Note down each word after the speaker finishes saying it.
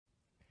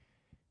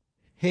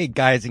Hey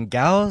guys and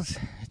gals,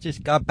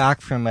 just got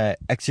back from a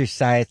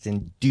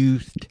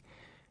exercise-induced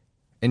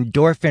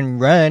endorphin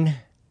run,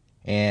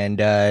 and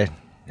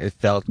it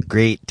felt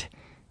great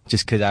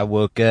just 'cause I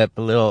woke up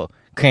a little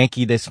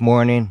cranky this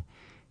morning,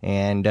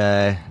 and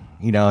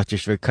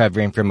just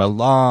recovering from a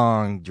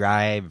long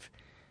drive.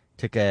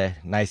 Took a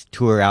nice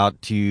tour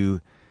out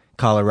to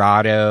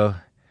Colorado,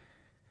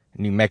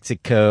 New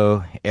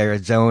Mexico,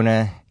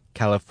 Arizona,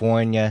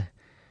 California.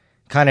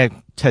 Kind of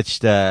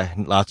touched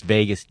Las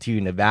Vegas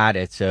to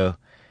Nevada, so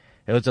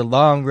it was a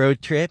long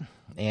road trip,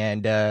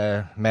 and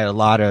met a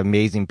lot of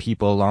amazing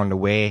people along the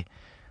way,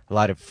 a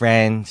lot of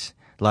friends,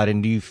 a lot of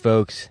new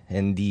folks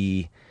in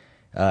the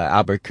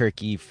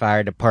Albuquerque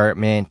Fire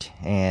Department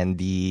and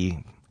the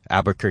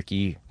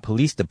Albuquerque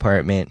Police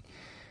Department.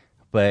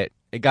 But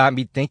it got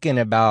me thinking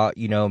about,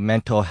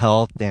 mental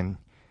health and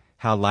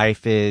how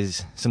life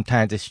is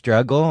sometimes a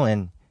struggle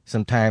and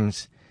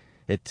sometimes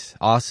it's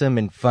awesome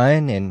and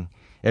fun and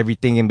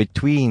everything in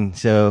between.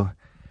 So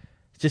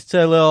just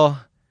a little,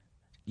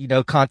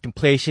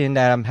 contemplation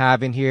that I'm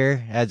having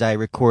here as I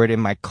record in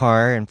my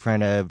car in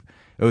front of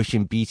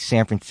Ocean Beach,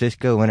 San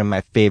Francisco, one of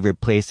my favorite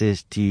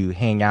places to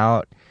hang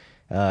out.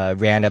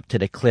 Ran up to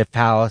the Cliff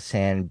House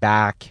and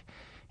back,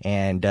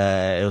 and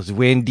it was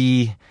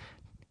windy.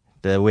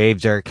 The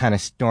waves are kind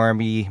of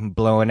stormy,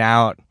 blowing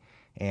out,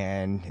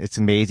 and it's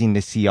amazing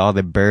to see all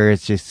the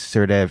birds just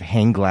sort of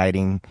hang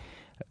gliding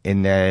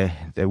in the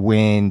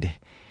wind.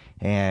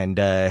 And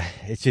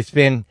it's just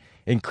been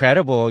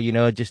incredible,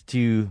 just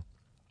to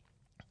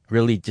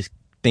really just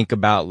think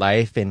about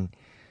life, and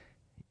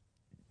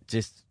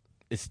just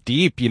it's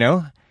deep,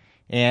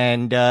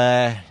 and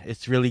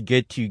it's really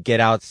good to get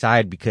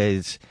outside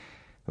because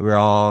we're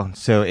all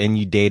so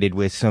inundated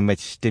with so much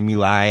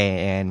stimuli,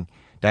 and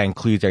that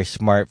includes our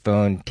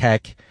smartphone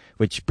tech,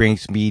 which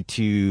brings me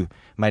to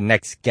my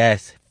next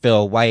guest,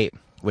 Phil White,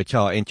 which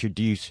I'll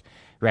introduce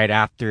right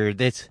after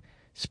this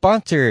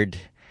sponsored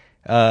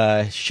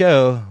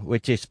show,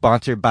 which is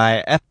sponsored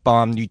by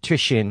F-Bomb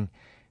Nutrition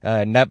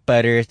nut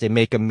butters. They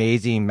make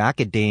amazing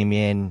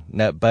macadamia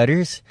nut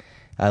butters.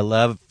 I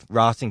love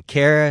Ross and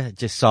Kara.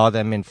 Just saw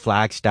them in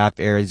Flagstaff,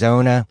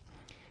 Arizona,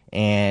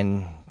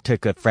 and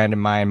took a friend of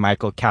mine,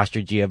 Michael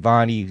Castro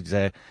Giovanni, who's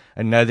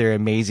another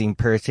amazing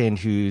person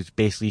who's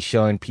basically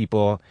showing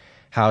people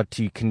how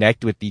to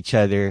connect with each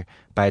other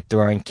by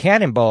throwing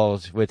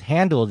cannonballs with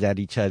handles at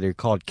each other,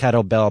 called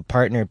kettlebell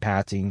partner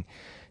passing.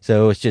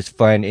 So it's just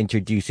fun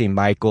introducing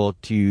Michael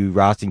to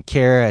Ross and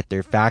Kara at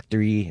their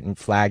factory in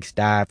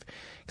Flagstaff.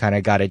 Kind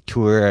of got a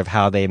tour of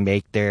how they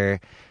make their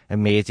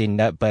amazing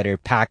nut butter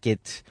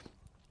packets,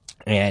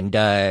 and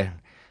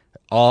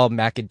all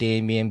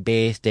macadamia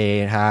based. They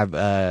have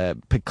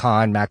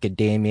pecan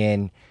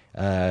macadamia,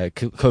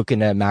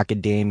 coconut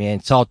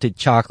macadamia, salted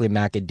chocolate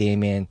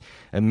macadamia.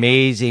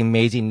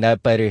 Amazing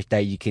nut butters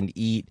that you can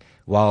eat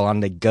while on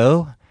the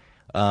go,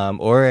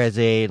 or as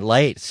a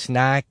light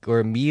snack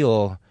or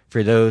meal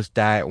for those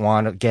that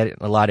want to get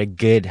a lot of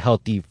good,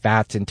 healthy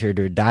fats into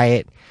their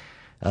diet.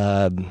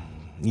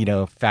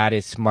 Fat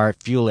is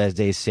smart fuel, as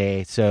they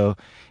say. So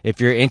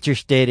if you're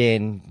interested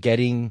in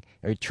getting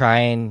or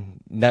trying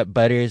nut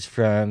butters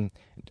from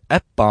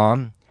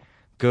F-Bomb,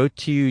 go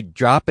to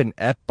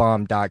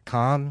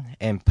dropinfbomb.com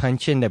and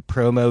punch in the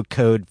promo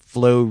code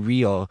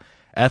FLOWREAL,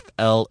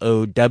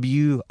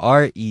 FLOWREAL,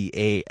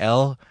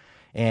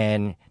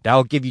 and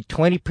that'll give you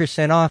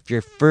 20% off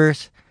your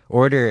first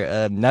order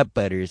of nut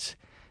butters.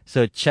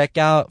 So check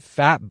out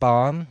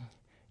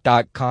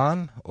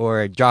fatbomb.com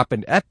or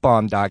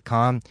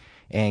dropinfbomb.com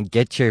and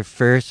get your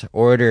first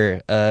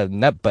order of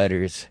nut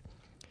butters.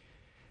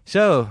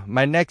 So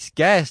my next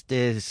guest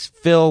is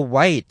Phil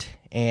White,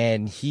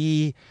 and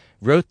he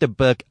wrote the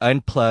book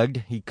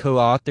Unplugged. He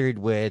co-authored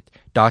with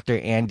Dr.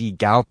 Andy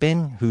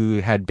Galpin, who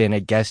had been a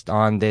guest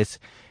on this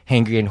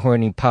Hangry and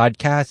Horny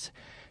podcast.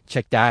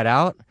 Check that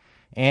out.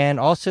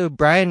 And also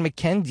Brian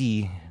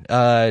McKenzie.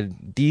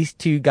 These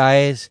two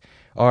guys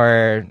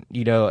are,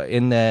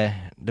 in the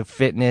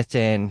fitness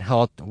and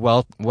health,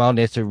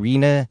 wellness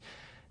arena.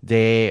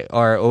 They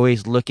are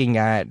always looking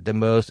at the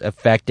most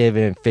effective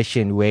and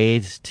efficient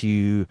ways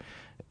to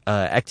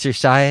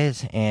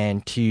exercise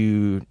and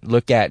to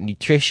look at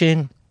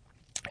nutrition.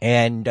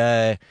 And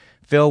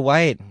Phil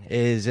White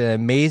is an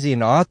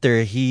amazing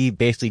author. He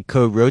basically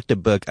co-wrote the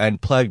book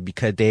Unplugged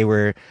because they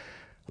were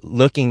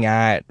looking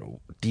at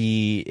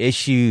the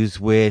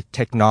issues with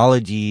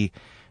technology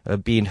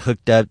being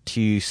hooked up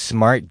to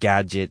smart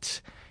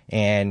gadgets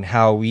and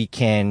how we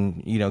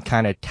can,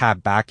 kind of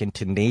tap back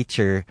into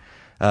nature.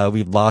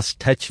 We've lost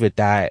touch with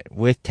that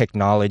with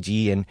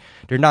technology, and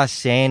they're not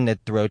saying to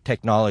throw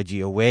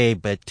technology away,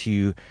 but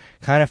to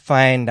kind of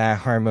find that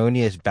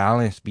harmonious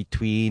balance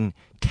between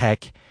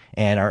tech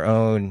and our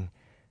own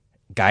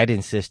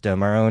guidance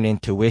system, our own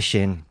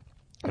intuition,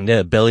 and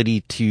the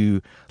ability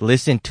to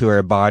listen to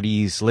our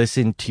bodies,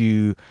 listen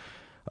to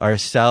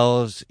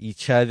ourselves,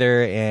 each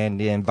other, and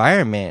the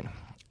environment.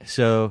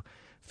 So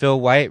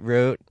Phil White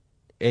wrote,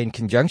 in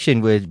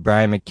conjunction with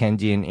Brian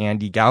McKenzie and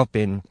Andy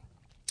Galpin,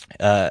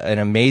 an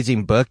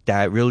amazing book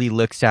that really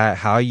looks at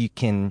how you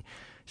can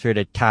sort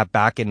of tap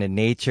back into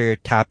nature,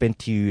 tap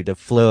into the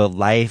flow of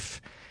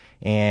life.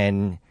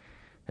 And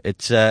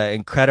it's an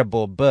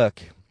incredible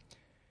book.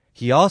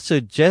 He also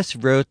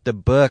just co-wrote the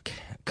book,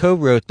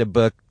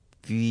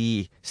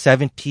 The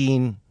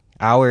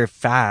 17-Hour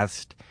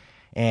Fast.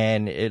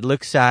 And it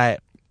looks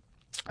at,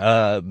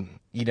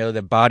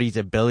 the body's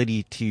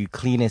ability to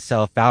clean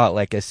itself out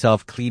like a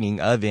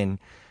self-cleaning oven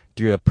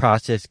through a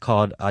process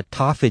called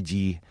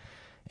autophagy.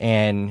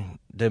 And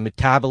the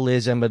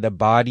metabolism of the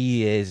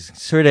body is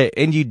sort of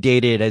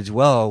inundated as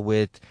well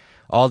with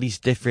all these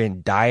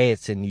different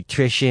diets and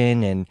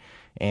nutrition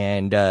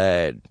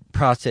and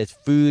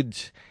processed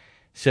foods.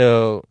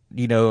 So,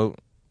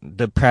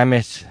 the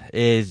premise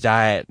is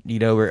that,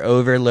 we're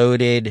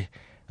overloaded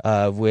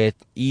with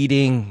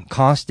eating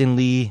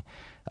constantly.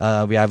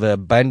 We have an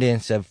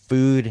abundance of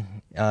food,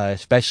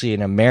 especially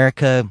in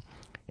America.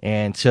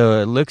 And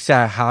so it looks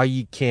at how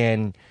you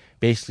can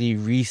basically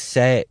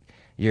reset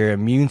your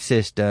immune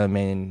system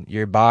and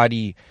your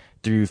body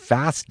through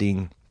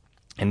fasting,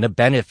 and the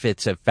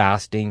benefits of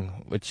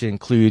fasting, which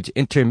includes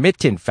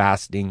intermittent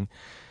fasting.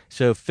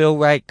 So Phil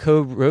White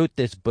co-wrote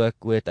this book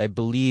with, I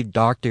believe,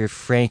 Dr.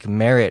 Frank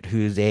Merritt,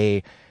 who's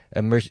a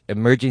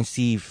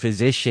emergency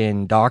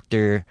physician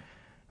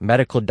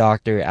medical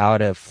doctor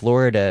out of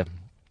Florida.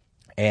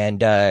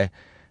 And,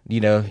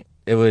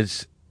 it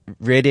was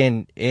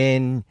written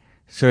in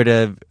sort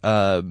of,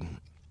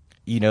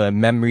 in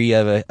memory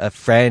of a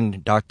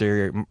friend,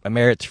 Dr.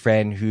 Merritt's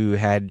friend, who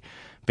had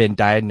been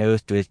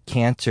diagnosed with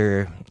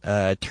cancer,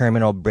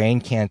 terminal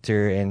brain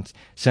cancer, and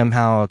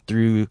somehow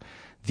through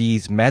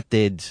these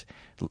methods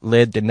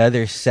lived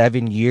another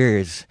 7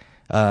 years,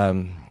 as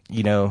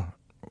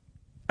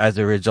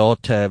a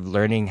result of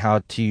learning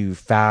how to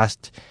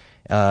fast,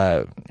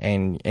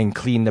 and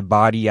clean the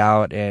body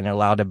out and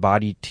allow the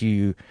body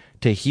to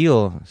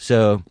heal.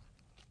 So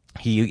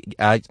he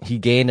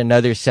gained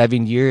another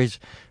 7 years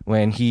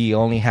when he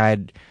only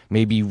had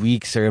maybe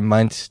weeks or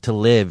months to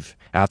live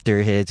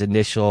after his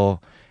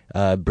initial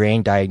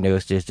brain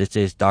diagnosis. This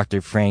is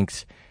Dr.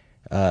 Frank's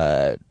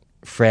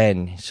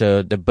friend.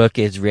 So the book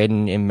is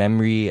written in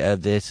memory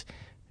of this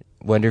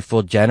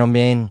wonderful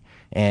gentleman,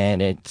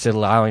 and it's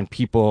allowing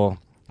people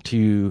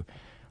to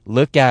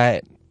look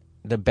at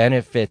the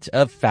benefits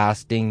of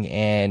fasting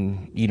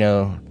and,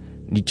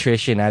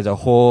 nutrition as a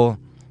whole.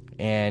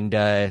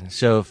 And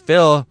so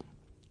Phil,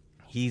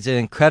 he's an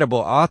incredible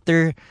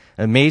author,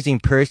 amazing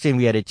person.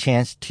 We had a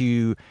chance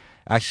to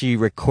actually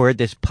record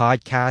this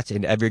podcast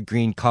in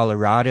Evergreen,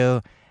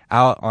 Colorado,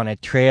 out on a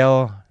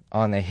trail,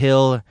 on a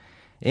hill,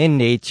 in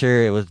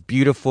nature. It was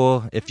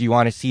beautiful. If you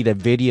want to see the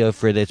video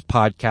for this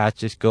podcast,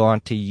 just go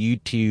onto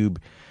YouTube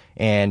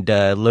and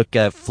look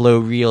at Flow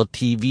Real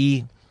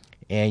TV,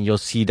 and you'll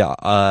see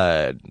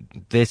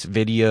this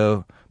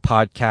video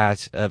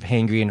podcast of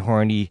Hangry and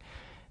Horny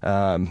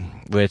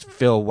with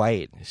Phil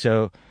White.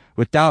 So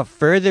without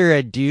further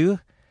ado,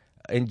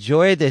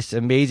 enjoy this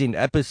amazing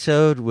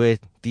episode with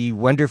the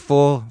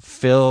wonderful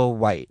Phil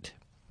White.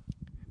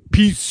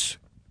 Peace.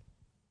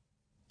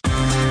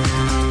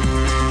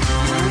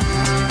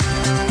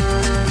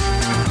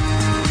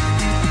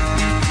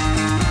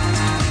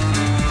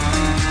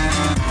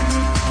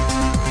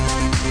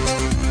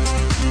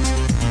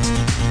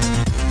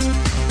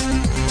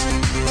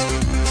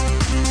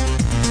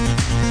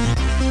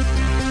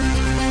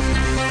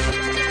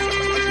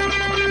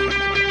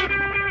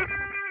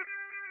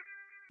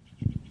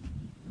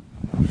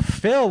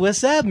 Phil,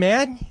 what's up,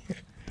 man?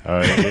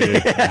 Oh, there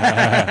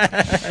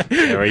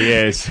he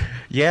is.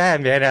 Yeah,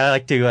 man, I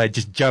like to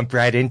just jump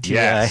right into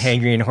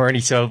Hangry and Horny.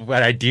 So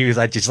what I do is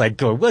I just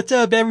go, what's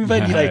up,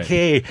 everybody? Like,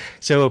 hey.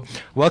 So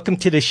welcome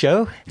to the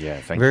show.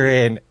 Yeah, thank you. We're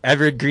in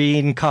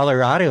Evergreen,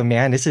 Colorado,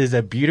 man. This is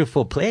a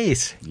beautiful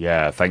place.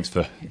 Yeah, thanks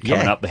for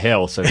coming up the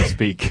hill, so to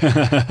speak.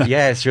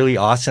 Yeah, it's really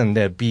awesome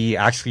to be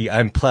actually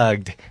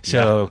unplugged.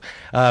 So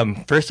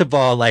first of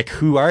all,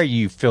 who are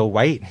you, Phil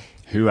White?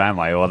 Who am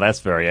I? Well, that's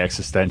very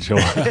existential.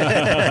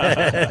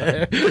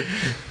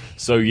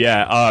 So,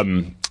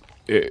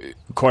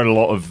 quite a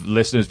lot of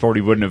listeners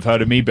probably wouldn't have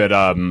heard of me, but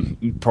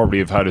probably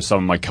have heard of some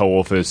of my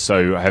co-authors.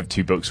 So I have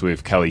 2 books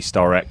with Kelly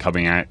Starrett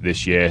coming out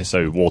this year.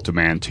 So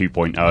Waterman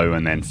 2.0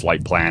 and then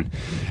Flight Plan.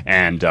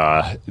 And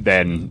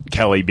then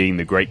Kelly, being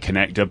the great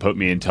connector, put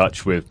me in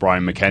touch with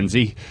Brian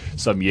McKenzie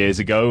some years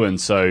ago. And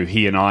so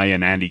he and I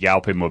and Andy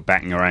Galpin were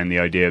batting around the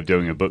idea of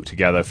doing a book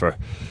together for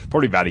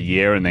probably about a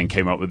year, and then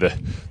came up with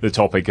the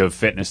topic of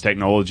fitness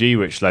technology,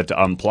 which led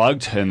to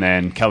Unplugged. And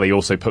then Kelly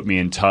also put me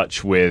in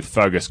touch with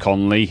Fergus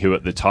Connolly, who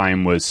at the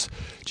time was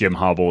Jim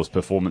Harbaugh's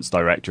performance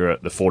director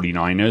at the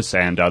 49ers.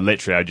 And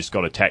literally, I just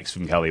got a text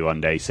from Kelly one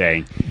day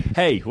saying,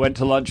 hey, went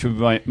to lunch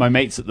with my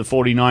mates at the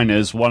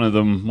 49ers. One of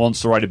them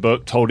wants to write a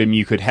book, told him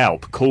you could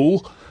help.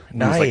 Cool.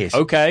 And I was Nice.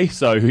 like, okay.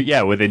 So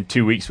yeah, within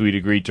 2 weeks we'd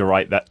agreed to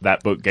write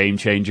that book, Game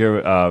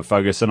Changer,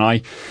 Fergus and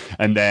I.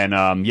 And then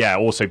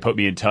also put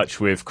me in touch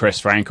with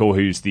Chris Frankel,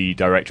 who's the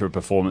director of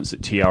performance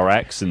at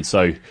TRX, and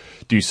so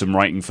do some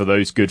writing for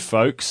those good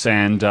folks.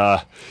 And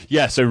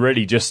so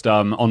really just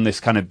on this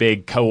kind of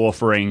big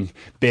co-authoring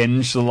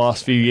binge the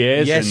last few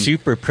years. Yeah, and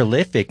super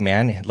prolific,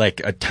 man.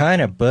 Like a ton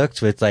of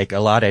books with like a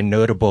lot of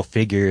notable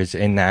figures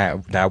in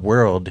that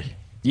world.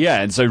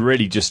 Yeah, and so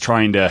really just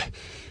trying to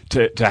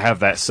have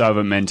that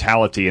servant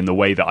mentality, and the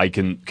way that I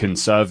can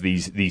serve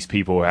these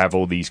people who have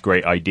all these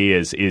great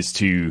ideas is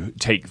to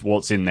take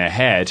what's in their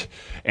head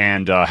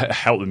and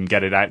help them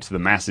get it out to the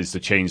masses to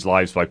change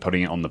lives by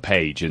putting it on the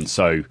page. And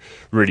so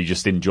really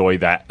just enjoy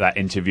that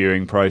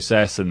interviewing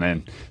process, and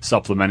then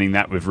supplementing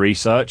that with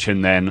research,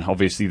 and then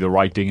obviously the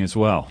writing as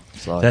well.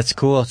 So That's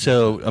cool.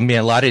 So, I mean,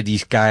 a lot of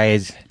these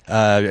guys,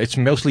 it's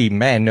mostly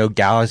men, no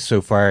gals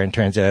so far in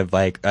terms of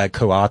like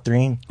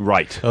co-authoring.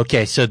 right.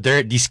 Okay, so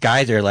these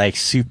guys are like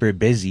super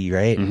busy,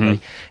 right? Like,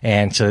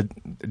 and so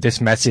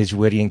this message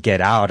wouldn't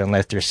get out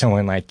unless there's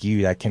someone like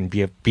you that can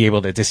be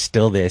able to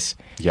distill this.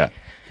 Yeah.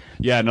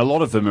 Yeah, and a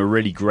lot of them are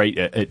really great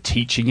at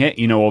teaching it.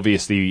 You know,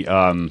 obviously,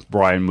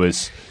 Brian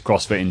was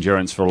CrossFit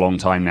Endurance for a long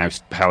time now,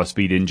 Power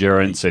Speed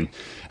Endurance, and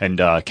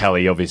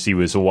Kelly obviously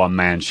was a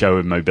one-man show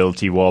in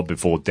Mobility World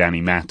before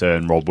Danny Matter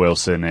and Rob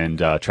Wilson and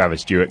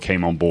Travis Stewart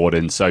came on board.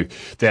 And so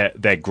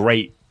they're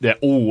great. They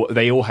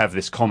all have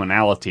this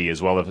commonality,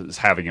 as well as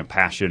having a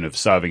passion of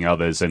serving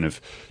others and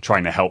of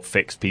trying to help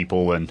fix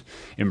people and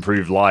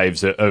improve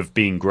lives, of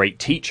being great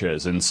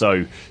teachers. And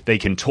so they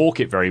can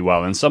talk it very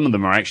well. And some of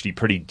them are actually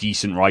pretty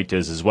decent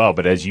writers as well.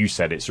 But as you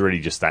said, it's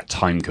really just that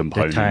time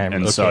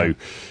component. So,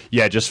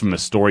 yeah, just from a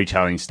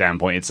storytelling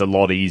standpoint, it's a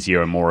lot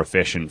easier and more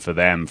efficient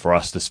for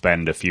us to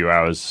spend a few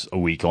hours a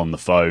week on the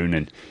phone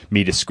and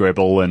me to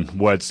scribble and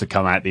words to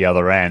come out the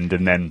other end,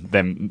 and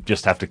then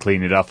just have to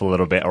clean it up a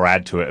little bit or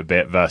add to it a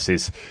bit,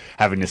 versus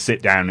having to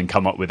sit down and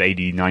come up with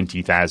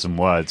 90,000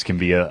 words can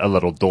be a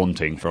little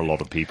daunting for a lot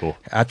of people.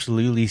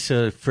 Absolutely.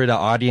 So for the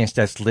audience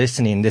that's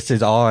listening, this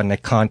is all in the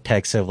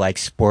context of like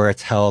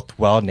sports, health,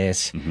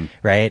 wellness,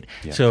 right?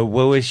 Yeah. So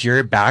what was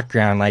your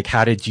background? Like,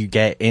 how did you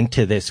get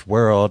into this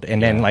world?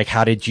 And then like,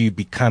 how did you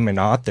become an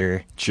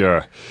author?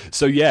 Sure.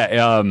 So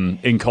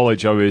in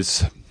college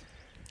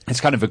it's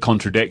kind of a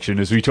contradiction,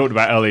 as we talked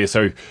about earlier.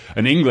 So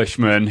an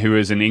Englishman who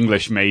is an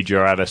English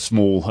major at a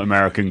small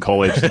American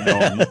college that no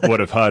one would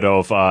have heard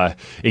of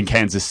in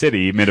Kansas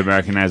City,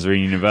 Mid-American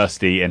Nazarene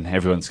University, and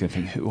everyone's going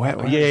to think, where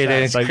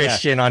there's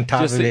Christian on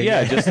top of it.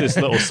 Yeah, just this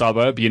little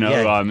suburb,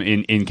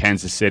 in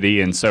Kansas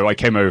City. And so I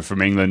came over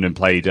from England and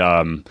played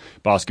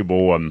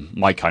basketball,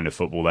 my kind of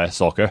football there,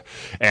 soccer.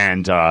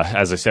 And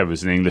as I said,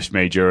 was an English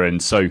major.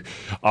 And so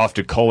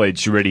after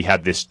college, really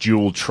had this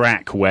dual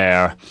track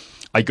where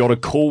I got a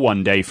call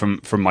one day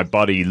from my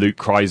buddy Luke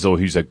Kreisel,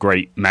 who's a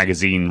great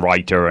magazine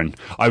writer, and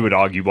I would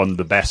argue one of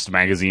the best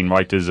magazine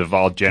writers of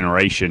our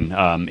generation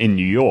in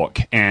New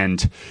York.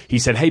 And he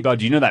said, "Hey,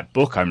 bud, you know that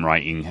book I'm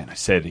writing?" And I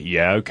said,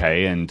 "Yeah,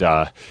 okay." And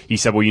he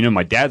said, "Well,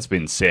 my dad's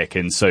been sick,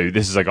 and so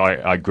this is a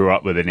guy I grew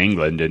up with in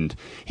England, and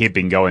he had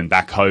been going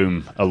back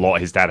home a lot.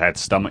 His dad had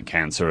stomach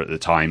cancer at the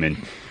time, and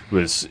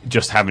was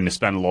just having to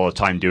spend a lot of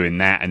time doing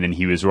that. And then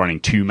he was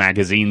running 2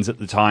 magazines at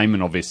the time,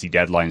 and obviously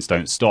deadlines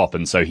don't stop.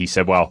 And so he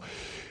said, well,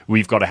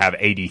 we've got to have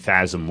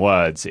 80,000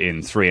 words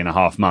in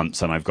 3.5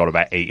 months, and I've got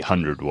about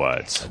 800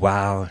 words.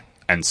 Wow.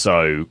 And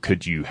so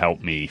could you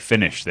help me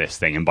finish this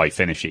thing? And by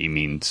finish it, he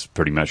means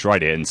pretty much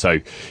write it. And so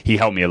he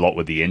helped me a lot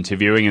with the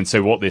interviewing. And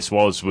so what this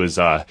was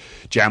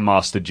Jam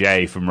Master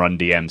Jay from Run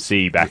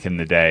DMC back in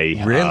the day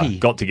really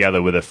got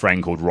together with a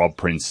friend called Rob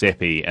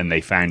Principi, and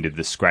they founded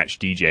the Scratch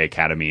DJ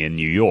Academy in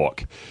New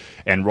York.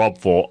 And Rob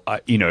thought,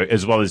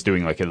 as well as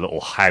doing like a little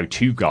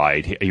how-to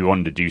guide, he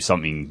wanted to do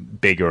something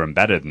bigger and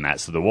better than that.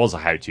 So there was a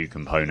how-to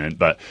component,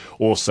 but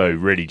also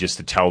really just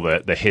to tell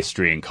the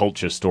history and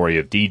culture story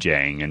of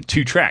DJing, and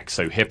 2 tracks,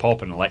 so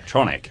hip-hop and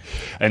electronic.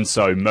 And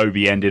so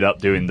Moby ended up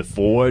doing the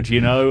forward,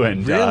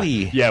 and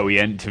really? We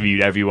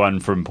interviewed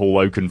everyone from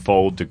Paul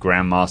Oakenfold to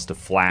Grandmaster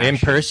Flash. In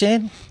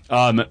person?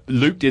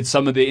 Luke did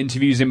some of the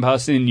interviews in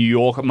person in New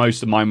York.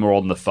 Most of mine were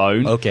on the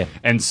phone. Okay.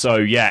 And so,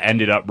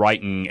 ended up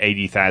writing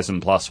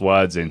 80,000 plus words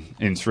in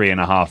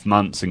 3.5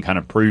 months, and kind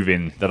of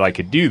proving that I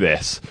could do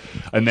this.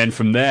 And then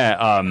from there...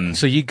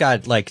 so you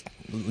got,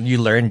 you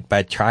learned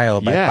by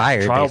trial by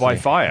fire. Trial basically. by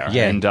fire.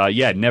 Yeah.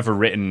 And, never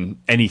written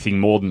anything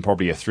more than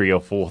probably a 3,000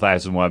 or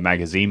 4,000 word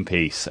magazine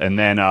piece. And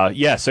then,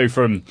 so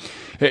from...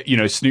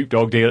 Snoop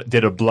Dogg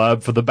did a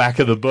blurb for the back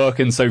of the book,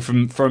 and so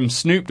from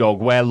Snoop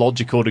Dogg, where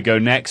logical to go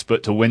next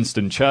but to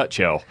Winston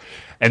Churchill.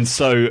 And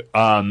so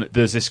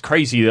there's this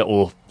crazy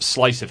little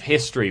slice of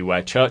history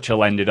where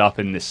Churchill ended up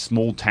in this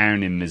small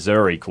town in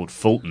Missouri called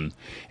Fulton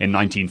in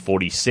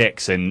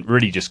 1946 and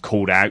really just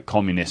called out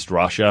communist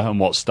Russia and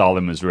what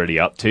Stalin was really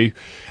up to.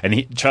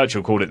 And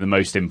Churchill called it the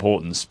most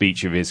important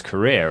speech of his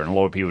career. And a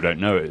lot of people don't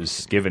know it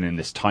was given in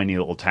this tiny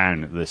little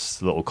town at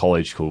this little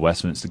college called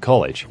Westminster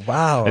College.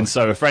 Wow. And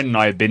so a friend and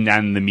I had been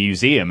down in the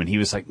museum and he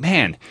was like,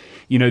 man,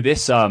 you know,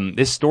 this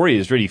story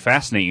is really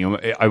fascinating.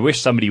 I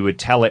wish somebody would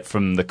tell it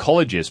from the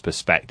college's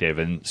perspective,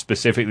 and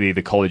specifically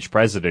the college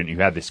president who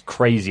had this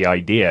crazy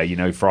idea, you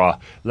know, for our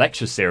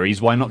lecture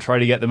series. Why not try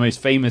to get the most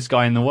famous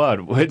guy in the world?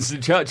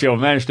 Winston Churchill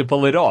managed to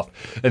pull it off.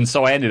 And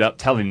so I ended up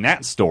telling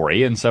that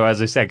story. And so,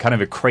 as I said, kind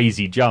of a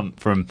crazy jump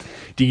from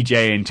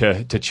DJing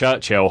to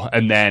Churchill.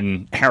 And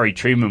then Harry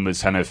Truman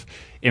was kind of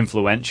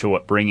influential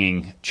at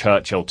bringing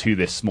Churchill to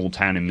this small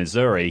town in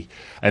Missouri.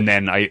 And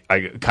then I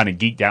kind of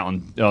geeked out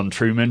on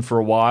Truman for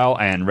a while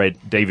and read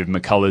David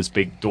McCullough's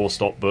big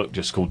doorstop book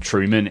just called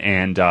Truman,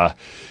 and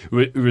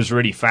was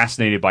really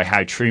fascinated by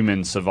how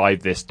Truman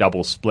survived this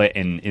double split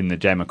in the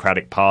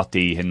Democratic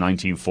Party in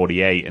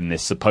 1948 and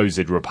this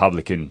supposed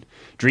Republican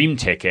dream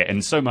ticket,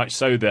 and so much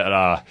so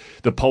that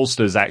the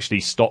pollsters actually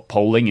stopped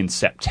polling in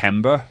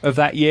September of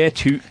that year,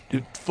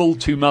 full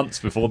 2 months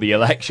before the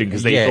election,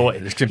 because they thought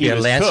it could be a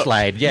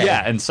landslide.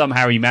 Yeah, and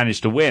somehow he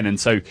managed to win, and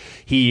so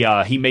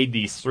he made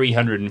these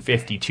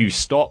 352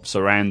 stops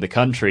around the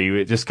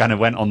country. It just kind of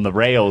went on the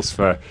rails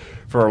for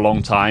a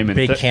long time. And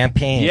big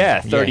campaign.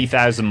 Yeah,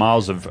 30,000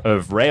 miles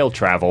of rail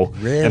travel,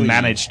 really? And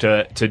managed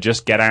to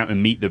just get out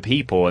and meet the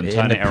people and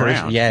turn it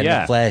around. Yeah,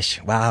 in the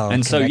flesh. Wow.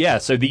 And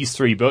so these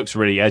three books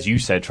really, as you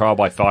said, Trial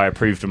by Fire,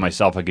 proved to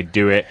myself I could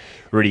do it,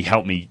 really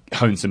helped me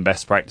hone some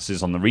best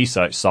practices on the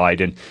research side.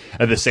 And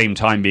at the same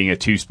time, being a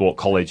two-sport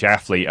college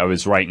athlete, I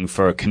was writing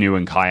for Canoe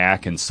and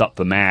Kayak and Sup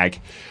the Mag,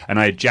 and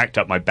I had jacked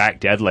up my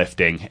back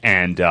deadlifting,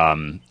 and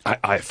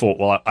I thought,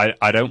 well,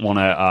 I don't want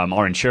to,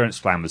 our insurance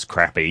plan was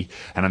crappy,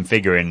 and I'm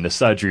figuring the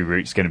surgery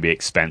route's going to be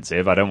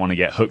expensive. I don't want to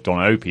get hooked on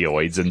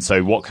opioids, and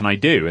so what can I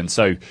do? And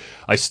so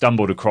I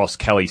stumbled across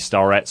Kelly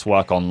Starrett's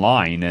work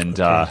online and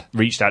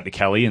reached out to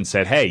Kelly and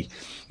said, hey,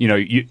 you know,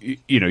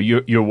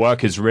 your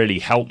work has really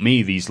helped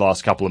me these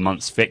last couple of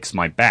months fix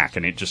my back,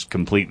 and it just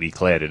completely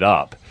cleared it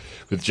up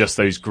with just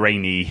those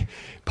grainy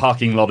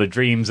parking lot of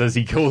dreams, as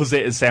he calls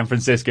it, at San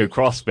Francisco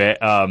CrossFit.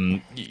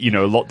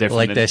 A lot different,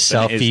 like the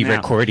selfie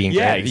recording.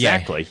 Yeah,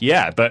 exactly.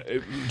 Yeah, but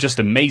just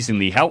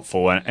amazingly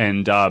helpful.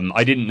 And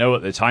I didn't know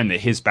at the time that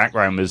his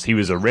background was he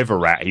was a river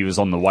rat. He was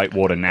on the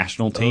Whitewater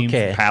national team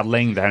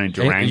paddling down in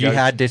Durango. And you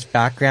had this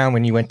background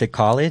when you went to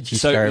college?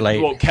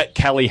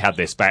 Kelly had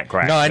this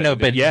background. No, I know,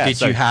 but did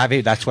you have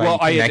it? That's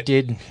why you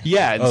connected?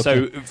 And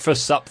so for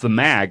Sup the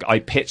Mag, I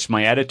pitched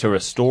my editor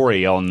a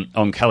story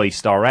on Kelly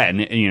Starrett,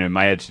 and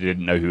my editor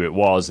didn't know who it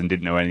was and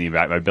didn't know anything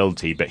about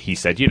mobility, but he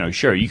said,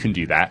 sure, you can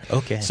do that.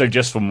 Okay. So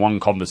just from one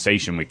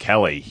conversation with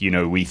Kelly,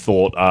 we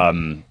thought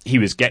he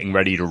was getting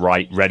ready to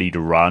write Ready to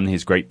Run,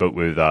 his great book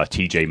with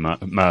TJ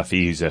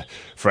Murphy, who's a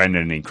friend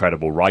and an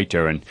incredible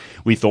writer, and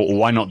we thought, well,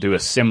 why not do a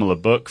similar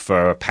book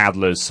for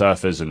paddlers,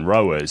 surfers, and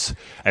rowers?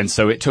 And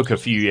so it took a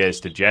few years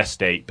to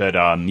gestate, but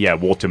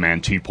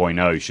Waterman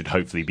 2.0 should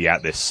hopefully be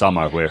out this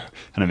summer. We're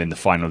kind of in the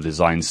final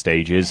design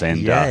stages,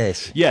 and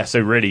so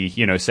really,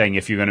 saying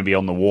if you're going to be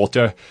on the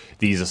water,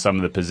 these are some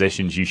of the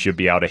positions you should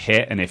be able to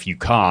hit, and if you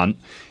can't,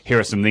 here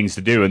are some things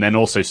to do, and then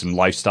also some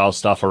lifestyle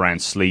stuff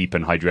around sleep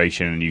and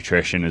hydration and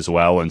nutrition as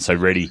well. And so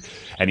really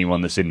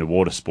anyone that's into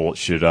water sports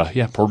should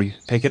probably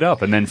pick it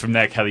up. And then from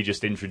there, Kelly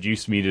just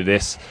introduced me to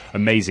this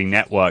amazing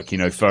network,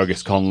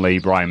 Fergus Connolly,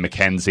 Brian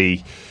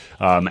McKenzie,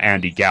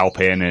 Andy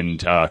Galpin, and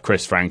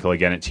Chris Frankel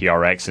again at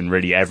TRX, and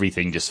really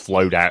everything just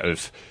flowed out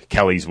of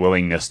Kelly's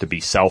willingness to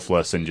be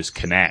selfless and just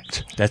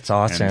connect. That's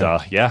awesome.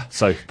 And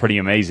so pretty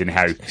amazing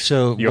how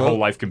your whole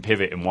life can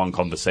pivot in one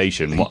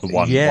conversation,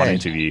 one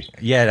interview.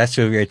 Yeah, that's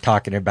what we were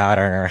talking about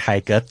on our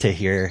hike up to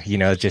here,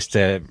 just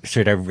the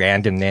sort of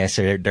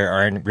randomness, or there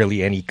aren't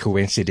really any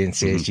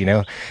coincidences,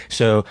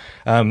 So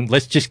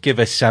let's just give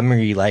a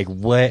summary, like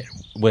what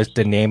was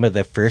the name of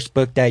the first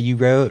book that you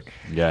wrote?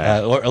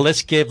 Yeah. Or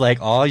let's give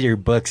like all your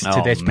books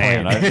to this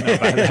point. I don't know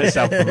about that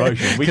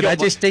self-promotion. Because I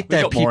just think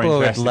that people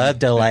would love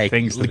to like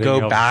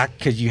go back,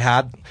 because you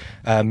have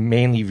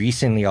mainly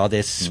recently all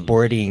this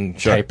sporting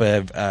type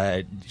of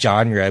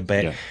genre,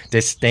 but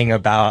this thing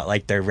about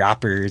like the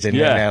rappers and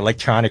then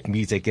electronic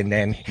music, and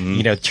then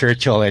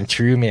Churchill and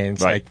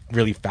Truman's like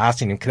really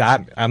fascinating,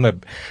 because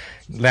I'm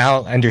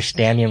now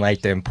understanding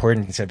like the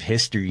importance of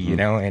history,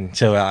 and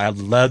so I'd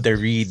love to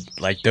read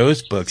like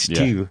those books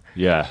too.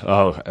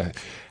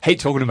 Hate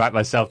talking about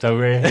myself though.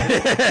 We're in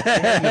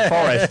the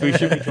forest. We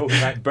should be talking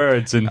about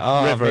birds and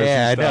rivers.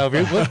 Yeah, I know.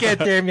 We'll get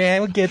there,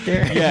 man. We'll get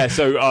there. Yeah.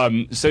 So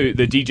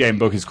the DJing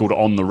book is called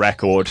On the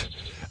Record,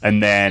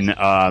 and then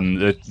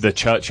the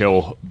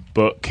Churchill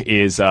book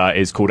is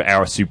called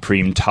Our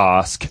Supreme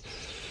Task.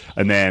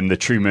 And then the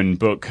Truman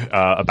book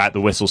about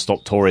the Whistle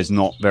Stop Tour is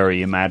not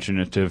very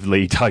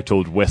imaginatively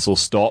titled Whistle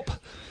Stop.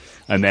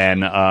 And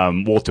then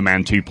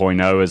Waterman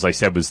 2.0, as I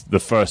said, was the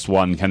first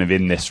one kind of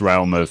in this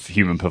realm of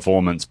human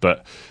performance,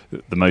 but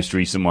the most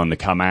recent one to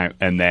come out.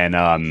 And then,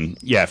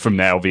 from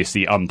there,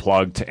 obviously,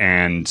 Unplugged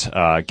and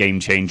Game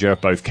Changer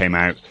both came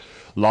out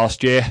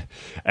last year.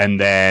 And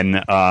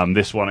then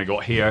this one I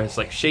got here, it's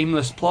like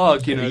shameless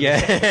plug, the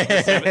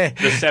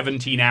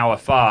 17-hour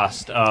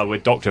fast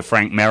with Dr.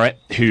 Frank Merritt,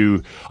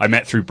 who I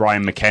met through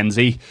Brian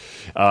McKenzie.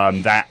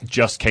 That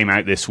just came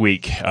out this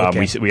week.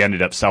 We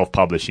ended up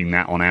self-publishing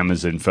that on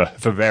Amazon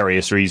for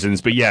various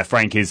reasons. But yeah,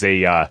 Frank is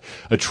a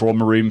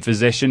trauma room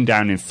physician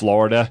down in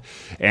Florida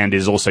and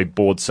is also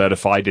board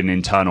certified in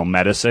internal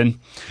medicine.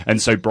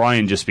 And so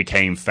Brian just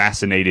became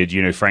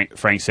fascinated.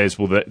 Frank says,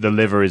 well, the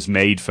liver is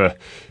made for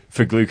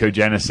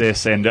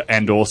glucogenesis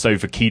and also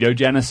for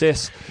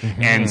ketogenesis.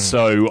 Mm-hmm. And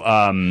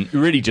so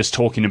really just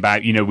talking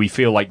about, we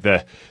feel like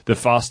the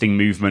fasting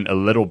movement a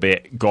little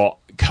bit got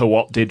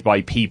co-opted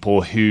by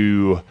people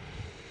who,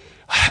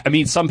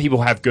 some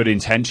people have good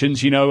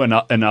intentions,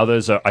 and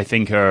others I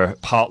think are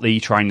partly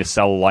trying to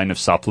sell a line of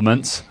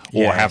supplements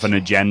or have an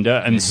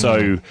agenda. And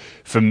so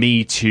for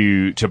me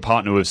to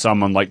partner with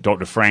someone like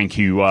Dr. Frank,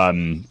 who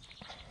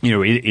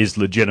is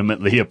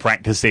legitimately a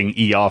practicing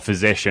ER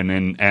physician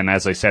and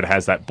as I said,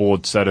 has that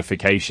board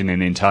certification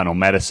in internal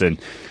medicine.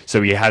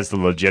 So he has the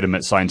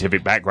legitimate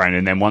scientific background.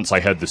 And then once I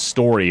heard the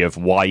story of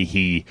why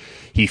he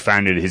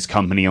founded his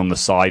company on the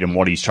side and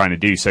what he's trying to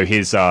do. So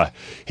his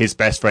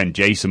best friend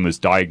Jason was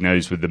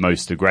diagnosed with the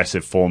most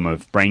aggressive form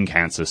of brain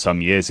cancer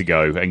some years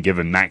ago and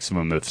given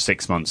maximum of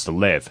 6 months to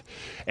live.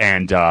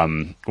 And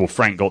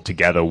Frank got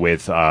together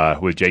with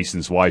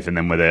Jason's wife and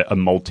then with a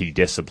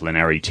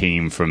multidisciplinary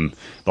team from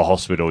the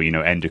hospital,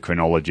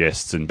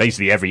 endocrinologists and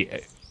basically every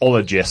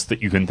ologist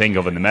that you can think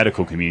of in the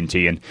medical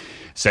community, and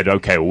said,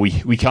 okay, well,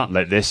 we can't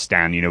let this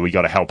stand. We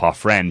got to help our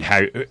friend.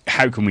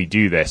 How can we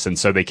do this? And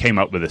so they came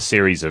up with a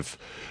series of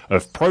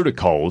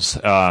protocols,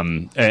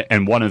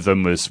 and one of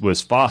them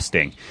was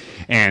fasting,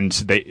 and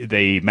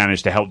they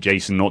managed to help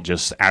Jason not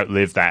just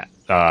outlive that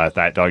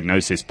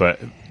diagnosis, but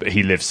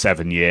he lived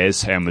 7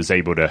 years and was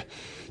able to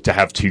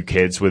have 2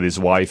 kids with his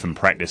wife and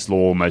practice law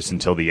almost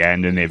until the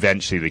end. And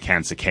eventually the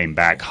cancer came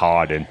back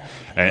hard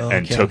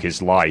and took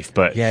his life.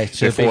 But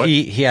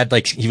he had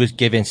he was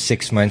given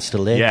 6 months to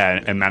live.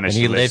 Yeah, and managed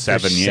to live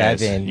 7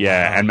 years.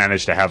 And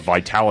managed to have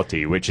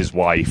vitality, which is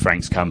why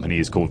Frank's company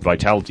is called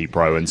Vitality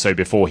Pro. And so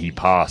before he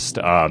passed,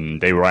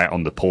 they were out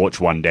on the porch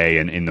one day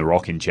and in the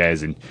rocking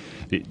chairs, and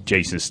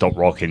Jason stopped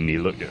rocking and he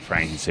looked at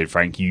Frank and said,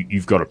 Frank,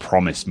 you've got to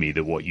promise me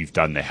that what you've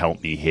done to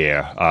help me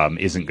here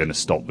isn't going to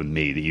stop with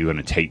me, that you're going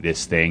to take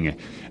this thing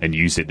and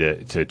use it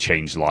to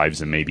change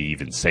lives and maybe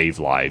even save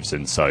lives.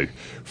 And so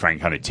Frank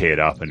kind of teared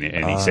up and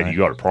he said, you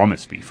got to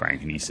promise me,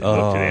 Frank. And he said,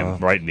 looked at him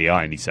right in the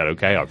eye and he said,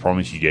 okay, I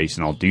promise you,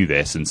 Jason, I'll do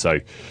this. And so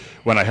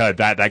when I heard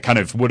that kind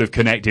of would have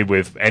connected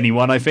with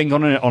anyone, I think,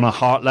 on a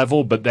heart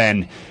level. But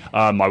then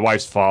my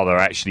wife's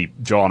father,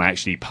 John,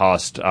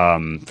 passed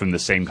from the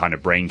same kind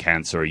of brain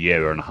cancer a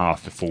year and a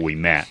half before we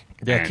met.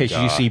 Yeah, because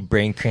you see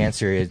brain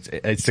cancer,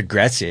 it's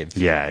aggressive.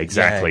 Yeah,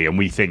 exactly. Yeah. And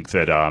we think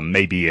that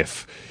maybe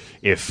if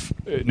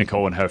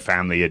Nicole and her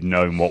family had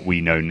known what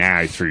we know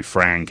now through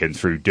Frank and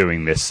through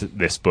doing this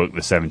book,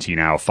 The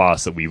 17-Hour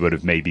Fast, that we would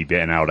have maybe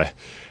been able to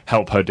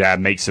help her dad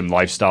make some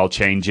lifestyle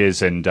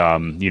changes and,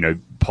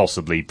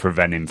 possibly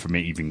prevent him from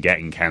even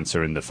getting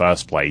cancer in the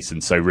first place.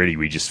 And so really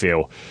we just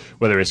feel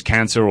whether it's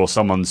cancer or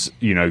someone's,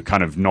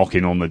 kind of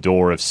knocking on the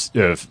door of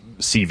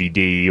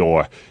CVD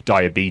or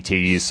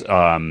diabetes,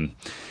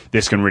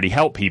 this can really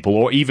help people,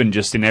 or even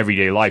just in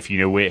everyday life.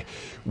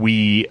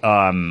 We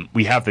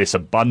have this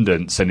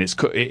abundance, and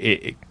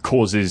it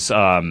causes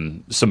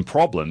some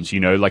problems.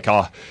 Like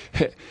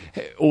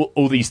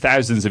all these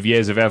thousands of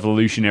years of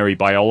evolutionary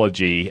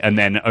biology, and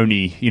then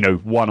only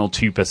 1 or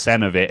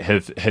 2% of it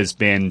has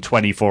been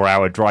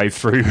 24-hour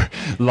drive-through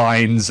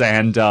lines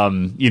and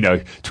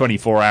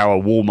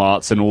 24-hour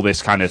Walmarts and all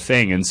this kind of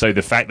thing. And so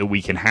the fact that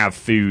we can have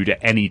food at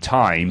any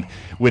time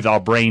with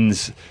our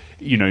brains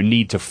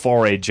need to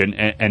forage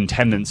and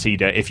tendency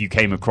to, if you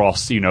came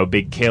across, a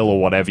big kill or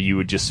whatever, you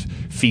would just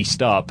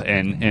feast up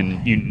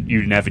and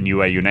you never knew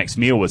where your next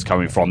meal was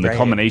coming from. The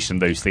combination of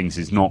those things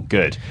is not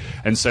good.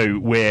 And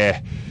so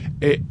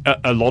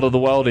a lot of the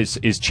world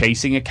is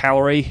chasing a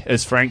calorie,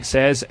 as Frank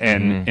says,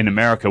 and in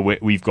America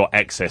we've got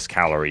excess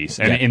calories,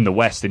 and in the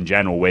West in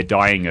general we're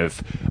dying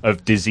of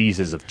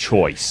diseases of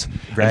choice.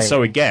 Right. And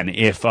so again,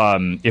 if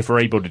we're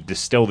able to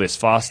distill this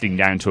fasting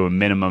down to a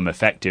minimum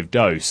effective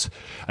dose,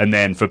 and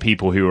then for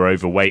people who are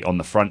overweight on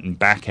the front and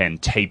back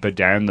end, taper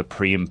down the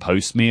pre and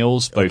post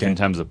meals, both in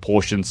terms of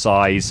portion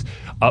size,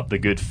 up the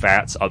good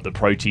fats, up the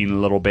protein a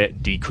little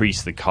bit,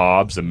 decrease the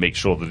carbs, and make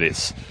sure that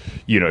it's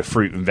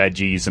fruit and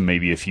veggies and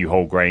maybe a few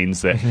whole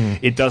grains, that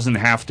it doesn't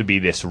have to be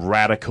this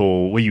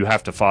radical where you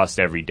have to fast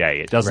every day.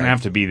 It doesn't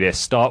have to be this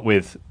start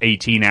with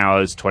 18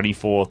 hours,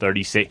 24,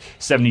 36,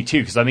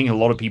 72, because I think a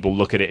lot of people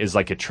look at it as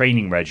like a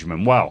training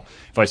regimen. Well,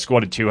 if I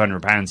squatted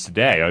 200 pounds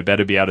today, I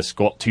better be able to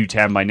squat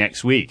 210 by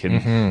next week.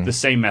 And the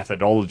same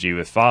methodology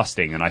with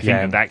fasting. And I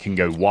think that can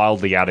go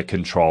wildly out of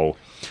control.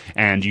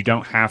 And you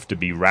don't have to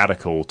be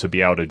radical to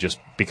be able to just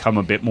become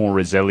a bit more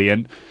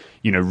resilient,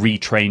 you know,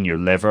 retrain your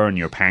liver and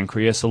your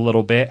pancreas a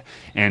little bit,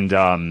 and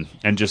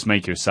just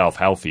make yourself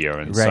healthier.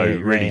 And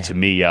to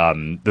me,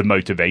 the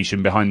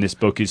motivation behind this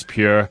book is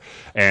pure.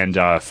 And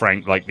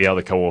Frank, like the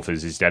other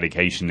co-authors, his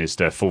dedication is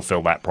to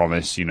fulfill that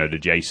promise, you know, to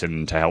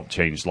Jason, to help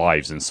change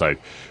lives. And so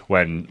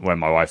when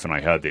my wife and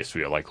I heard this,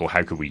 we were like, well,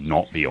 how could we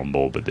not be on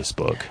board with this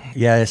book?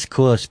 Yeah, it's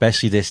cool,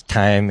 especially this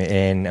time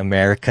in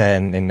America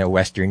and in the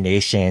Western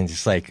nations.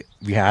 It's like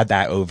we had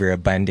that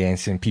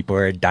overabundance and people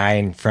are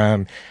dying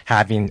from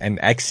having an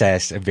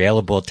excess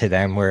available to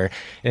them, where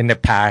in the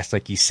past,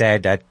 like you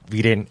said, that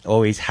we didn't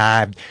always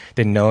have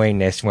the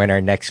knowingness when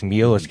our next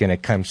meal is going to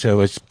come.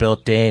 So it's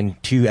built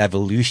into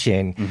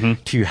evolution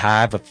to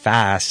have a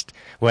fast,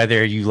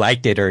 whether you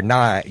liked it or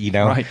not, you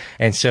know? Right.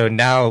 And so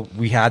now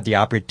we had the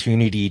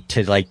opportunity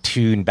to like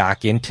tune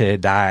back into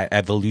that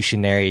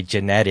evolutionary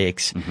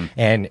genetics.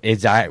 And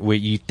is that what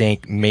you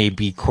think may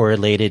be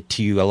correlated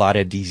to a lot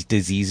of these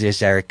diseases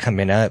that are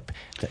coming up?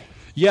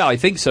 Yeah, I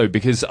think so,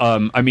 because,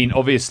 I mean,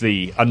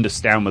 obviously,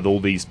 understand with all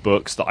these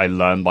books that I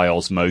learned by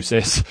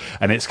osmosis,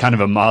 and it's kind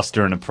of a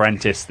master and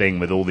apprentice thing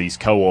with all these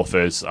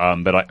co-authors,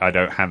 but I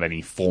don't have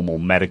any formal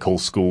medical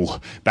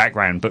school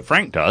background, but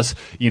Frank does,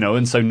 you know,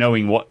 and so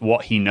knowing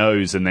what he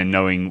knows and then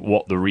knowing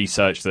what the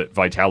research that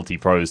Vitality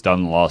Pro has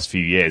done the last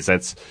few years,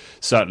 that's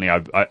certainly,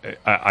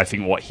 I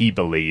think what he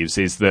believes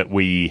is that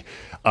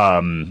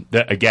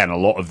that again, a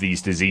lot of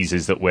these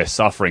diseases that we're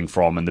suffering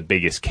from and the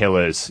biggest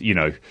killers, you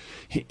know,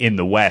 in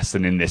the West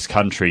and in this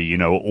country, you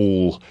know,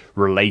 all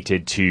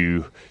related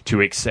to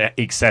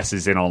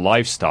excesses in our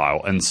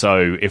lifestyle. And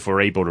so if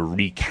we're able to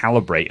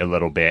recalibrate a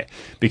little bit,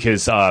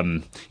 because,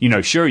 you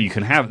know, sure,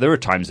 there are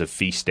times of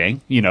feasting,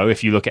 you know,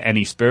 if you look at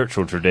any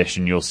spiritual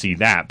tradition, you'll see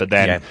that. But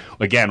then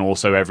again,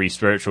 also every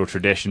spiritual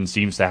tradition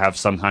seems to have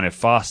some kind of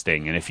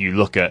fasting. And if you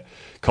look at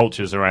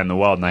cultures around the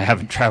world, and I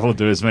haven't traveled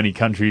to as many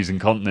countries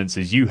and continents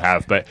as you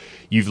have, but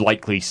you've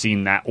likely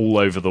seen that all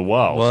over the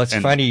world. Well, it's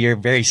funny, you're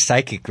very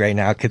psychic right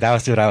now, because that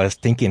was what I was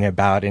thinking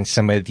about in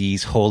some of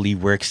these holy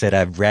works that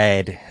I've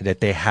read, that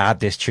they have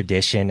this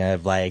tradition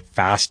of like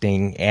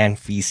fasting and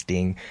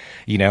feasting,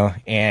 you know,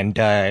 and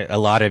a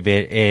lot of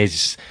it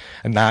is,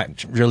 I'm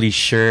not really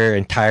sure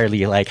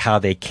entirely like how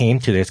they came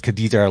to this, because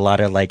these are a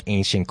lot of like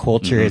ancient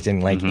cultures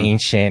and like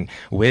ancient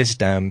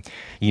wisdom,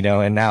 you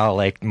know, and now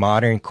like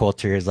modern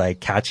culture is like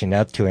catching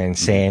up to it and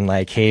saying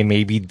like, hey,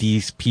 maybe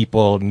these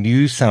people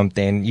knew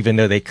something even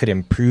though they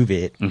couldn't prove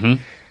it.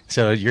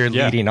 So you're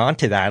leading on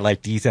to that,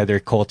 like these other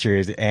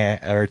cultures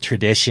or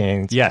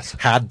traditions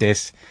had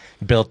this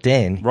built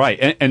in.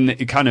 Right.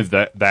 And kind of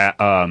that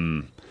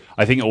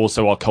I think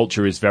also our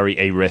culture is very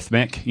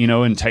arrhythmic, you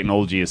know, and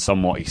technology is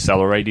somewhat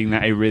accelerating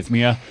that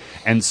arrhythmia.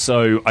 And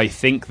so I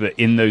think that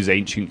in those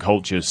ancient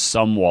cultures,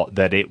 somewhat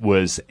that it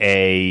was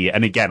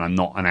and again, I'm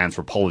not an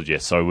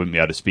anthropologist, so I wouldn't be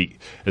able to speak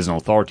as an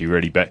authority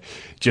really, but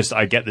just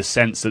I get the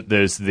sense that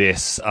there's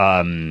this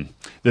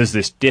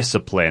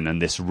discipline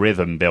and this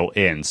rhythm built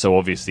in. So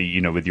obviously,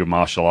 you know, with your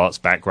martial arts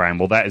background,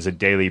 well, that is a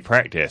daily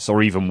practice,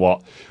 or even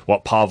what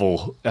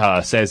Pavel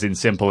says in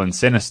Simple and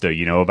Sinister,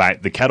 you know,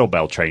 about the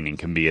kettlebell training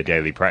can be a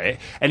daily practice.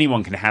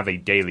 Anyone can have a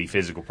daily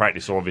physical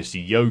practice, or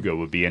obviously yoga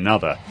would be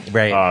another.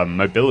 Right.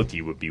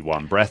 Mobility would be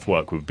one. Breath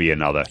work would be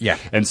another. Yeah.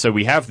 And so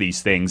we have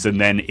these things. And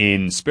then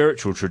in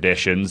spiritual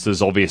traditions,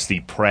 there's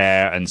obviously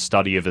prayer and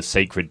study of a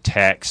sacred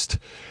text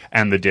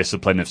and the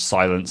discipline of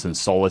silence and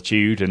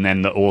solitude. And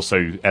then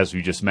also, as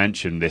we just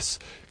mentioned, this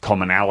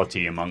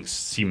commonality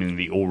amongst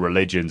seemingly all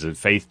religions and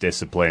faith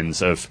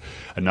disciplines of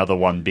another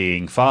one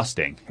being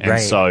fasting. And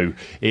so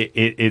it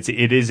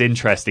is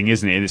interesting,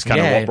 isn't it? It's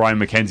kind of what Brian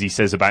McKenzie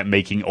says about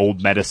making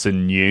old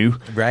medicine new.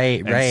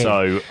 Right.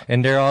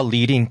 And they're all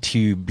leading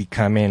to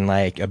becoming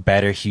like a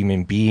better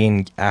human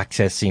being,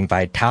 accessing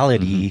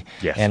vitality.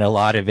 Yes. And a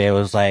lot of it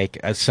was like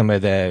some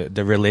of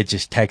the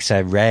religious texts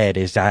I've read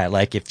is that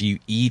like if you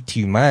eat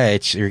too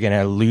much, you're going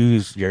to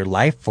lose your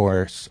life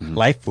force.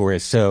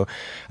 So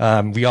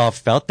we all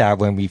felt that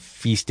when we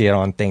feasted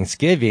on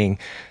Thanksgiving,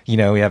 you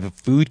know, we have a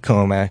food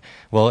coma.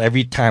 Well,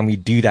 every time we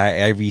do that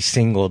every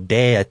single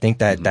day, I think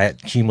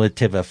that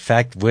cumulative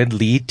effect would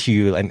lead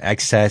to an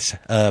excess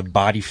of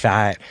body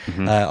fat,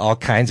 all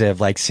kinds of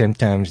like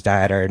symptoms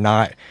that are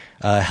not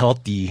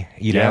healthy,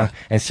 you know.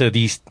 And so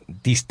these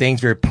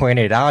things were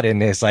pointed out in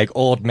this like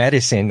old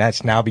medicine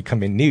that's now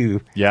becoming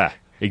new. Yeah.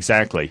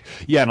 Exactly.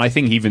 Yeah, and I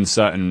think even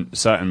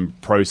certain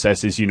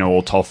processes, you know,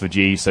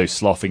 autophagy, so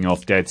sloughing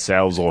off dead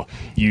cells or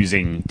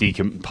using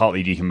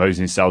partly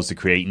decomposing cells to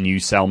create new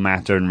cell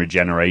matter and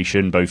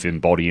regeneration, both in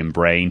body and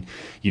brain,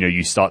 you know,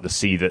 you start to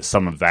see that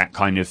some of that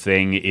kind of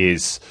thing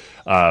is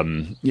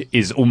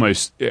is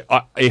almost,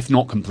 if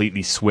not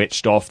completely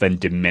switched off, then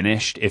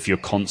diminished if you're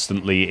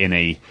constantly in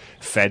a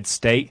fed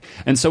state.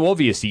 And so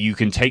obviously you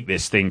can take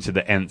this thing to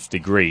the nth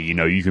degree. You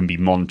know, you can be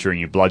monitoring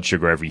your blood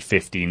sugar every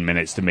 15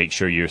 minutes to make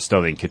sure you're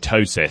still in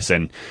ketosis.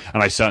 And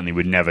I certainly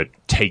would never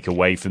take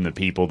away from the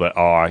people that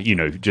are, you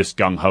know, just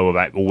gung-ho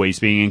about always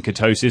being in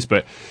ketosis.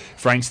 But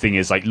Frank's thing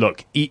is like,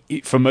 look,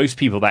 for most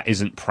people that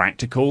isn't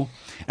practical.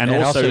 And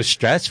also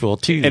stressful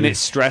too. And it's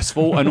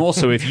stressful. And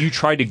also, if you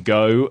try to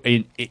go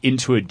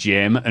into a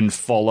gym and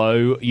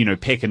follow, you know,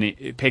 pick an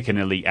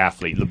elite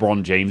athlete,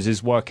 LeBron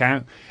James's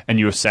workout, and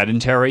you're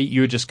sedentary,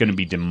 you're just going to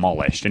be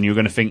demolished. And you're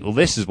going to think, well,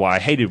 this is why I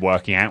hated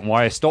working out and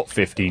why I stopped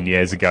 15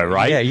 years ago,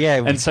 right?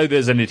 Yeah. And so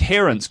there's an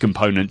adherence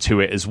component to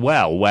it as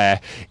well,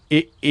 where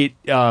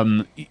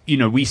you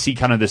know, we see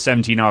kind of the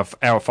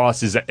 17-hour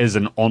fast as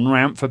an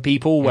on-ramp for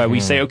people where we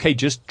say, okay,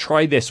 just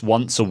try this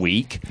once a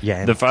week.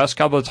 Yeah. The first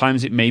couple of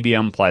times it may be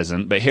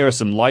unpleasant, but here are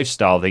some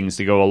lifestyle things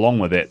to go along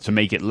with it to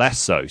make it less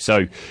so.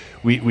 So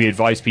we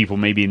advise people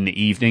maybe in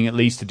the evening at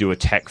least to do a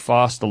tech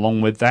fast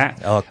along with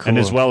that. Oh, cool. And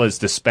as well as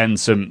to spend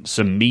some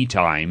me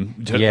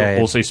time, to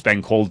also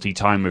spend quality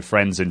time with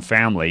friends and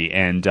family,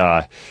 and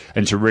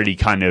to really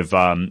kind of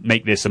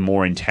make this a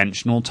more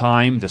intentional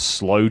time, to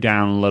slow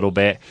down a little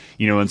bit,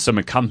 you know, and some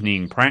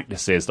accompanying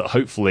practices that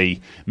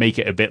hopefully make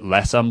it a bit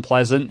less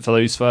unpleasant for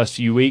those first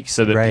few weeks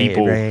so that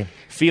people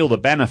feel the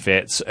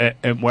benefits,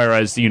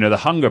 whereas, you know, the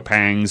hunger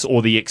pangs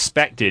or the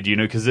expected, you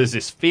know, because there's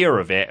this fear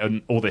of it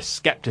and all this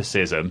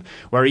skepticism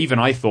where even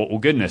I thought, well,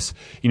 goodness,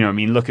 you know, I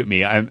mean, look at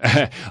me, I'm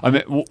at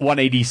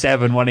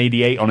 187,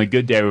 188 on a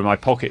good day with my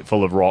pocket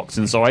full of rocks.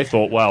 And so I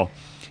thought, well,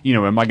 you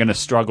know, am I going to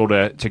struggle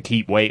to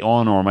keep weight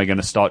on, or am I going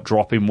to start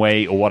dropping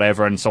weight or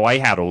whatever? And so I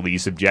had all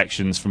these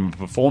objections from a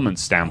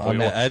performance standpoint. On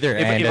the other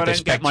end of the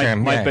spectrum, get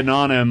my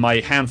banana and my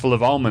handful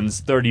of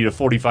almonds 30 to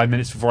 45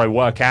 minutes before I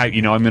work out,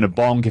 you know, I'm going to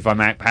bonk if I'm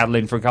out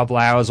paddling for a couple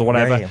of hours or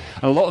whatever. Right.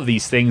 And a lot of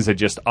these things are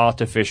just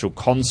artificial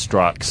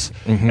constructs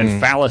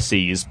and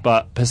fallacies,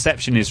 but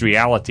perception is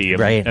reality,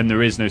 and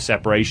there is no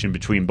separation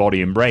between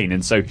body and brain.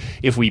 And so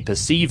if we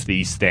perceive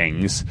these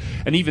things,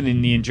 and even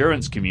in the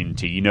endurance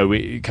community, you know,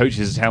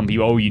 coaches are telling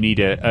people, oh, you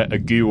need a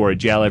goo or a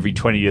gel every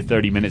 20 to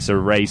 30 minutes of a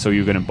race, or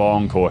you're going to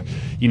bonk, or,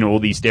 you know, all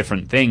these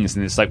different things.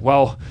 And it's like,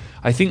 well,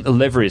 I think the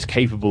liver is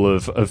capable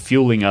of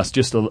fueling us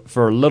just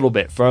for a little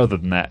bit further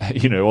than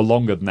that, you know, or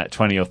longer than that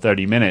 20 or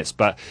 30 minutes.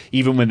 But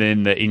even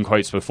within the, in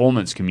quotes,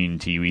 performance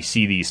community, we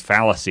see these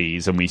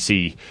fallacies, and we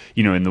see,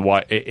 you know, in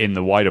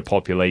the wider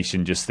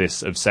population, just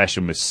this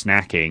obsession with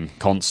snacking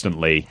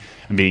constantly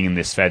and being in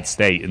this fed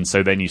state. And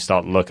so then you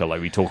start to look at,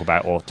 like we talk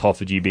about,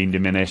 autophagy being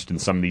diminished and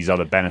some of these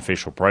other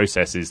beneficial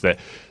processes that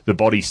the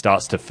body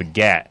starts to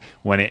forget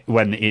when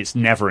it's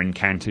never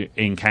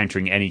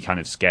encountering any kind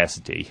of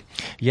scarcity.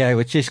 Yeah,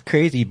 which is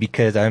crazy,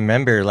 because I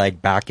remember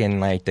like back in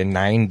like the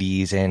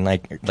 90s and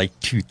like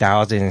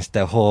 2000s,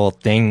 the whole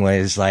thing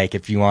was like,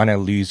 if you want to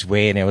lose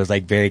weight, and it was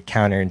like very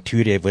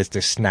counterintuitive, was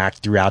to snack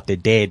throughout the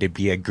day, to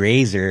be a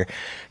grazer,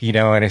 you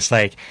know. And it's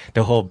like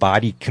the whole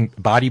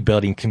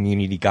bodybuilding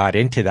community got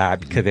into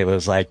that because it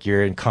was like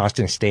you're in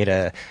constant state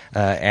of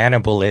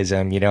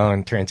anabolism, you know,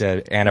 in terms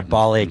of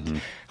anabolic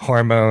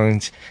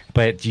hormones.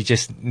 But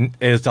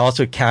it was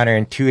also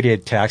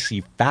counterintuitive to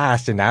actually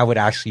fast, and that would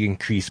actually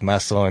increase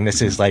muscle. And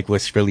this is like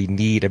what's really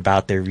neat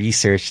about the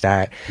research,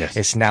 that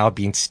it's now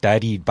being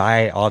studied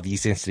by all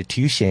these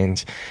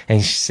institutions,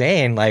 and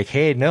saying like,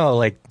 hey, no,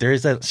 like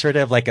there's a sort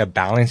of like a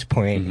balance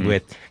point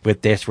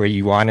with this, where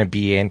you want to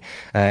be in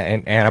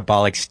an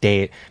anabolic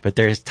state, but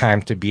there's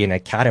time to be in a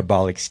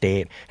catabolic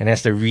state. And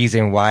that's the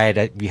reason why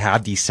that we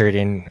have these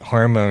certain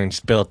hormones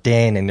built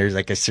in, and there's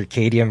like a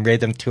circadian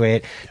rhythm to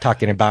it,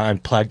 talking about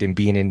unplugged and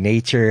being in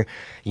nature,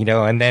 you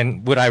know. And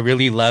then what I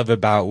really love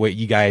about what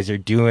you guys are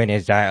doing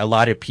is that a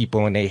lot of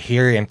people, when they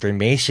hear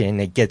information,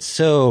 they get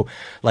so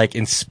like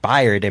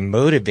inspired and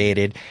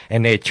motivated,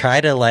 and they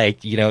try to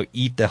like, you know,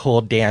 eat the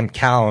whole damn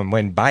cow in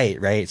one bite,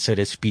 right, so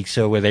to speak.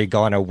 So when they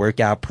go on a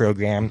workout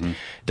program,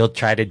 they'll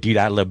try to do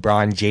that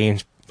LeBron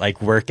James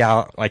like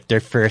workout like their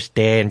first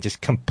day, and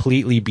just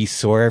completely be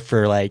sore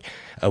for like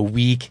a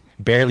week,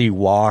 barely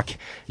walk,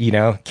 you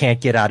know,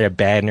 can't get out of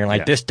bed, and they're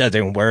like, this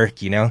doesn't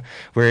work, you know.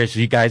 Whereas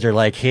you guys are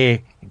like,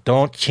 hey,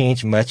 don't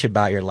change much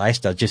about your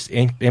lifestyle. Just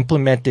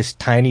implement this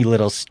tiny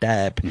little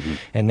step,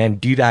 and then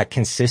do that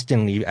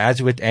consistently,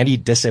 as with any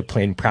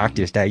discipline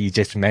practice that you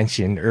just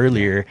mentioned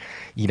earlier,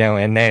 you know.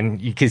 And then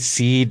you could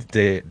see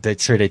the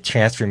sort of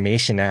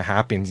transformation that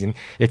happens. And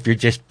if you're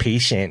just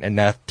patient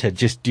enough to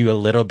just do a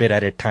little bit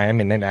at a time,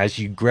 and then as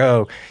you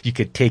grow, you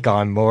could take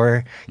on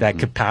more. That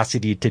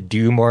capacity to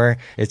do more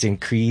is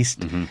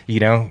increased, you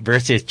know,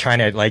 versus trying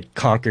to like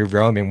conquer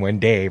Rome in one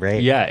day,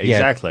 right? Yeah,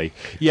 exactly.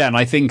 Yeah, and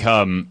I think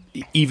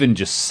even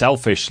just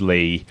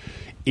selfishly,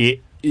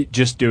 it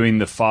just doing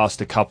the fast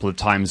a couple of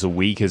times a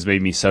week has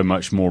made me so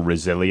much more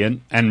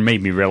resilient, and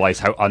made me realize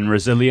how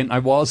unresilient I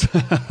was.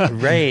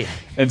 Right.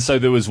 And so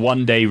there was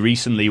one day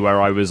recently where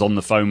I was on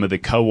the phone with a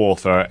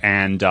co-author,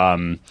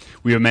 and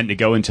we were meant to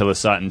go until a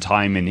certain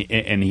time,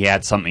 and he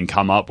had something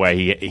come up where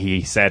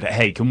he said,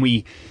 hey, can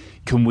we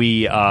can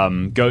we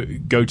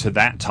go to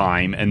that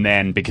time, and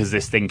then because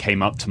this thing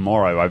came up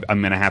tomorrow,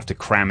 I'm going to have to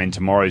cram in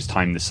tomorrow's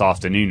time this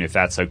afternoon, if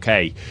that's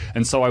okay.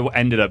 And so I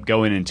ended up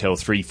going until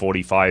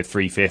 3:45,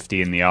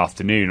 3:50 in the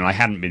afternoon, and I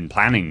hadn't been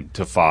planning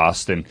to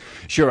fast. And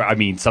sure, I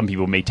mean, some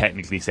people may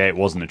technically say it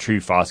wasn't a true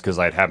fast because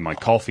I'd had my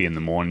coffee in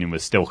the morning and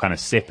was still kind of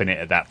sipping it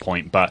at that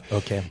point. But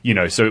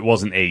so it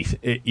wasn't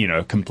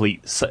a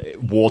complete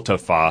water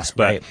fast.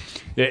 But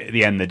at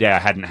the end of the day, I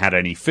hadn't had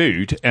any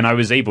food, and I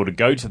was able to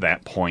go to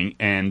that point.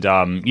 And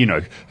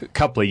a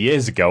couple of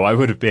years ago, I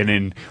would have been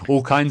in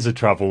all kinds of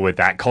trouble with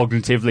that.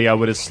 Cognitively, I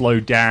would have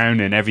slowed down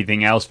and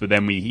everything else. But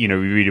then we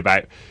read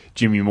about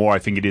Jimmy Moore, I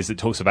think it is, that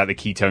talks about the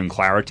ketone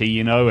clarity,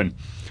 and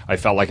I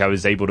felt like I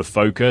was able to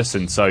focus.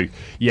 And so,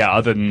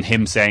 other than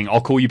him saying,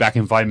 I'll call you back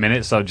in 5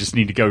 minutes, I just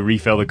need to go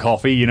refill the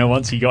coffee,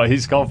 once he got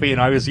his coffee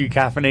and I was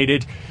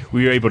caffeinated,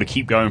 we were able to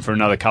keep going for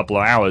another couple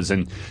of hours.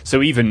 And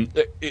so even,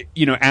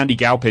 Andy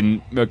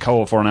Galpin,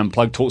 co-author on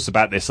Unplugged, talks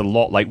about this a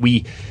lot. Like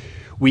we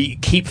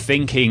keep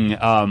thinking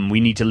we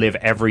need to live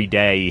every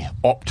day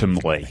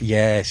optimally.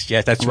 Yes,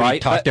 that's what we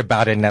talked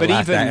about in that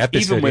last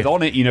episode. Even with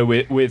On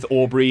It, with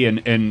Aubrey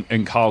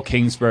and Carl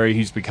Kingsbury,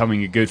 who's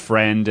becoming a good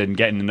friend, and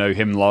getting to know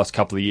him the last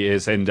couple of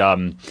years, and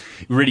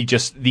really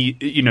just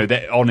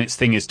that On It's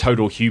thing is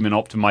total human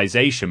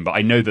optimization. But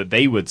I know that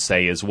they would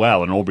say as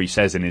well, and Aubrey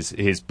says in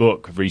his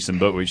book, recent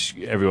book, which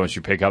everyone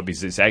should pick up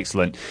because it's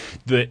excellent,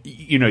 that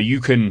you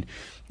can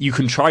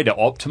try to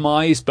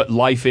optimize, but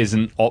life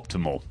isn't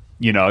optimal.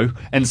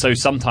 And so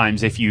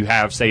sometimes if you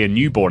have, say, a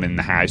newborn in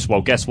the house,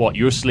 well, guess what?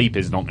 Your sleep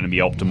is not going to be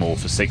optimal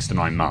for 6 to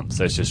 9 months.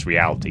 That's just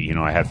reality.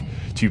 I have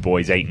 2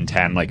 boys, 8 and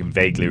 10. I can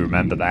vaguely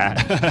remember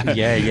that.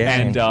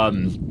 Yeah. And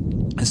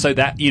so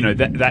that,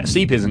 that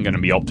sleep isn't going to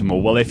be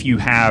optimal. Well, if you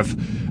have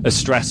a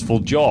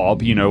stressful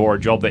job, or a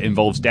job that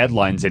involves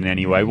deadlines in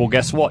any way, well,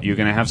 guess what? You're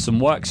going to have some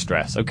work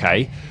stress.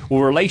 Okay. Well,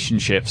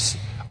 relationships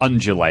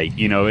undulate,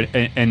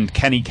 and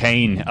Kenny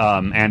Kane,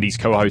 Andy's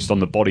co-host on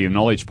the Body of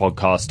Knowledge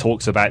podcast,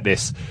 talks about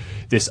this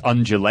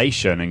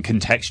undulation and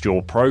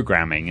contextual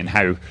programming, and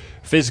how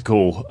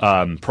physical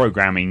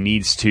programming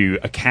needs to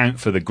account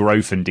for the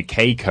growth and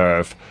decay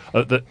curve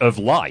of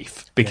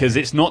life, because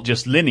it's not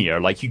just linear.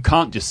 Like, you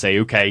can't just say,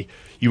 okay,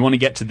 you want to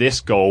get to this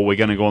goal, we're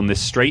going to go on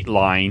this straight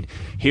line,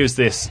 here's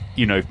this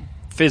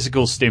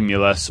physical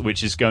stimulus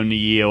which is going to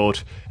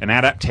yield an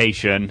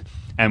adaptation,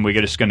 and we're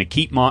just going to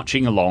keep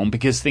marching along,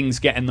 because things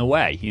get in the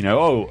way.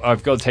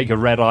 I've got to take a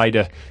red eye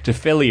to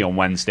Philly on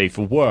Wednesday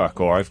for work,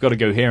 or I've got to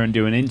go here and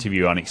do an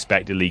interview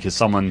unexpectedly because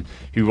someone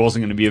who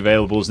wasn't going to be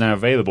available is now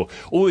available.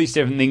 All these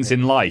different things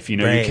in life. Your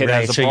kid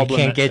has a problem. So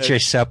you can't get your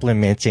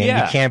supplements in.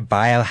 You can't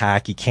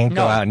biohack. You can't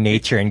go out in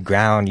nature and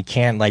ground. You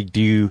can't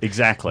do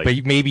exactly.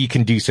 But maybe you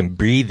can do some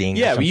breathing.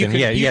 Yeah,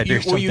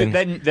 or something.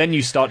 Then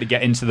you start to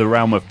get into the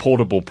realm of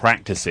portable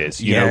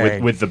practices.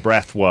 With the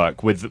breath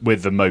work,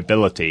 with the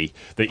mobility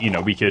that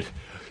we could.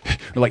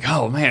 We're like,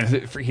 oh man,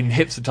 freaking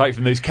hips are tight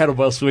from those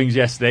kettlebell swings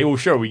yesterday. Well,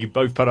 sure, we could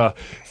both put our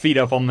feet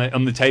up on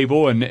the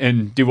table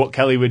and do what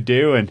Kelly would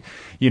do, and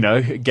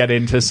get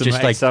into some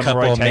just like external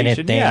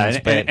rotation.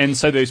 Things, and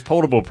so those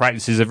portable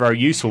practices are very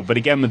useful. But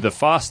again, with the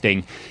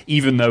fasting,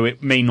 even though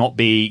it may not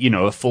be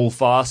a full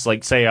fast,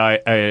 like say I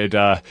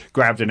had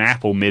grabbed an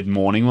apple mid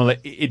morning, well,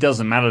 it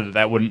doesn't matter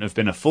that wouldn't have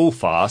been a full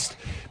fast.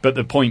 But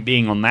the point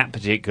being, on that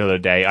particular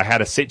day, I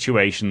had a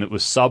situation that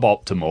was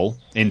suboptimal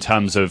in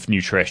terms of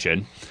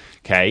nutrition.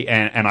 Okay,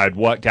 and I'd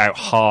worked out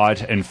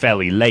hard and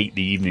fairly late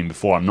the evening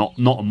before. I'm not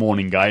a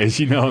morning guy, as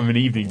you know. I'm an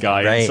evening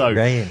guy. Right,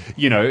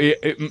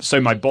 and so,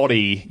 so my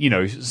body,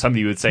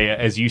 somebody would say,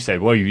 as you said,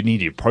 well, you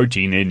need your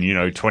protein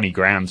in, 20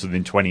 grams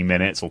within 20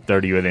 minutes or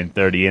 30 within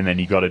 30, and then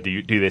you got to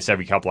do this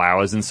every couple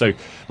hours. And so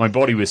my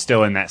body was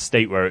still in that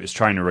state where it was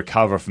trying to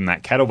recover from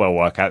that kettlebell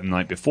workout the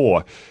night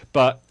before.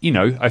 But,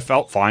 I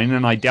felt fine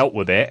and I dealt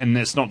with it. And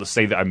it's not to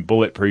say that I'm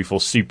bulletproof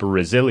or super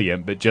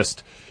resilient, but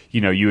just...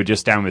 you were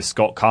just down with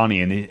Scott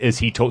Carney, and as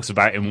he talks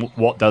about in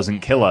What Doesn't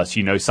Kill Us,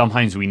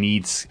 sometimes we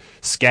need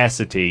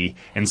scarcity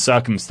and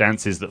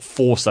circumstances that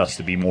force us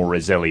to be more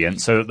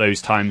resilient, so that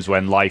those times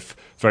when life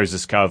throws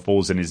us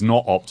curveballs and is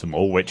not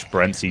optimal, which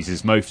parentheses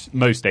is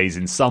most days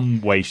in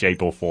some way,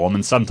 shape or form,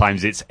 and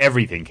sometimes it's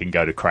everything can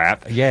go to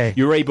crap,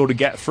 you're able to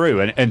get through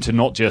and to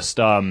not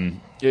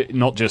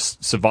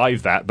just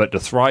survive that, but to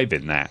thrive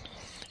in that.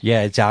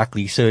 Yeah,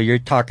 exactly. So you're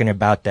talking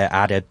about the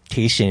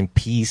adaptation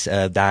piece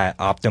of that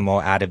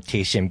optimal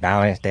adaptation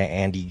balance that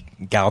Andy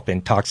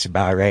Galpin talks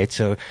about, right?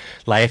 So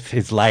life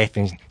is life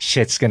and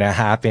shit's going to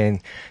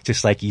happen.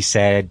 Just like you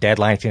said,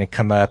 deadline's going to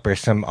come up, or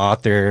some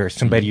author or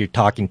somebody you're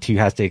talking to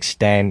has to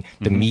extend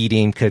the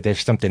meeting because there's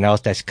something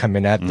else that's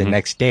coming up the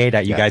next day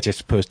that you guys are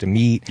supposed to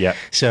meet. Yeah.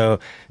 So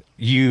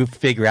you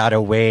figure out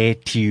a way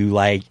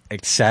to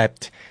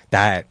accept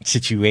that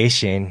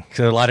situation.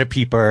 So a lot of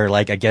people are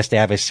I guess they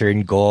have a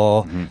certain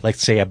goal, like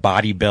say a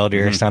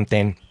bodybuilder or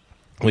something.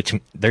 which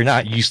they're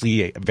not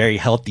usually very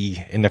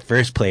healthy in the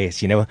first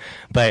place,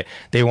 but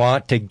they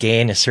want to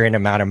gain a certain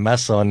amount of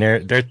muscle. And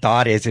their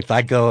thought is, if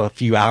I go a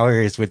few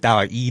hours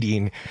without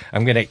eating,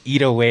 I'm going to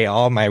eat away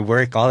all my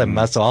work, all the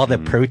muscle, all the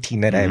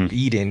protein that I've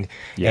eaten.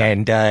 Yeah.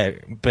 And,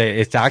 but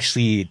it's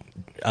actually,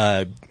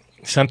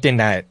 something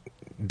that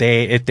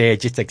if they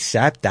just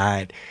accept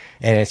that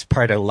and it's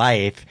part of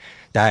life,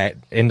 that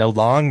in the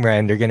long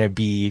run, they're going to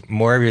be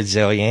more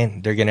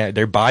resilient.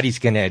 Their body's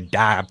going to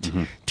adapt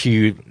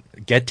to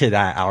get to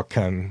that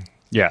outcome.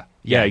 Yeah,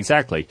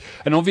 exactly.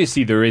 And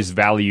obviously there is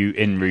value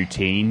in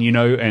routine,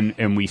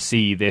 and we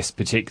see this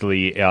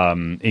particularly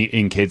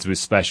in kids with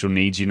special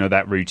needs,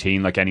 that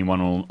routine, like anyone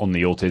on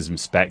the autism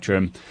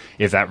spectrum,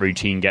 if that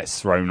routine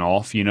gets thrown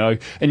off, and,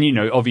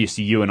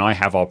 obviously you and I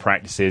have our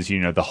practices,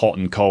 the hot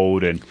and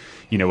cold, and,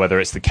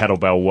 whether it's the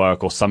kettlebell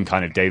work or some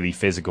kind of daily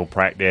physical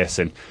practice.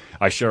 And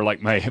I sure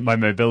like my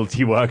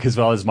mobility work, as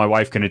well as my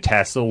wife can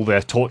attest all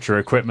the torture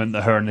equipment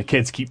that her and the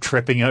kids keep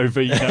tripping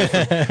over,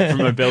 from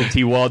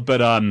Mobility WOD.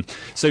 But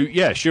so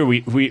yeah, sure,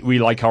 we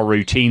like our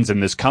routines,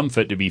 and there's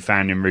comfort to be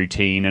found in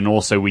routine, and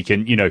also we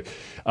can,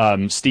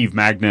 Steve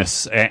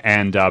Magnus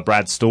and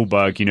Brad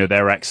Stulberg,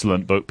 their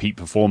excellent book Peak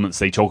Performance,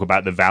 they talk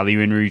about the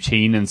value in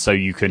routine, and so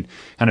you can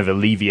kind of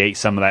alleviate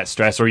some of that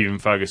stress. Or even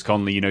Fergus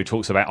Connolly,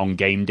 talks about on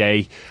game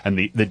day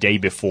and the day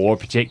before,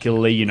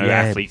 particularly,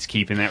 athletes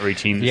keeping that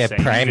routine the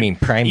same. Priming,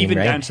 even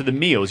right? down to the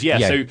meals.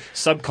 So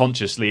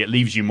subconsciously it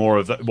leaves you more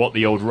of what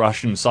the old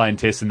Russian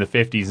scientists in the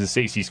 50s and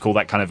 60s call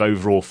that kind of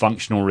overall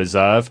functional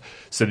reserve,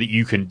 so that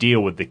you can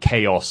deal with the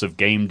chaos of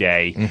game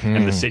day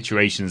and the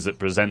situations that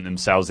present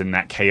themselves in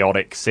that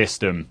chaotic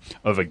system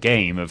of a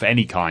game of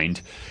any kind.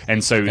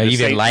 And so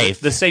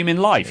the same in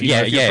life.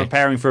 If you're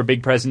preparing for a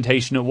big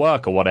presentation at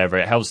work or whatever,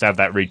 it helps to have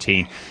that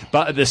routine.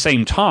 But at the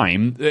same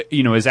time,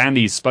 as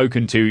Andy's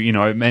spoken to,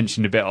 I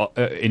mentioned a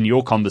bit in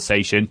your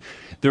conversation,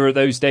 there are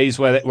those days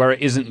where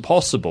it isn't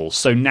possible.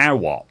 So now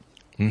what?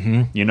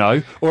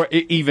 Or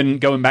even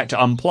going back to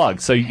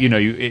unplug. So,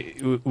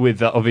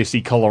 with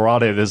obviously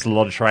Colorado, there's a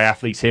lot of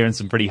triathletes here and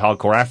some pretty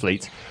hardcore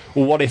athletes.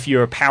 Well, what if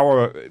your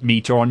power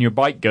meter on your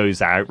bike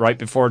goes out right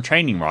before a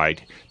training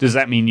ride? Does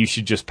that mean you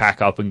should just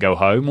pack up and go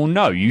home? Well,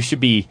 no, you should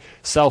be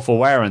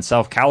self-aware and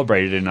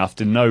self-calibrated enough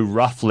to know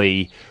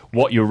roughly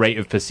what your rate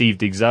of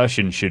perceived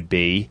exertion should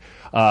be.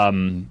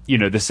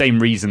 The same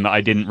reason that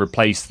I didn't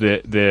replace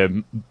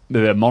the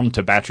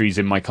monitor batteries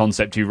in my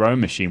Concept 2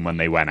 rowing machine when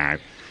they went out.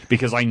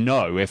 Because I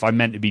know if I'm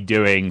meant to be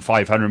doing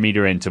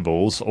 500-meter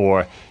intervals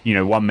or,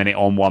 1 minute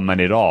on, 1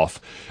 minute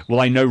off, well,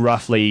 I know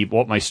roughly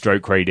what my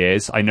stroke rate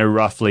is. I know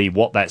roughly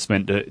what that's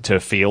meant to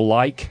feel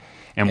like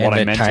and what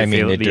I meant to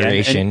feel at the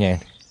duration,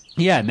 end.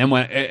 Yeah,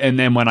 and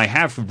then when I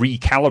have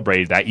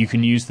recalibrated that, you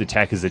can use the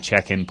tech as a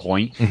check-in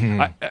point.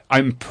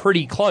 I'm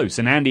pretty close.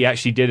 And Andy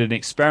actually did an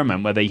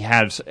experiment where they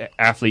had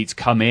athletes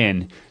come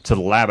in to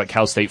the lab at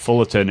Cal State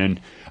Fullerton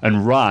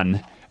and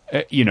run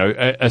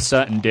a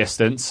certain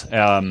distance,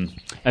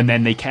 and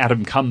then they had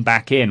them come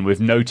back in with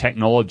no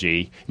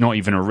technology, not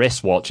even a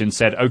wristwatch, and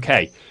said,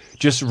 okay,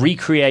 just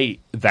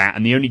recreate that.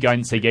 And the only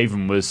guidance they gave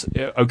them was,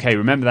 okay,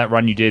 remember that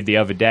run you did the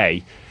other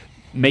day?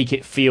 Make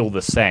it feel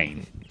the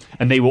same.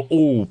 And they were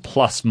all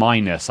plus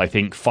minus, I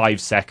think, 5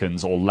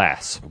 seconds or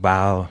less.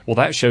 Wow. Well,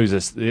 that shows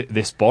us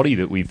this body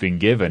that we've been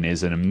given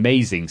is an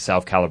amazing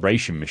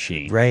self-calibration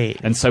machine. Right.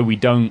 And so we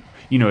don't,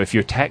 if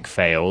your tech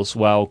fails,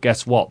 well,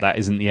 guess what? That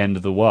isn't the end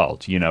of the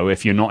world.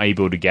 If you're not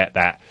able to get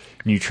that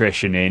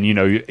nutrition in,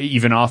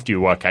 even after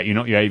your workout,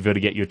 you're able to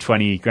get your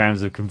 20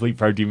 grams of complete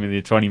protein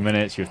within 20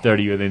 minutes, your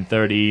 30 within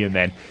 30, and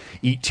then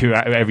eat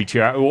every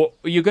 2 hours. Well,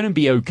 you're going to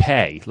be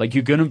okay. Like,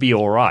 you're going to be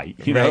all right.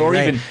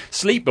 Even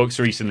sleep books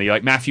recently,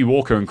 like Matthew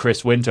Walker and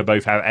Chris Winter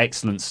both have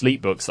excellent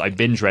sleep books that I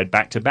binge read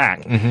back to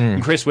back.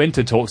 And Chris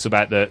Winter talks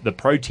about the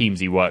pro teams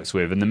he works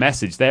with, and the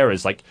message there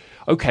is like,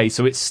 okay,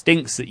 so it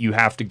stinks that you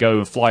have to go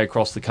and fly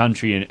across the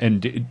country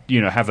and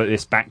have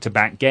this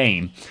back-to-back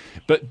game.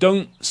 But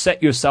don't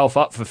set yourself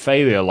up for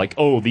failure like,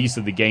 oh, these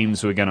are the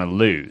games we're going to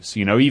lose.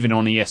 Even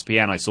on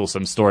ESPN, I saw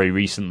some story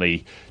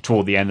recently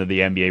toward the end of the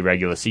NBA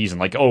regular season,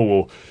 like, oh,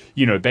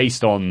 well,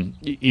 based on,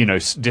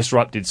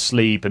 disrupted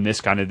sleep and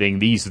this kind of thing,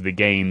 these are the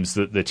games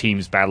that the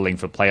teams battling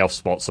for playoff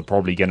spots are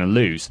probably going to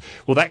lose.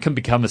 Well, that can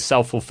become a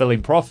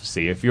self-fulfilling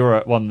prophecy. If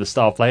you're one of the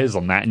star players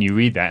on that and you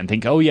read that and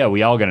think, oh, yeah,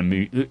 we are going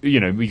to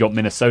move, we got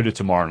Minnesota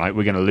tomorrow night,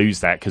 we're going to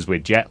lose that because we're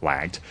jet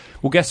lagged.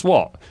 Well, guess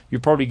what?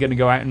 You're probably going to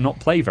go out and not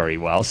play very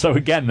well. So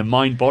again, the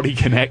mind-body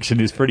connection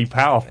is pretty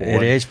powerful.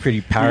 It is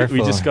pretty powerful.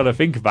 We just got to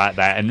think about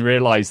that and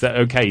realize that,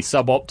 okay,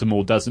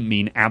 suboptimal doesn't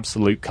mean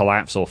absolute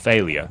collapse or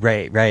failure.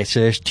 Right. So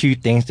there's two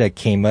things that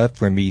came up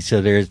for me.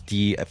 So there's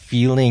the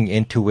feeling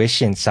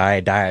intuition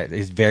side that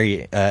is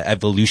very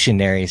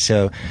evolutionary.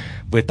 So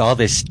with all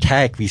this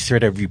tech, we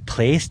sort of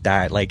replaced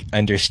that, like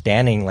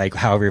understanding like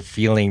how we're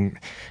feeling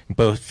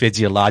both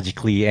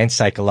physiologically and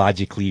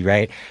psychologically,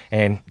 right?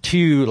 And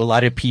two, a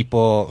lot of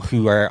people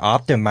who are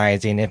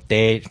optimizing, if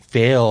they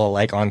fail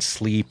like on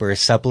sleep or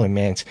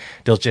supplements,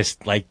 they'll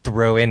just like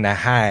throw in the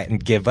hat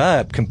and give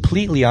up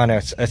completely on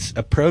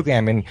a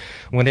program. And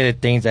one of the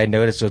things I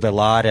noticed with a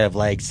lot of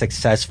like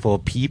successful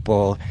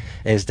people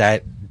is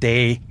that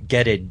they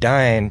get it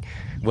done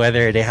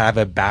whether they have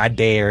a bad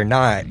day or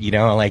not, you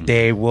know, like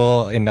they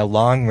will in the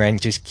long run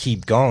just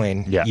keep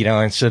going, you know,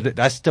 and so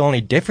that's the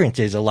only difference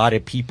is a lot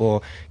of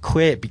people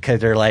quit because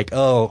they're like,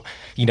 oh,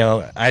 you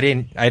know, I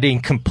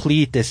didn't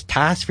complete this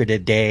task for the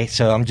day,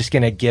 so I'm just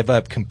going to give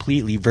up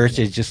completely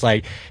versus just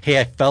like, hey,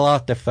 I fell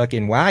off the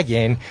fucking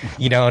wagon,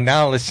 you know,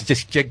 now let's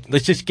just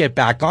get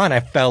back on. I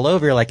fell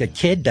over like a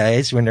kid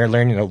does when they're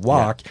learning to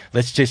walk.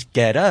 Let's just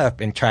get up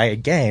and try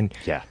again.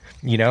 Yeah.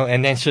 You know,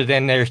 and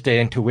then there's the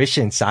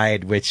intuition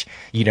side, which,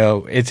 you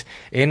know, it's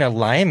in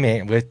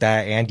alignment with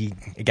that Andy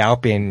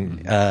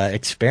Galpin,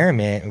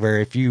 experiment where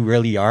if you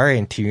really are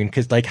in tune,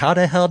 cause like how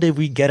the hell did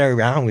we get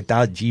around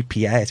without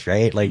GPS,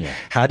 right? Like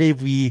how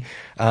did we,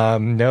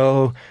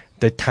 know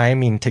the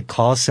timing to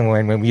call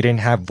someone when we didn't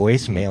have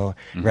voicemail,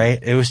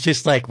 right? It was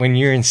just like when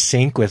you're in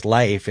sync with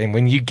life and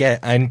when you get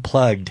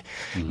unplugged,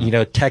 you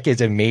know, tech is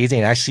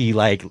amazing. Actually,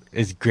 like,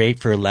 is great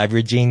for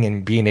leveraging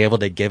and being able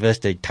to give us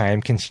the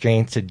time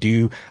constraints to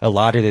do a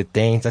lot of the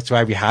things. That's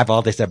why we have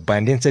all this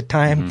abundance of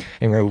time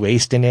and we're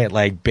wasting it,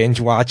 like binge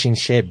watching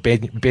shit,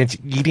 binge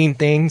eating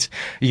things,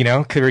 you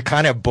know, cause we're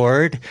kind of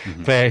bored.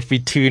 But if we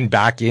tune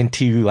back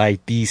into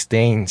like these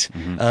things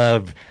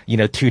of, you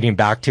know, tuning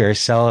back to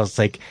ourselves,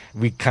 like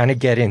we kind of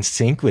get in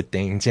sync with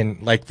things.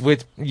 And like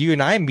with you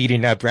and I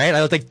meeting up, right?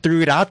 I was like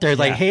threw it out there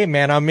like, hey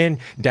man, I'm in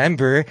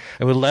Denver.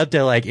 I would love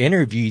to like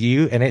interview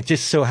you. And it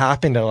just so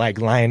happened to like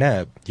line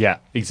up. Yeah,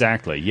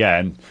 exactly. Yeah.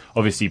 And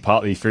obviously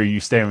partly through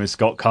you staying with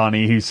Scott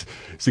Carney, who's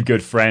a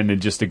good friend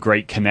and just a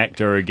great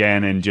connector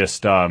again. And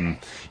just,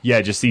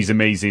 just these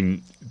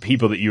amazing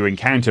people that you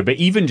encounter, but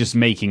even just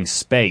making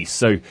space.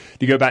 So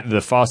to go back to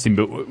the fasting,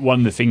 but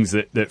one of the things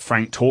that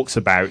Frank talks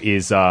about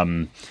is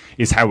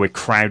how we're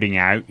crowding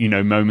out, you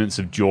know, moments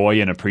of joy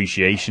and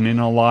appreciation in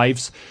our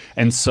lives.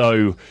 And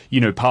so,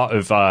 you know, part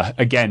of,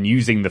 again,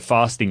 using the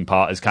fasting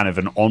part as kind of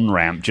an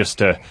on-ramp just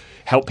to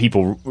help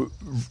people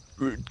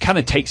kind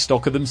of take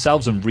stock of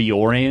themselves and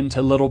reorient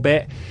a little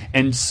bit.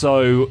 And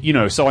so, you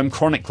know, so I'm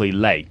chronically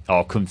late,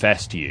 I'll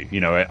confess to you. You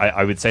know,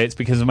 I would say it's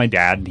because of my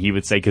dad, and he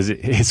would say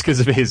it's because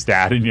of his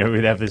dad, and, you know,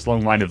 we'd have this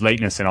long line of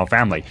lateness in our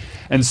family.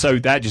 And so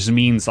that just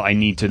means that I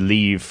need to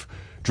leave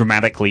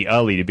dramatically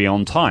early to be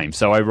on time.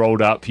 So I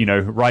rolled up, you know,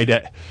 right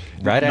at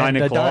 9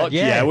 o'clock,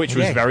 which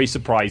was very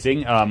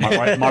surprising.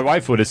 My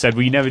wife would have said,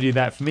 well, you never do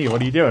that for me.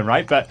 What are you doing,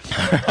 right? But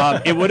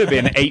it would have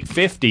been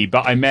 8:50,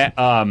 but I met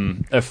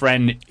a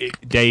friend,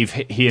 Dave.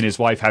 He and his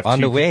wife have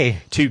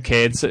two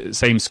kids,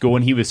 same school,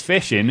 and he was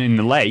fishing in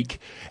the lake.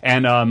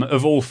 And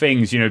of all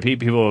things, you know,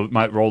 people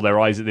might roll their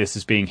eyes at this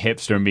as being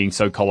hipster and being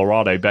so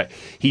Colorado, but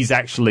he's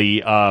actually,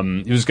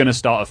 he was going to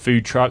start a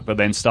food truck, but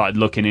then started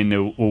looking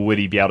into, well, would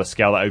he be able to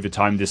scale it over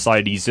time,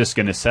 decided he's just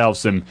going to sell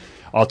some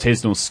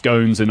artisanal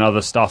scones and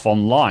other stuff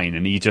online,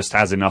 and he just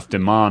has enough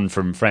demand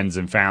from friends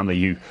and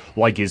family who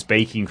like his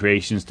baking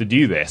creations to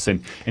do this.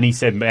 And he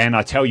said, man,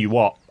 I tell you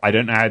what, I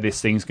don't know how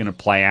this thing's going to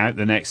play out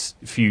the next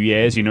few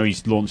years. You know,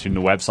 he's launching the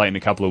website in a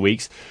couple of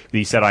weeks, but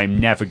he said, I'm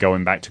never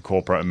going back to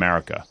corporate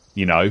America.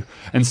 You know,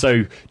 and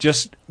so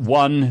just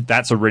one,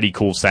 that's a really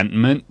cool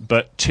sentiment,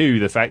 but two,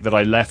 the fact that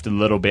I left a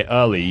little bit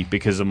early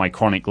because of my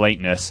chronic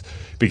lateness,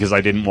 because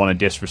I didn't want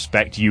to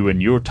disrespect you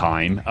and your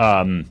time,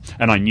 and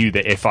I knew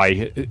that if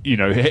I, you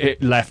know,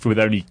 left with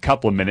only a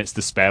couple of minutes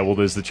to spare, well,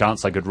 there's the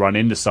chance I could run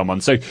into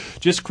someone. So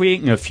just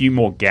creating a few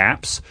more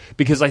gaps,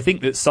 because I think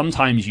that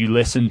sometimes you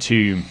listen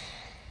to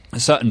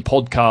certain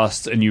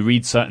podcasts and you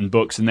read certain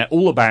books and they're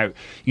all about,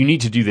 you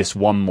need to do this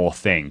one more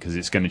thing because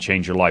it's going to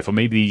change your life, or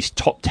maybe these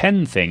top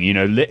 10 thing, you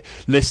know,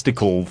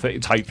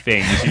 listicle type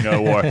things, you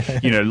know, or,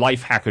 you know,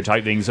 life hacker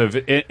type things.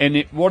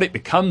 And what it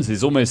becomes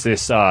is almost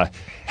this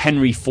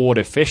Henry Ford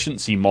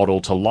efficiency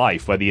model to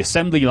life, where the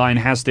assembly line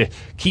has to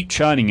keep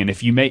churning, and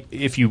if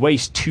you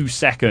waste 2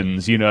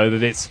 seconds, you know,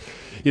 that it's,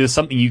 you know,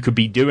 something you could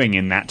be doing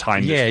in that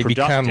time. Yeah, you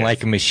become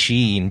like a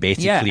machine,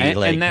 basically.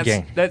 Yeah, and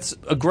that's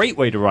a great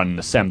way to run an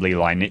assembly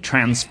line. It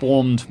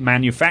transformed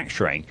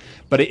manufacturing,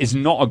 but it is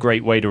not a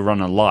great way to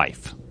run a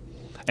life.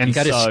 And you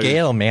got to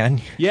scale, man.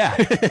 Yeah,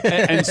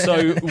 and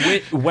so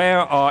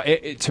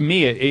to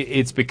me,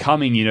 it's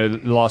becoming, you know,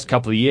 the last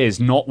couple of years,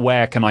 not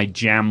where can I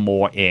jam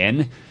more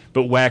in,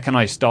 but where can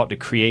I start to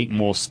create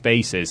more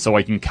spaces so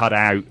I can cut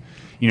out.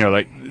 You know,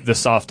 like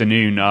this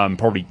afternoon,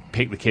 probably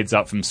pick the kids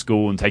up from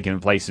school and take them to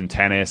play some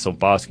tennis or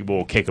basketball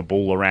or kick a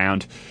ball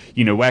around.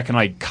 You know, where can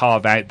I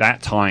carve out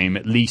that time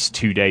at least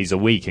 2 days a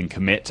week and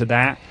commit to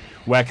that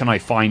where can I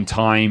find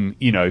time,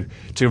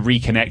 to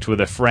reconnect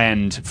with a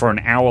friend for an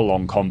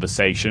hour-long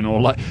conversation,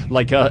 or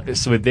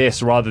so with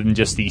this, rather than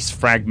just these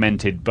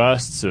fragmented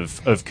bursts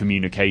of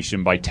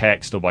communication by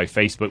text or by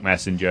Facebook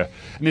Messenger.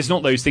 And it's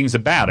not those things are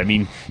bad. I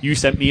mean, you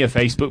sent me a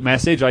Facebook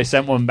message, I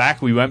sent one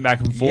back, we went back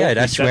and forth. Yeah,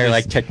 that's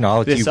where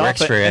technology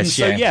works for us. And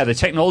so the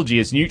technology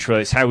is neutral,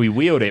 it's how we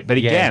wield it. But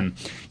again,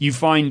 you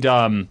find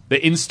that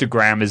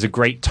Instagram is a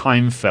great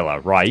time filler,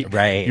 right?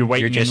 Right. You're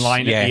waiting in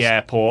line at the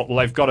airport. Well,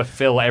 I've got to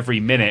fill every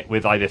minute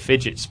with either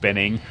fidget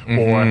spinning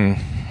or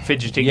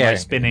fidgeting by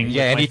spinning.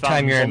 Yeah,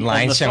 anytime you're in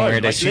line somewhere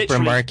at a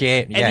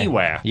supermarket.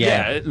 Anywhere.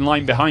 In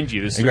line behind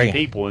you, there's three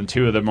people and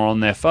two of them are on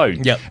their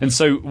phone. Yep. And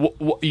so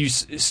what you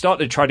start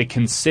to try to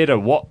consider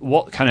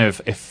what kind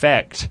of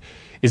effect,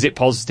 is it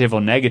positive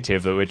or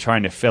negative, that we're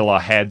trying to fill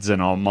our heads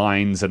and our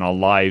minds and our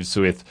lives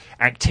with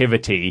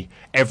activity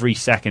every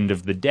second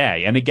of the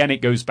day? And again,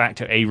 it goes back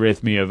to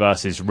arrhythmia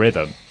versus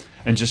rhythm,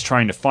 and just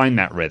trying to find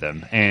that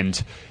rhythm.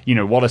 And,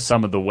 what are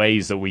some of the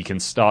ways that we can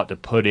start to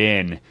put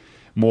in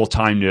more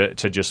time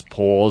to just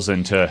pause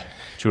and to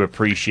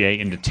appreciate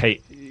and to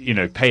take,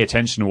 pay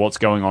attention to what's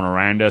going on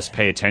around us,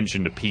 pay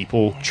attention to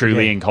people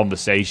truly in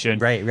conversation.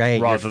 Right.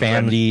 Your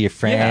family, your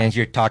friends.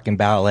 You're talking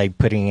about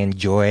putting in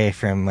joy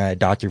from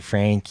Dr.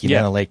 Frank, you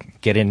know,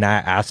 getting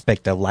that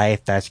aspect of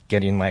life that's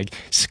getting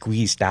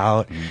squeezed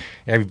out.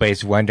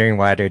 Everybody's wondering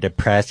why they're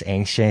depressed,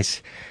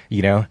 anxious,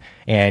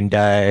 and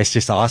it's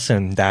just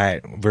awesome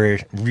that we're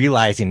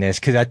realizing this,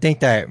 because I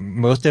think that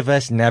most of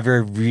us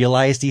never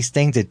realize these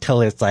things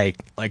until it's like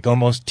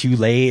almost too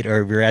late,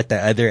 or we're at the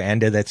other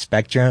end of that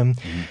spectrum.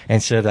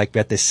 And so we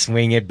have to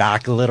swing it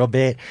back a little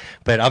bit.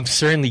 But I'm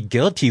certainly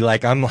guilty.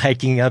 I'm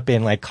hiking up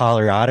in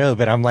Colorado,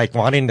 but I'm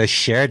wanting to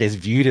share this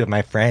view to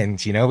my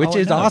friends, which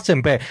is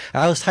awesome. But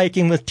I was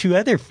hiking with two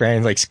other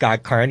friends,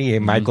 Scott Carney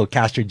and Michael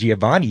Castro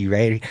Giovanni,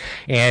 right?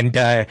 And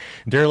they're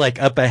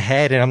up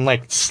ahead, and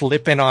I'm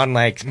slipping on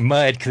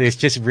mud because it's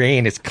just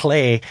rain, it's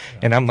clay,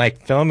 and I'm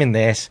filming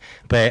this,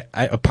 but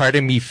a part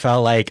of me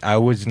felt like I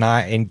was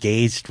not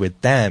engaged with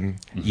them,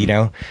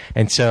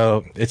 and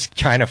so it's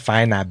trying to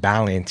find that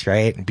balance,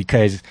 right?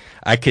 Because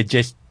I could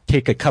just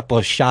take a couple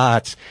of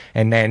shots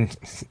and then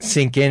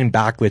sink in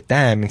back with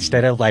them,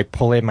 instead of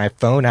pulling my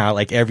phone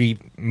out every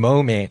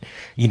moment,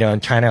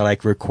 and trying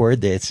to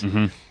record this.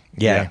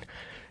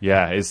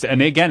 Yeah,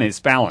 and again, it's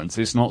balance.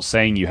 It's not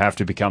saying you have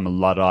to become a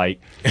Luddite,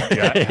 you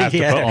have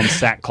to put on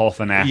sackcloth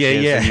and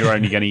ashes, and you're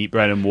only going to eat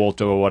bread and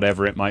water or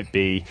whatever it might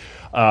be.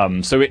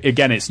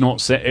 Again, it's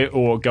not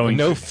or going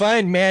no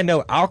fun, man.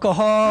 No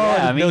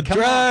alcohol, no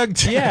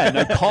drugs,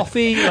 no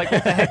coffee. What the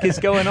heck is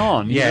going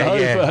on?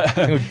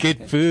 No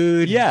good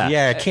food.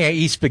 Can't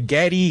eat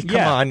spaghetti.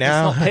 Come on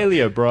now, it's not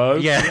paleo,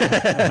 bro.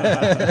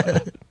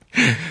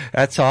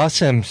 That's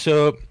awesome.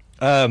 So.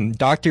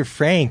 Dr.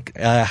 Frank,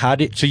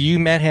 so you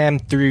met him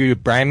through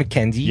Brian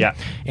McKenzie? Yeah.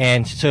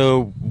 And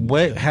so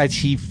what has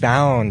he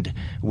found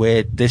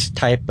with this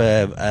type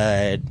of,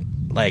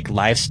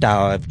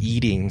 lifestyle of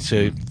eating?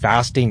 So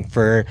fasting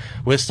for,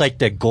 what's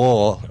the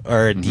goal,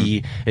 or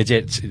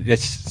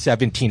it's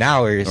 17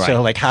 hours. Right.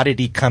 So how did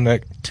he come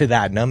to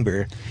that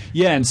number?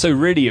 Yeah, and so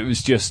really it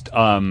was just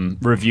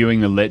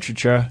reviewing the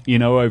literature,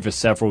 over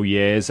several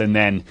years. And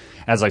then,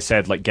 as I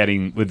said,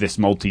 getting with this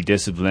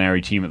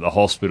multidisciplinary team at the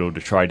hospital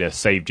to try to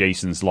save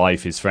Jason's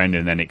life, his friend,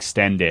 and then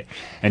extend it.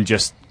 And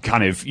just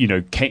kind of,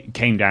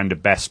 came down to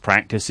best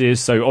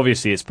practices. So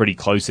obviously it's pretty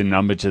close in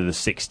number to the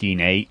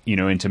 16-8,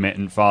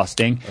 intermittent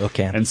fasting.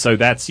 Okay. And so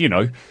that's,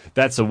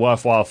 that's a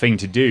worthwhile thing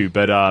to do.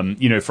 But,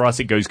 for us,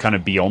 it goes kind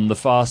of beyond the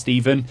fast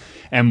even.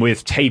 And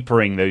with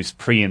tapering those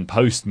pre and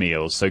post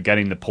meals, so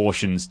getting the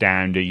portions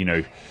down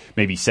to,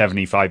 maybe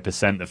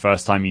 75% the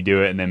first time you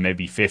do it, and then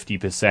maybe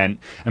 50%.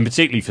 And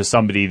particularly for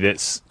somebody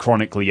that's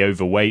chronically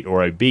overweight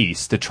or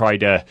obese, to try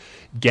to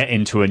get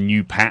into a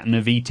new pattern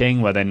of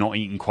eating where they're not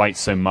eating quite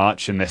so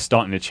much, and they're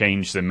starting to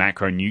change the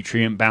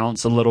macronutrient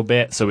balance a little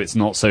bit, so it's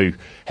not so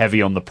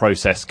heavy on the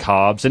processed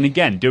carbs. And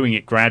again, doing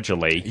it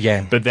gradually.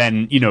 Yeah. But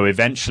then,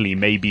 eventually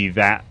maybe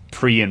that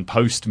pre and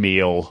post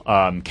meal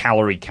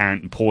calorie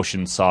count and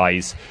portion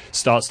size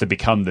starts to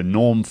become the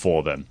norm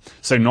for them.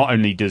 So not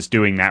only does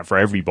doing that for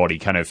everybody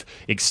kind of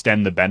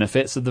extend the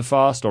benefits of the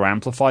fast or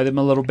amplify them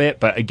a little bit,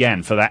 but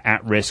again, for that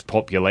at-risk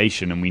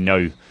population, and we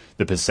know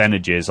the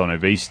percentages on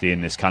obesity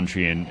in this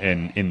country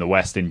and in the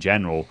West in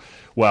general,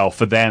 well,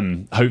 for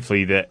them,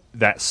 hopefully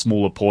that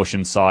smaller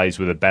portion size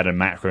with a better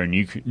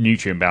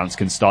macronutrient balance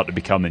can start to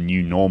become a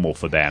new normal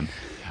for them.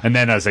 And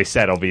then, as I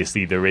said,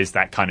 obviously there is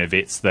that kind of,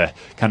 it's the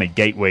kind of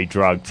gateway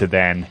drug to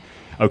then,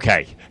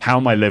 okay, how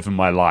am I living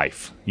my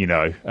life?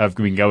 I've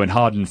been going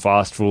hard and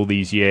fast for all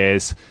these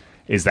years.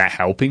 is that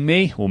helping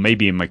me? Well,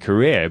 maybe in my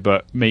career,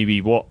 but maybe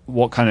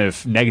what kind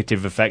of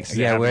negative effects is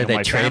it having where on the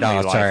my family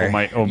trade-offs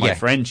life are. or my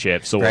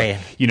friendships, or Right.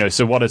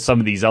 so what are some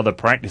of these other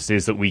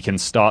practices that we can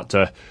start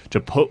to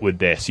put with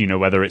this,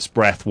 whether it's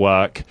breath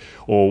work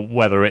or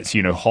whether it's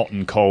hot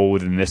and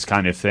cold and this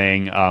kind of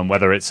thing,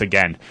 whether it's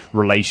again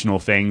relational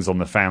things on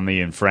the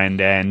family and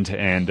friend end,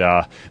 and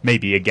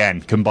maybe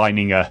again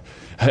combining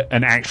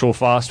an actual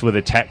fast with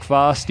a tech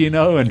fast,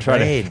 and try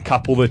to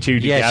couple the two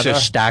together. Yeah, so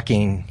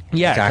stacking.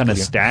 Yeah, exactly. kind of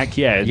stack,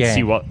 and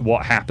see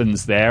what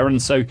happens there.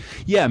 And so,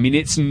 I mean,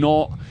 it's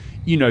not,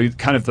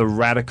 kind of the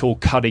radical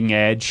cutting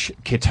edge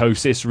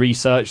ketosis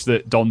research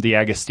that Dom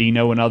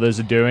D'Agostino and others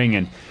are doing.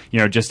 And,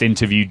 just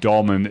interviewed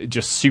Dom, and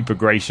just super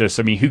gracious.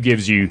 I mean, who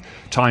gives you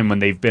time when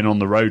they've been on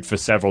the road for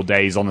several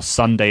days on a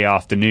Sunday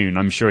afternoon?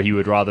 I'm sure he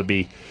would rather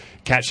be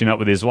catching up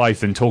with his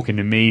wife than talking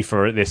to me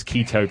for this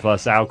keto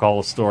plus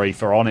alcohol story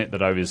for On It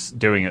that I was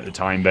doing at the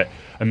time. But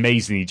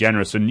amazingly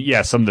generous. And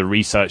some of the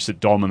research that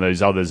Dom and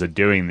those others are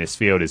doing in this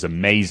field is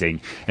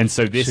amazing. And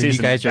so this is,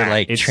 you guys are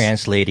like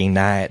translating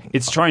that.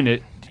 It's trying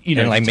to,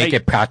 and like make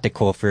it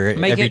practical for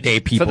everyday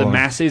people, for the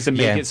masses, and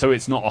make it so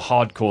it's not a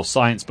hardcore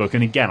science book.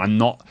 And again, I'm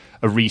not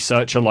a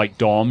researcher like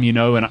Dom,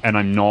 and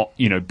I'm not,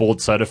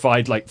 board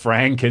certified like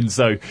Frank. And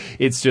so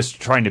it's just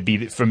trying to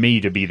be, for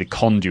me, to be the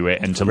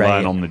conduit and to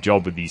learn on the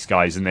job with these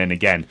guys. And then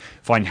again,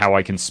 find how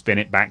I can spin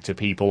it back to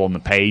people on the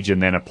page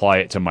and then apply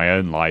it to my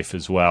own life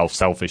as well,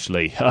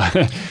 selfishly.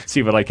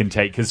 See what I can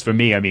take. Because for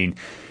me, I mean,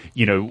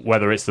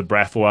 whether it's the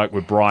breath work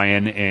with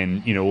Brian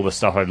and, all the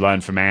stuff I've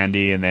learned from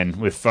Andy, and then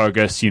with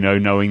Fergus,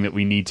 knowing that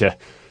we need to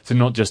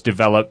not just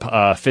develop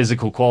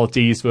physical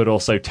qualities, but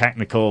also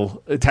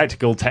technical,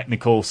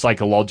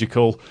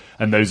 psychological,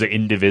 and those are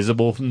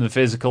indivisible from the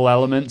physical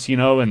elements,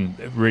 and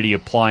really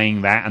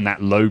applying that and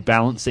that load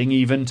balancing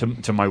even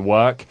to my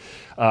work.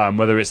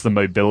 Whether it's the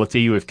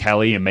mobility with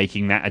Kelly and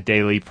making that a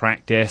daily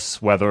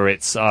practice, whether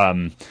it's,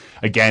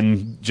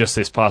 again, just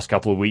this past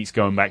couple of weeks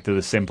going back to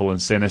the Simple and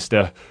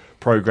Sinister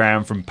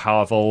program from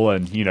Pavel,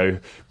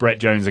 and Brett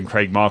Jones and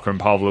Craig Marker and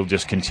Pavel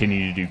just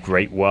continue to do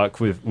great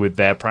work with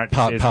their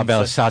practices.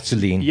 Pavel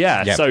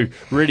Tsatsouline. So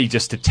really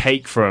just to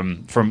take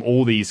from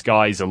all these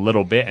guys a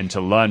little bit and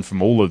to learn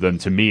from all of them,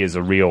 to me, is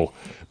a real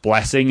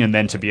blessing. And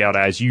then to be able to,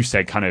 as you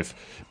said, kind of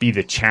be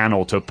the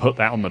channel to put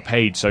that on the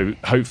page, so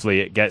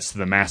hopefully it gets to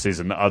the masses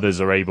and the others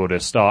are able to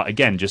start,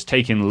 again, just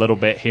taking a little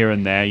bit here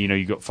and there.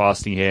 You've got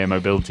fasting here,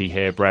 mobility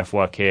here, breath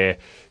work here,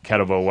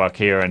 kettlebell work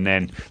here, and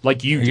then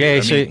like you do,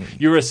 I mean,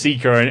 you're a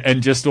seeker,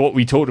 and just what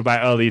we talked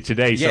about earlier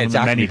today, some of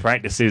the many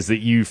practices that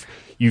you've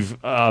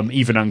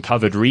even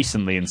uncovered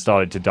recently and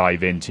started to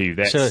dive into.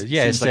 It's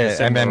the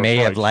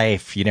MMA of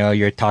life.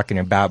 You're talking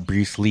about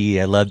Bruce Lee.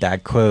 I love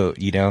that quote.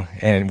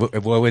 And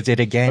what was it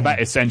again? About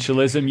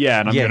essentialism.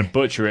 And I'm going to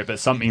butcher it, but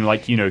something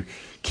like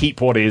keep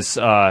what is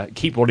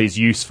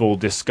useful,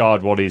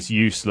 discard what is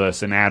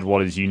useless, and add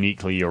what is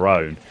uniquely your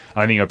own.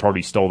 I think I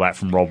probably stole that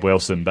from Rob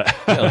Wilson, but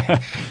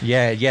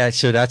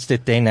So that's the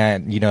thing,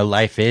 that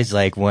life is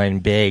like one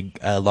big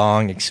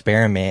long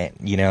experiment,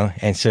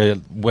 and so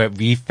what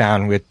we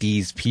found with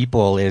these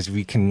people is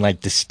we can like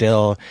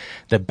distill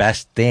the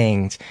best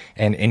things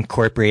and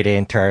incorporate it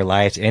into our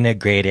lives,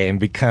 integrate it, and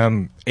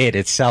become it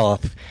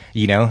itself,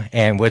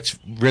 and what's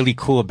really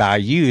cool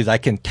about you is I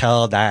can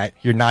tell that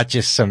you're not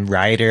just some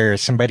writer or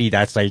somebody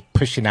that's like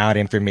pushing out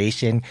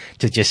information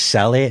to just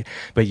sell it,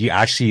 but you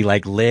actually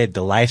like live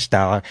the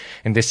lifestyle.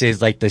 And this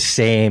is like the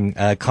same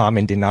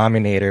common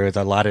denominator with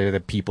a lot of the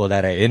people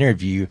that I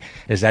interview,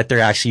 is that they're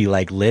actually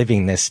like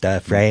living this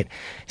stuff, right?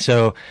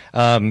 So,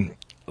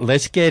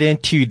 let's get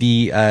into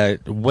the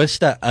what's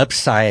the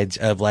upsides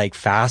of like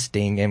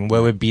fasting, and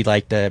what would be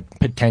like the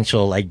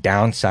potential like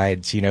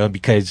downsides,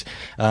 because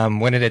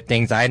one of the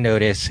things I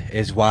notice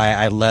is why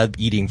I love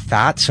eating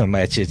fat so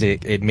much is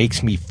it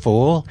makes me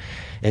full.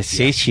 It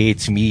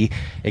satiates me.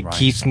 It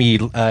keeps me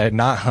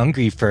not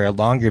hungry for a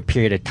longer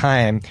period of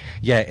time.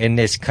 Yet in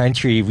this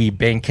country, we've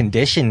been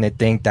conditioned to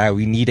think that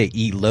we need to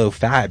eat low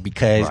fat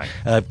because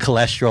of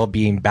cholesterol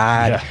being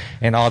bad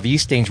and all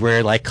these things,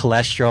 where like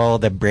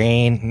cholesterol, the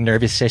brain,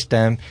 nervous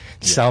system,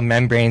 cell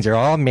membranes are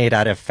all made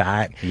out of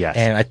fat.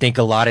 And I think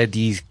a lot of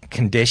these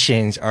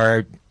conditions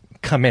are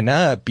coming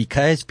up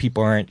because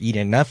people aren't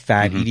eating enough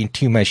fat, eating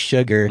too much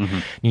sugar,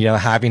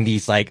 having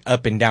these like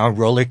up and down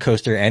roller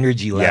coaster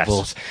energy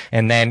levels.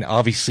 And then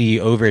obviously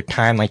over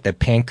time, like the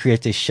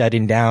pancreas is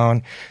shutting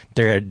down.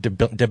 They're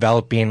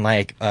developing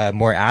like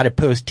more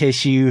adipose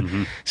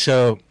tissue.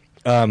 So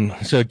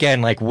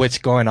again, like what's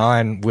going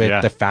on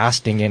with the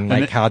fasting and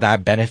like how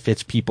that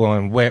benefits people,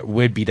 and what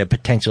would be the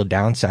potential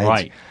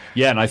downsides?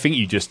 Yeah, and I think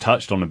you just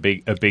touched on a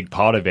big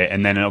part of it.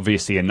 And then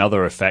obviously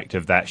another effect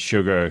of that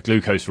sugar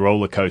glucose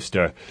roller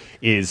coaster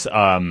is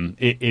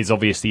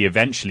obviously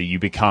eventually you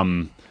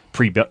become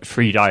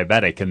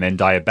pre-diabetic and then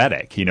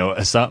diabetic. At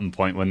a certain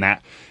point when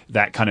that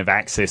kind of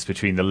axis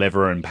between the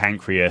liver and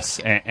pancreas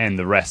and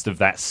the rest of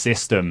that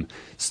system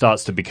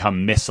starts to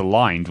become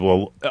misaligned,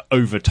 well,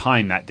 over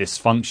time that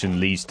dysfunction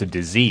leads to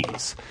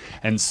disease.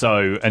 And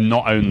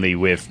not only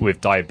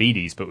with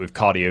diabetes, but with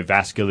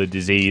cardiovascular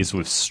disease,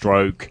 with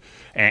stroke,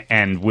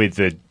 and with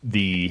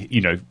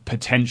the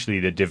potentially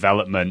the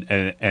development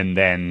and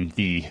then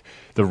the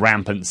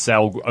rampant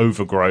cell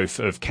overgrowth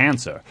of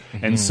cancer.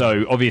 Mm-hmm. And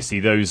so obviously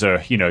those are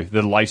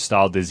the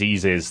lifestyle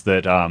diseases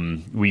that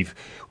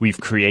we've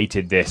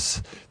created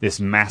this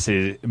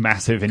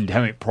massive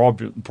endemic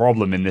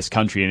problem in this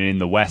country and in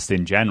the West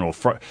in general,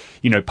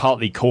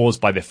 partly caused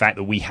by the fact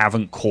that we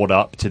haven't caught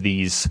up to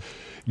these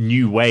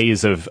new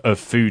ways of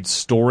food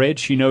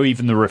storage.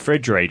 Even the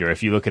refrigerator,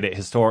 if you look at it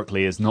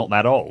historically, is not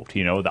that old.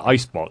 The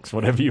icebox,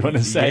 whatever you want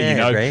to say.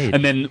 Right.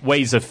 And then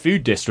ways of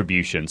food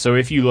distribution. So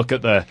if you look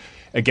at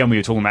again, we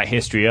were talking about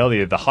history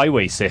earlier, the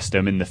highway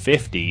system in the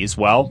 50s,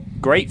 well,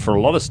 great for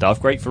a lot of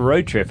stuff, great for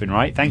road tripping,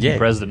 right? Thank you,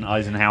 President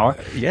Eisenhower.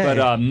 Yeah.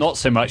 But not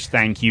so much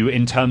thank you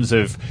in terms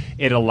of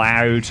it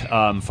allowed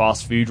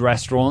fast food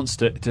restaurants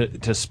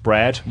to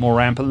spread more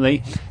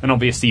rampantly, and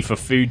obviously for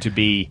food to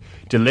be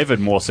delivered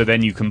more. So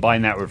then you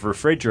combine that with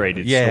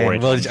refrigerated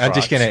storage. Well, I'm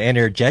just going to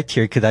interject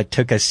here because I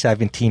took a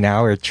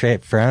 17-hour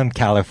trip from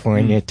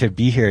California to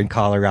be here in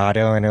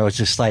Colorado, and it was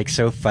just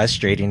so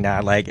frustrating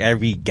that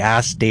every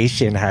gas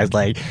station has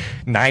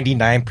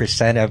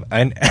 99% of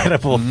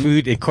unedible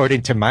food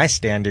according to my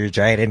standards,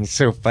 right? And it's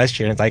so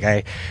frustrating. It's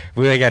I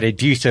really got to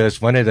do so.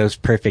 It's one of those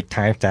perfect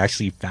times to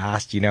actually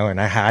fast,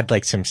 and I had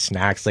some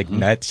snacks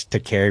nuts to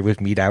carry with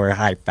me that were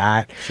high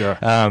fat. Sure.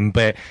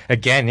 But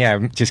again,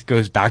 it just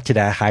goes back to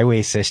that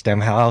highway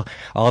system, how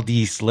all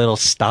these little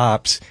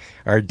stops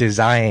are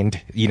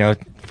designed,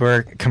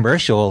 for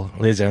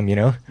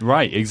commercialism,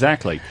 Right,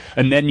 exactly.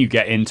 And then you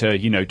get into,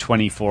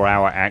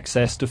 24-hour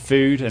access to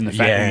food, and the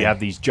fact that you have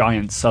these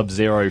giant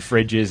sub-zero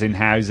fridges in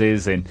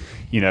houses and,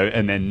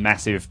 and then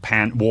massive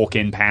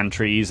walk-in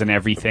pantries and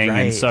everything.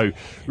 Right.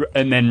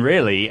 And then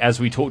really, as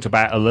we talked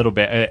about a little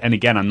bit, and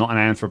again, I'm not an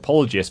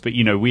anthropologist, but,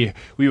 we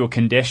were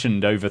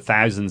conditioned over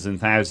thousands and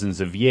thousands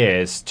of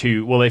years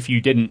to, well, if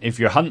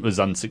your hunt was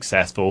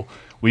unsuccessful,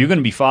 well, you're going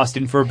to be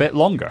fasting for a bit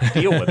longer.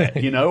 Deal with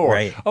it, or,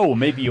 right. well,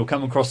 maybe you'll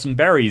come across some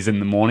berries in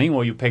the morning,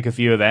 or you'll pick a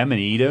few of them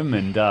and eat them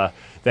and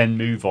then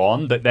move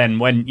on. But then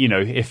when,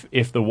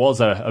 if there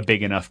was a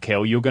big enough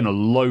kill, you're going to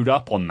load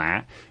up on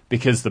that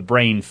because the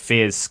brain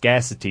fears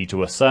scarcity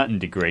to a certain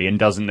degree and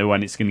doesn't know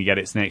when it's going to get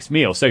its next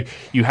meal. So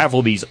you have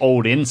all these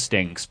old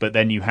instincts, but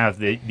then you have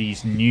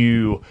these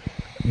new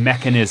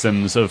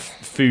mechanisms of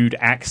food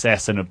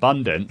access and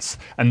abundance,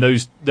 and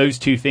those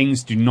two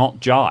things do not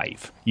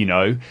jive,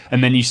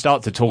 and then you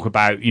start to talk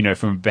about,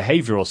 from a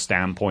behavioral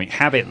standpoint,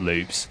 habit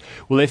loops.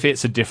 Well, if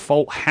it's a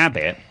default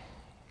habit,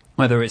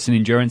 whether it's an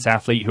endurance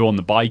athlete who on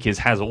the bike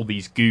has all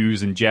these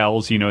goos and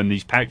gels, in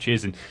these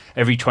pouches, and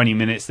every 20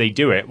 minutes they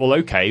do it. Well,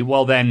 okay.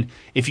 Well, then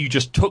if you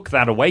just took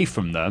that away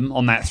from them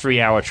on that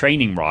 3-hour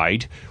training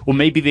ride, well,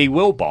 maybe they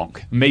will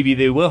bonk. Maybe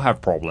they will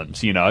have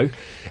problems,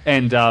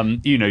 And,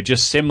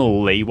 just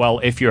similarly, well,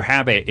 if your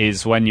habit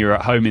is when you're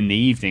at home in the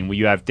evening where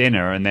you have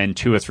dinner and then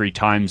 2 or 3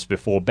 times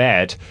before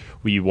bed,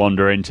 where you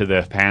wander into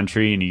the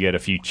pantry and you get a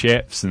few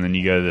chips, and then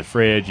you go to the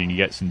fridge and you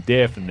get some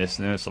dip and this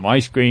and some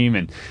ice cream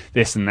and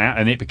this and that,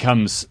 and it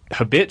becomes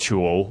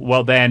habitual,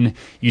 well, then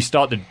you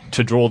start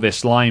to draw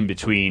this line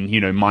between,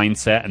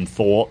 mindset and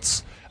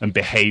thoughts and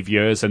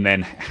behaviors, and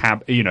then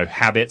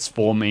habits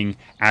forming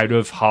out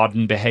of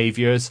hardened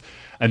behaviors.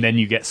 And then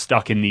you get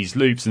stuck in these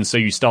loops. And so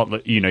you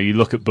start, you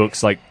look at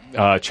books like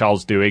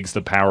Charles Duhigg's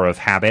The Power of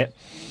Habit,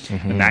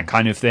 and that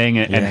kind of thing,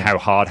 and how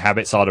hard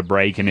habits are to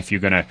break. And if you're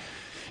going to,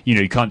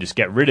 you can't just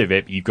get rid of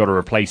it, but you've got to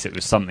replace it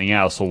with something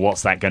else, or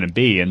what's that going to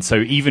be? And so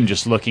even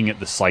just looking at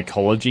the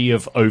psychology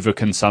of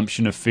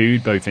overconsumption of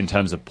food, both in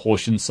terms of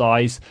portion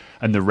size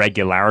and the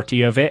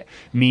regularity of it,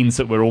 means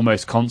that we're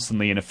almost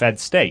constantly in a fed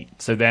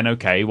state. So then,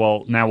 okay,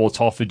 well, now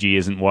autophagy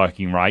isn't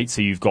working right,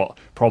 so you've got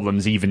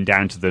problems even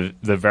down to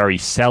the very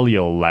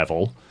cellular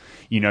level.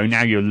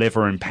 Now your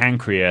liver and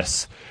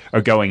pancreas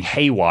are going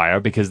haywire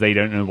because they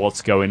don't know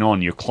what's going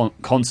on. You're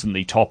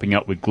constantly topping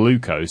up with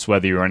glucose,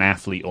 whether you're an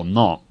athlete or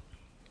not.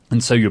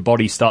 And so your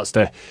body starts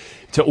to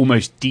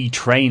almost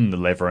detrain the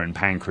liver and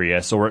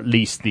pancreas, or at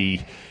least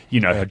the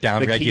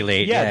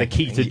downregulate the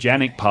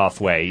ketogenic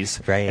pathways.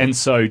 Right. And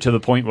so to the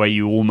point where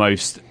you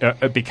almost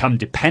become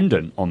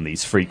dependent on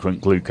these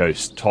frequent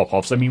glucose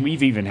top-offs. I mean,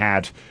 we've even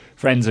had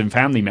friends and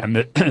family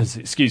members,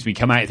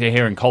 come out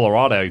here in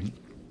Colorado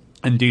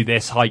and do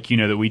this hike,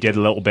 that we did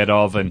a little bit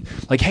of, and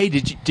hey,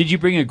 did you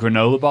bring a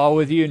granola bar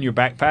with you in your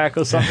backpack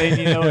or something,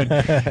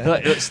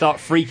 and start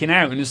freaking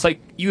out, and it's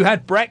you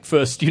had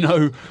breakfast,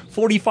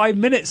 45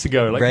 minutes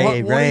ago,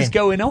 what is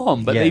going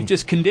on? But they've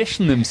just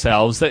conditioned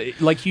themselves that,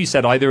 like you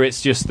said, either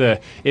it's just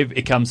it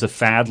becomes a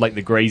fad, like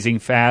the grazing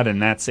fad, and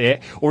that's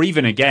it, or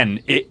even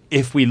again,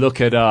 if we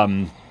look at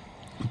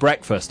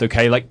breakfast,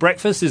 okay? Like,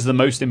 breakfast is the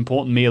most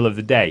important meal of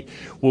the day.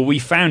 Well, we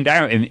found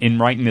out in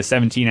writing the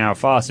 17-hour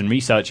fast and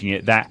researching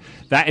it that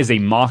is a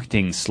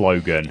marketing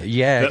slogan.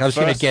 Yeah, I was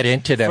going to get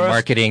into the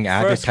marketing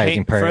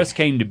advertising part. First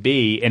came to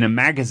be in a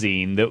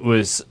magazine that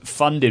was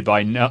funded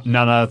by none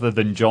other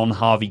than John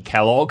Harvey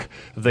Kellogg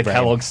of the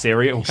Kellogg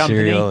cereal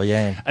company.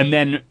 Yeah. And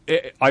then,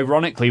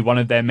 ironically, one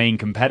of their main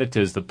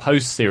competitors, the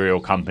Post cereal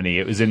company,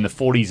 it was in the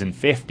 40s and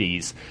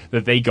 50s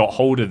that they got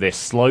hold of this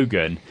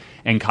slogan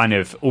and kind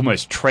of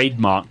almost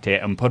trademarked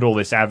it and put all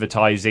this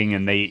advertising,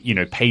 and they,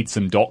 paid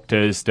some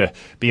doctors to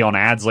be on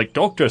ads like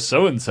Dr.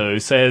 So-and-so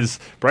says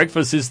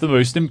breakfast is the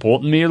most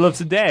important meal of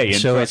the day. And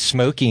so it's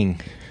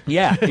smoking.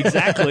 Yeah,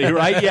 exactly,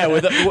 right? Yeah,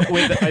 with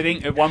I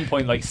think at one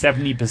point like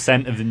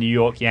 70% of the New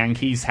York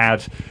Yankees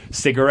had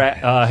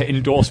cigarette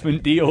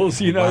endorsement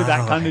deals, Wow.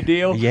 that kind of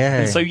deal.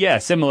 Yeah. And so,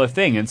 similar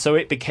thing. And so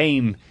it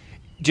became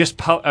just,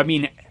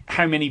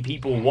 how many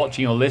people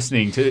watching or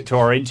listening to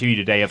our interview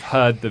today have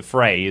heard the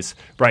phrase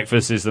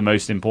breakfast is the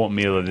most important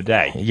meal of the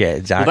day? Yeah,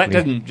 exactly. Well,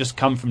 that didn't just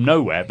come from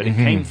nowhere, but it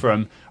came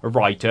from a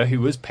writer who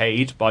was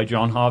paid by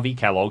John Harvey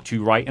Kellogg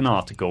to write an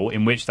article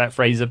in which that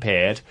phrase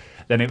appeared.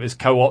 Then it was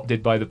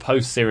co-opted by the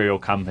Post cereal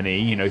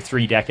company,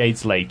 3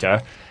 decades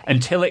later,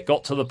 until it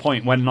got to the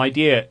point when an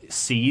idea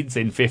seeds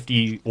in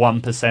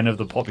 51% of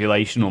the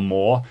population or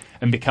more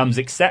and becomes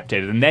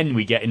accepted. And then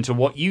we get into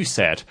what you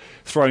said,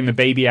 throwing the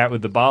baby out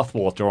with the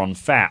bathwater on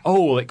fat.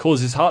 Oh, well, it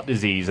causes heart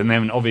disease. And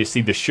then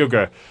obviously the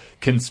sugar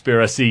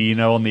conspiracy,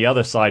 on the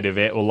other side of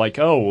it, or like,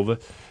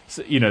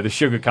 the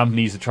sugar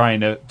companies are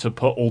trying to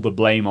put all the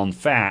blame on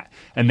fat.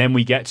 And then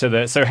we get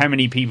to so how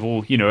many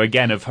people,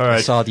 again, have heard...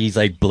 I saw these,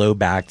 like,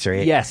 blowbacks,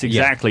 right? Yes,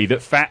 exactly. Yeah.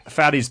 That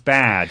fat is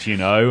bad,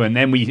 And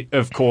then we,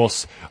 of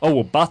course,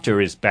 butter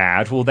is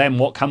bad. Well, then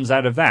what comes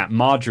out of that?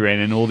 Margarine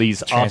and all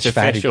these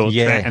artificial...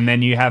 And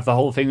then you have the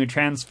whole thing with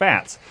trans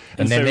fats.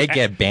 And then they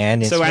get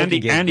banned. So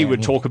Andy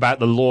would talk about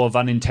the law of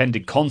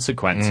unintended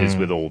consequences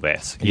with all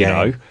this, you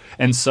know?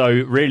 And so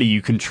really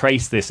you can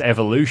trace this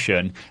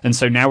evolution. And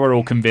so now we're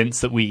all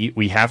convinced that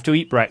we have to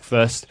eat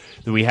breakfast,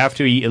 that we have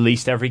to eat at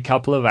least every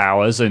couple of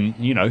hours, and,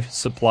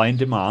 supply and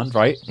demand,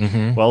 right?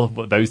 Mm-hmm. Well,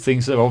 those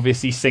things are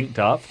obviously synced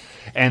up.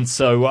 And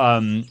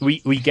so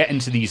we get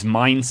into these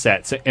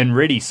mindsets. And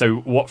really, so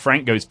what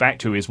Frank goes back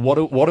to is what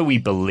do we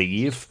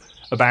believe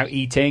about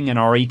eating and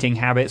our eating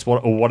habits?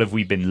 What have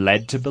we been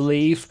led to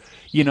believe,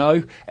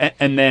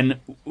 And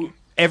then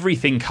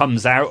everything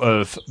comes out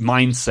of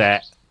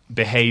mindset,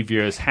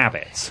 behaviors,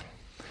 habits.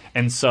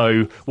 And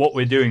so what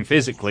we're doing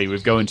physically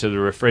with going to the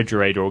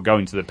refrigerator or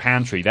going to the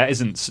pantry, that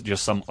isn't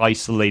just some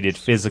isolated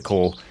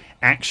physical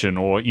action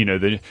or,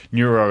 the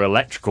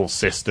neuroelectrical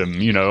system,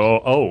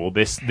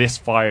 this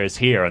fires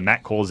here and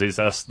that causes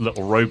us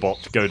little robot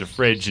to go to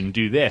fridge and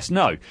do this.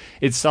 No,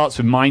 it starts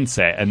with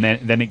mindset, and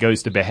then it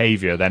goes to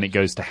behavior, then it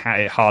goes to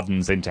it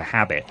hardens into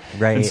habit.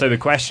 Right. And so the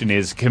question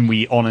is, can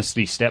we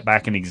honestly step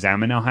back and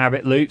examine our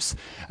habit loops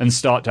and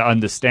start to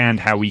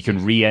understand how we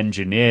can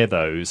re-engineer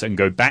those and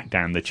go back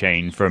down the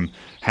chain from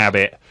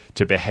habit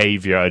to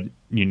behavior,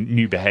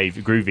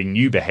 grooving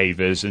new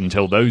behaviors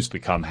until those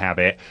become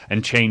habit,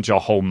 and change our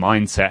whole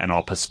mindset and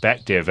our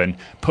perspective and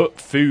put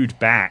food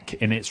back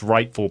in its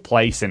rightful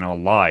place in our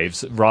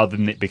lives, rather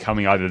than it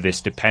becoming either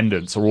this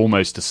dependence or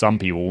almost, to some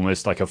people,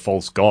 almost like a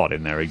false god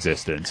in their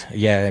existence.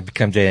 Yeah, it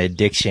becomes an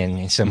addiction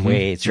in some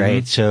ways,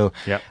 right? So,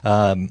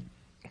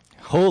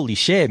 holy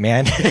shit,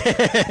 man.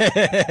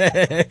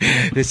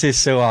 This is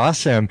so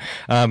awesome.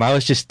 I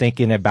was just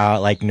thinking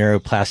about like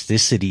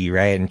neuroplasticity,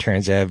 right? In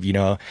terms of,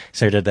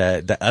 sort of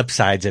the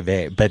upsides of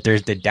it, but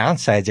there's the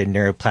downsides of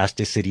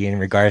neuroplasticity in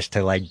regards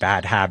to like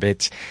bad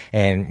habits.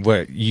 And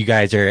what you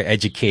guys are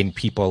educating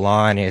people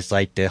on is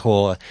like the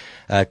whole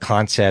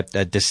concept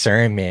of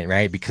discernment,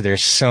 right? Because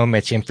there's so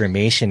much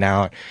information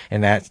out,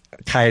 and that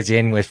ties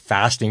in with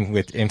fasting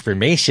with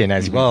information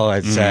as well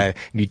as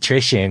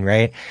nutrition,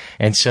 right?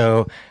 And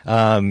so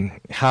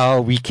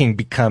how we can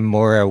become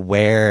more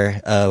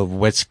aware of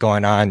what's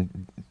going on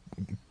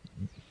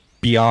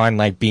beyond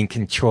like being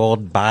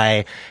controlled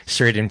by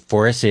certain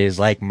forces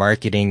like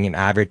marketing and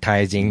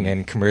advertising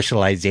and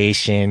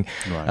commercialization,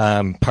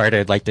 part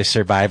of like the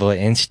survival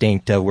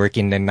instinct of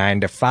working the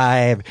 9 to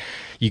 5.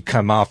 You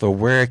come off of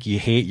work, you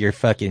hate your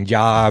fucking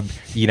job,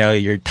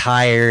 you're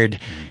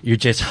tired, you're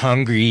just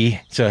hungry,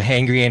 so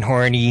hangry and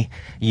horny,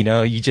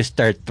 you just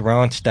start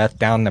throwing stuff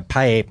down the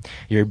pipe.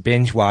 You're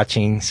binge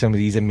watching some of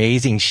these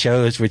amazing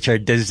shows which are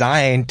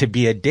designed to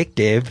be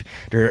addictive.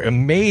 They're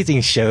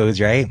amazing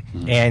shows, right?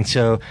 And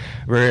so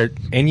we're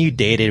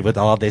inundated with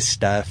all this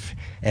stuff.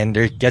 And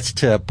there gets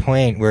to a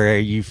point where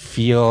you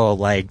feel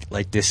like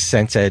this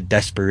sense of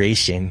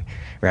desperation,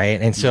 right?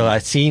 And so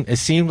it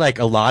seemed like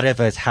a lot of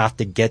us have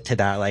to get to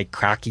that like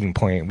cracking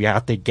point. We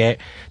have to get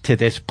to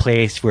this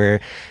place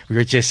where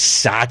we're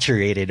just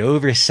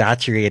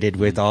oversaturated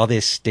with all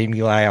this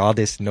stimuli, all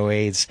this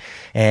noise.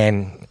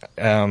 And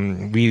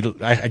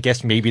I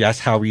guess maybe that's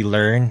how we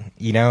learn,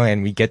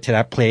 and we get to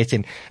that place.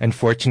 And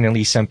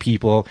unfortunately, some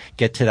people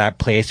get to that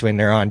place when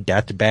they're on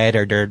deathbed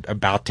or they're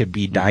about to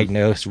be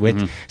diagnosed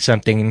with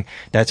something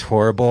that's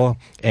horrible.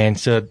 And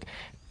so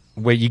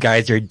what you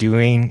guys are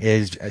doing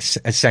is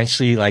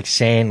essentially like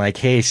saying like,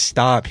 hey,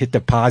 stop, hit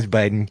the pause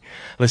button.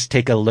 Let's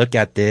take a look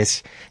at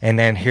this. And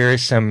then here are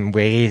some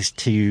ways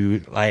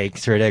to like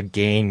sort of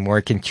gain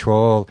more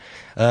control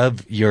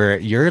of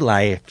your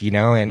life,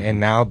 and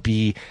now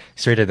be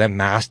sort of the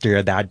master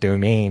of that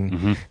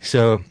domain.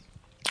 So,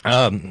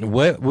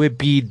 what would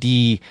be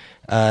the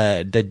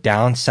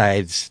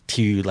downsides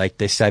to like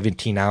the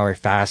 17-hour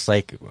fast?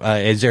 Like,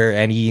 is there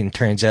any in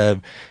terms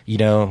of,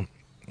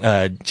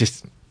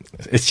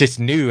 it's just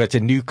new. It's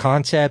a new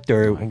concept,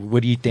 or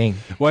what do you think?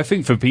 Well, I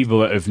think for people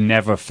that have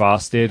never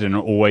fasted and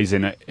are always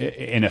in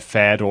a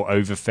fed or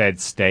overfed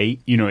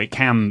state, it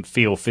can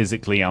feel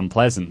physically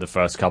unpleasant the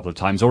first couple of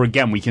times. Or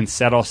again, we can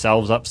set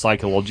ourselves up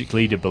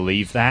psychologically to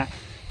believe that.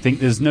 I think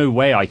there's no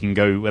way I can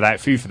go without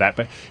food for that.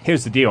 But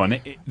here's the deal. And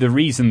the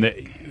reason that,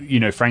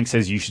 Frank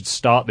says you should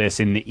start this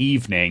in the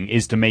evening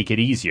is to make it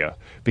easier.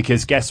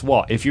 Because guess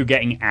what? If you're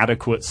getting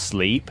adequate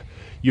sleep,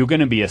 you're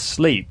going to be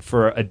asleep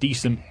for a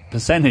decent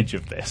percentage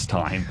of this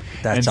time.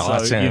 That's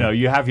awesome.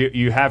 You have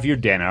your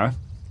dinner,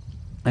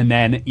 and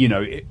then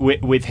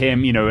with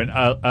him,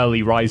 and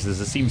early risers.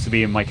 There seems to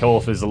be in my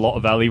co-authors a lot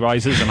of early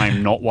risers, and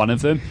I'm not one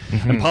of them.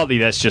 And partly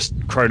that's just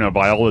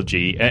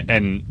chronobiology,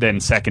 and then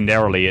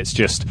secondarily it's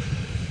just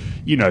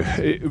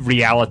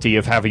reality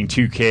of having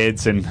 2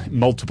 kids and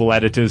multiple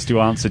editors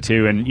to answer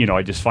to, and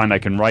I just find I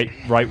can write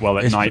well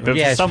at night. But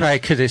it's probably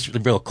because it's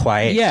real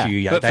quiet.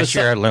 Yeah, that's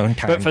your alone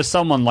time. But for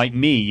someone like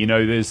me,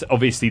 there's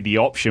obviously the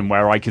option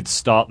where I could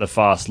start the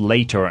fast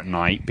later at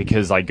night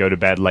because I go to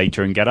bed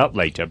later and get up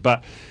later.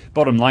 But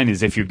bottom line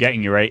is, if you're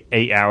getting your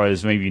 8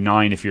 hours, maybe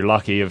 9 if you're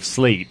lucky, of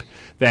sleep,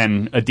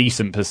 then a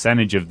decent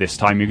percentage of this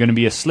time you're going to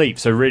be asleep.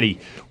 So really,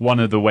 one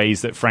of the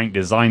ways that Frank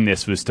designed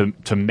this was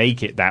to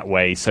make it that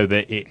way, so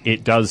that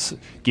it does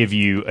give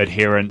you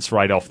adherence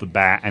right off the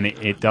bat, and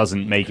it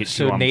doesn't make it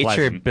too unpleasant.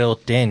 So nature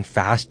built in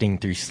fasting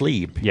through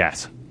sleep.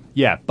 Yes.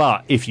 Yeah,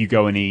 but if you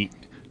go and eat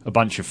a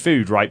bunch of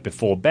food right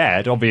before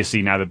bed,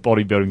 obviously now the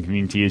bodybuilding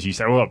community, as you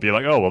say, well, be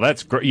like, oh, well,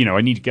 that's great.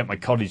 I need to get my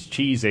cottage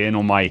cheese in,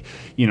 or my,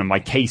 my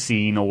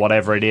casein, or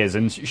whatever it is.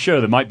 And sure,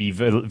 there might be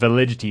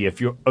validity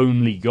if your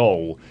only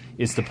goal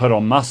is to put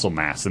on muscle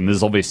mass. And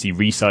there's obviously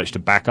research to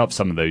back up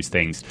some of those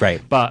things.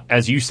 Right. But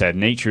as you said,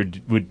 nature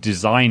would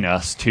design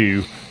us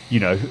to,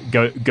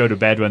 go to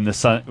bed when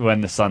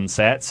the sun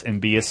sets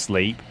and be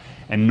asleep,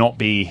 and not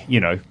be,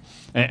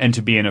 and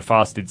to be in a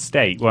fasted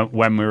state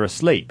when we're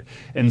asleep.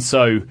 And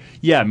so,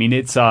 yeah, I mean,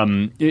 it's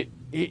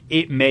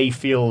it may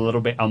feel a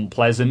little bit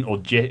unpleasant or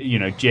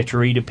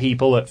jittery to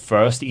people at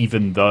first,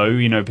 even though,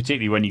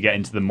 particularly when you get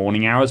into the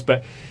morning hours.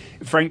 But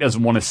Frank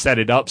doesn't want to set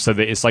it up so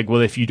that it's like,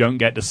 well, if you don't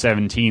get to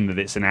 17, that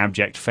it's an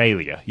abject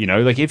failure.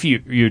 Like if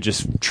you're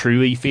just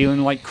truly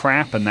feeling like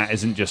crap, and that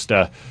isn't just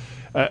a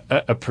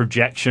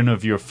projection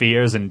of your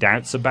fears and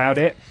doubts about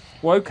it.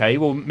 Well, okay,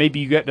 maybe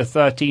you get to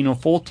 13 or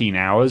 14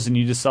 hours and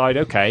you decide,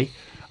 okay,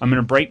 I'm going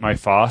to break my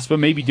fast, but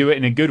maybe do it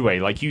in a good way.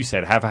 Like you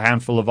said, have a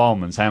handful of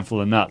almonds, handful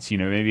of nuts,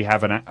 maybe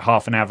have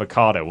half an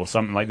avocado or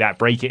something like that.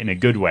 Break it in a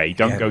good way.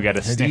 Don't go get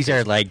a Snickers. These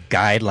are like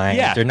guidelines.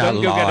 Yeah, they're not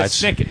don't laws. Go get a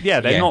Snickers. Yeah,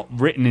 they're not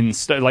written in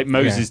stone. Like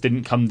Moses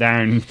didn't come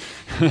down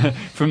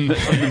from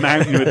the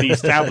mountain with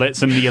these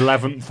tablets, and the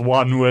 11th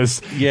one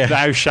was,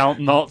 thou shalt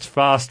not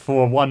fast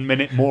for 1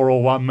 minute more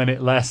or 1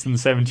 minute less than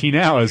 17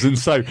 hours. And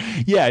so,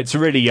 it's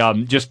really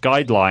just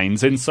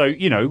guidelines. And so,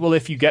 well,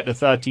 if you get to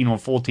 13 or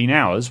 14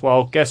 hours,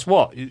 well, guess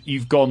what?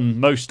 You've gone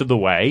most of the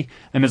way,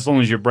 and as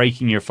long as you're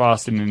breaking your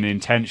fast in an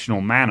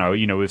intentional manner,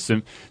 with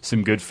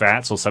some good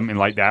fats or something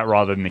like that,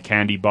 rather than a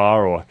candy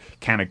bar or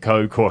can of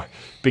Coke or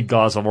big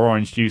glass of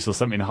orange juice or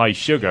something high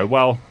sugar,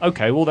 well,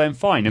 okay, well then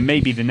fine. And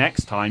maybe the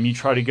next time you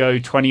try to go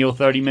 20 or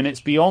 30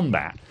 minutes beyond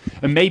that,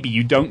 and maybe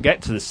you don't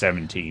get to the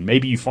 17.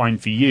 Maybe you find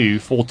for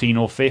you 14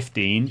 or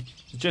 15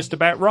 is just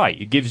about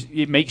right.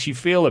 It makes you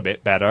feel a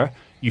bit better.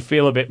 You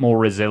feel a bit more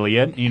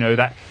resilient.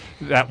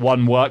 That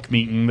one work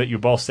meeting that your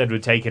boss said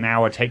would take an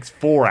hour takes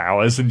 4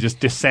 hours and just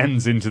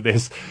descends into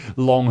this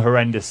long,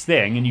 horrendous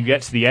thing. And you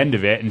get to the end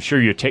of it, and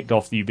sure, you're ticked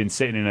off that you've been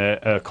sitting in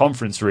a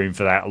conference room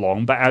for that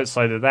long. But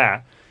outside of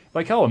that,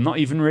 like, oh, I'm not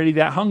even really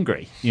that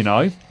hungry,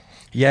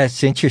 Yeah,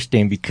 it's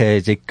interesting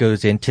because it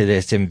goes into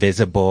this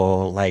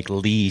invisible like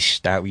leash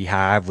that we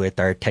have with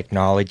our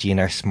technology and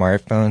our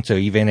smartphone. So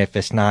even if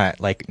it's not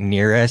like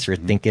near us, or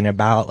thinking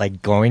about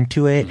like going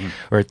to it,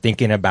 or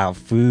thinking about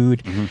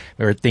food,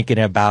 or thinking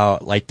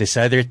about like this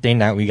other thing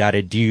that we got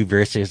to do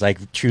versus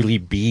like truly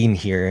being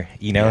here,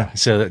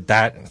 So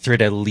that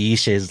sort of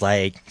leash is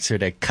like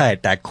sort of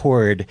cut, that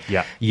cord,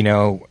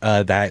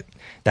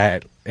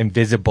 that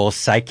invisible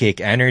psychic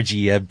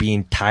energy of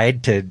being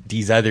tied to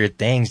these other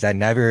things that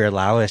never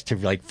allow us to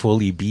like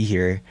fully be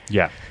here.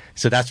 Yeah.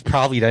 So that's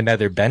probably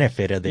another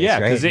benefit of this, right?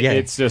 Because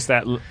it's just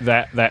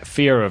that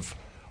fear of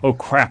oh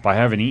crap, I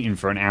haven't eaten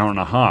for an hour and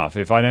a half.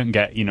 If I don't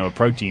get, a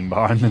protein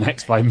bar in the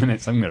next 5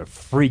 minutes, I'm going to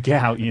freak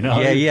out,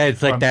 Yeah,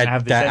 it's like that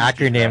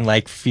acronym,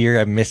 like fear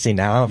of missing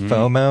out,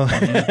 FOMO.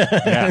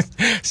 Yeah.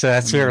 So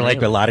that's where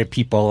like a lot of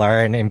people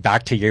are. And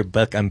back to your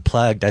book,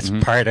 Unplugged, that's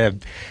part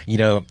of,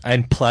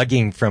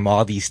 unplugging from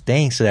all these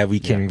things so that we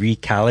can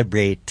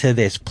recalibrate to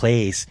this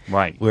place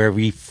where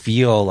we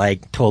feel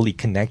like totally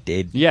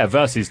connected. Yeah,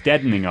 versus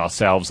deadening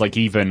ourselves. Like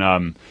even,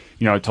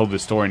 I told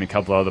this story in a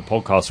couple of other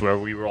podcasts where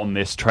we were on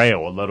this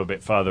trail a little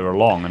bit further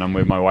along, and I'm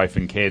with my wife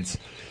and kids,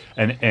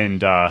 and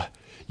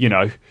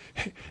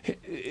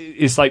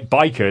it's like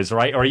bikers,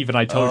 right? Or even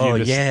I told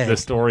you the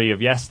story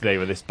of yesterday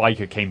where this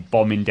biker came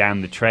bombing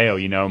down the trail.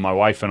 My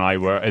wife and I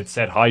had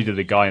said hi to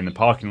the guy in the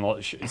parking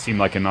lot. It seemed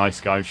like a nice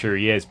guy. I'm sure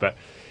he is, but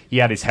he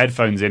had his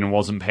headphones in and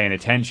wasn't paying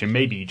attention.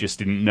 Maybe he just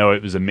didn't know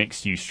it was a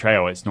mixed-use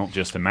trail. It's not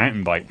just a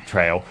mountain bike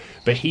trail.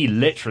 But he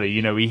literally,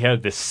 he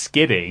heard the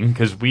skidding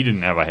because we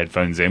didn't have our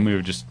headphones in. We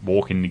were just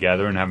walking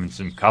together and having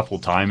some couple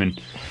time and,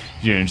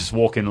 just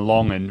walking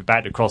along and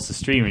back across the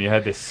stream. And you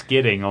heard this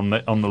skidding on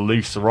the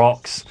loose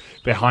rocks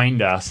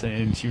behind us.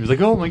 And she was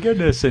like, oh, my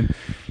goodness. And,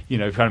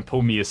 trying to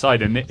pull me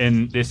aside.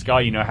 And this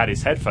guy, had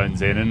his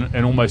headphones in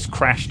and almost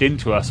crashed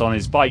into us on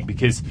his bike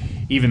because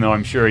even though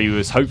I'm sure he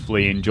was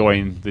hopefully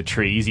enjoying the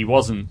trees, he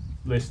wasn't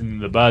listening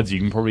to the birds you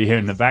can probably hear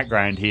in the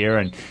background here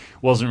and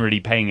wasn't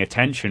really paying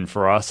attention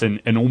for us and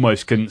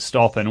almost couldn't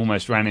stop and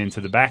almost ran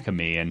into the back of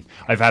me. And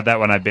I've had that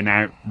when I've been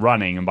out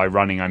running, and by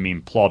running I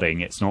mean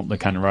plodding. It's not the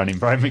kind of running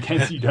Brian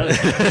McKenzie does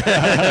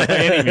by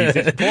any means.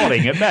 It's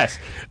plodding at best.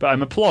 But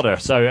I'm a plodder,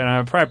 and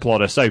I'm a proud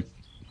plodder. So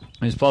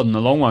I was plodding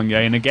along one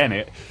day, and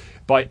again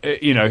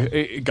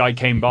a guy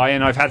came by,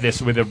 and I've had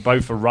this with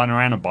both a runner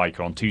and a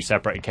biker on two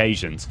separate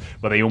occasions,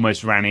 where they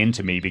almost ran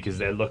into me because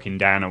they're looking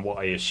down at what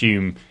I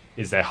assume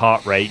is their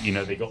heart rate.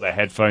 They got their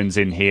headphones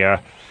in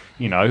here,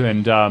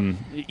 and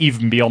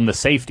even beyond the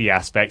safety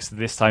aspects,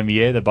 this time of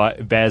year, the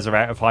bears are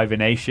out of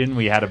hibernation.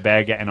 We had a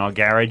bear get in our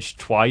garage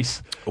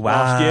twice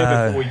last year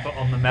before we put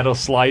on the metal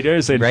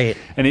sliders. And,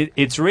 and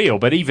it's real.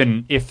 But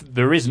even if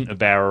there isn't a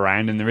bear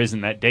around and there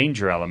isn't that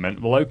danger element,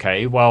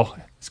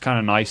 it's kind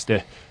of nice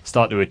to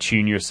start to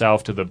attune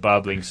yourself to the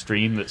bubbling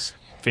stream that's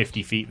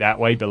 50 feet that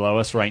way below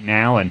us right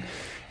now, and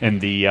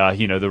the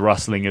the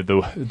rustling of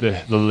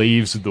the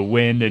leaves of the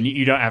wind, and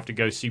you don't have to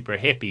go super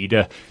hippie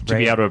to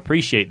be able to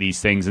appreciate these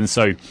things. And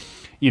so,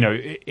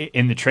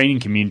 in the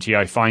training community,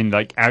 I find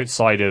like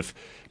outside of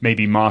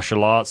maybe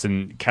martial arts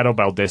and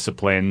kettlebell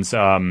disciplines,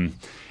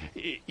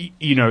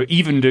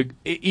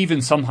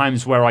 even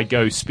sometimes where I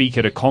go speak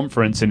at a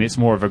conference and it's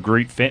more of a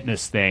group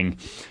fitness thing,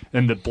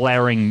 and the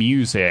blaring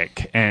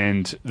music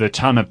and the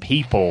ton of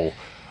people,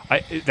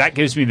 that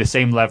gives me the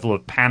same level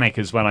of panic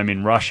as when I'm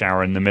in rush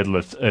hour in the middle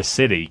of a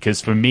city.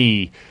 Because for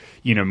me,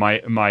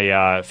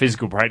 my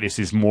physical practice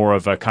is more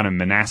of a kind of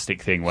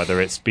monastic thing,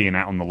 whether it's being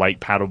out on the lake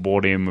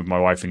paddleboarding with my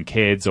wife and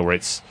kids, or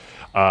it's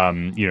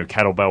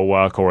kettlebell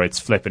work, or it's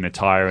flipping a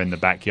tire in the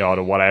backyard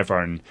or whatever,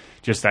 and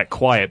just that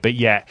quiet. But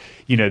yet,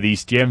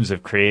 these gyms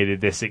have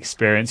created this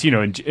experience,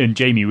 and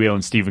Jamie Wheal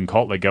and Stephen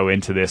Kotler go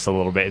into this a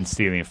little bit in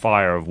Stealing a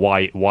Fire of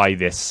why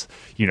this,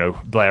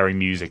 blaring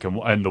music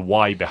and the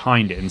why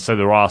behind it. And so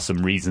there are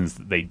some reasons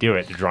that they do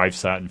it to drive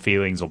certain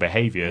feelings or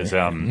behaviors.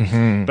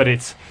 But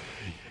it's,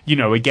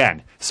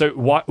 again, so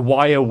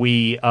why are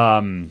we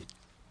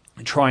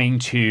trying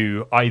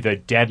to either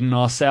deaden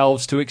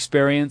ourselves to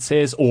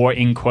experiences or,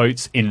 in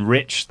quotes,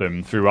 enrich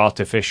them through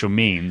artificial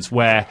means,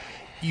 where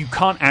you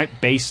can't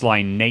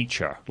out-baseline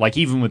nature. Like,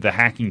 even with the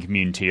hacking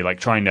community, like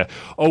trying to,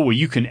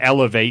 you can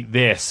elevate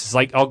this. It's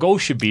like our goal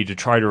should be to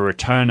try to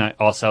return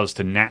ourselves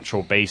to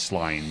natural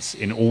baselines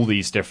in all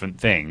these different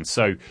things.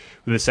 So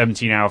with a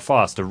 17-hour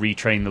fast, to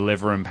retrain the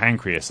liver and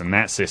pancreas and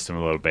that system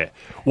a little bit.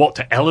 What,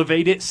 to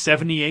elevate it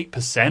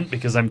 78%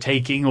 because I'm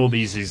taking all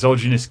these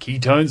exogenous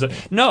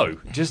ketones? No,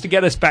 just to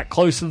get us back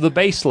closer to the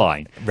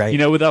baseline. Right.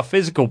 With our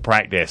physical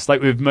practice,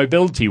 like with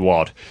Mobility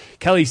WOD.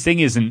 Kelly's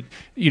thing isn't,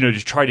 to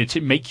try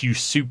to make you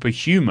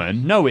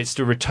superhuman. No, it's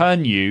to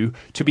return you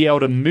to be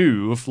able to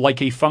move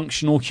like a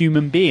functional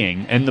human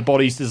being. And the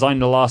body's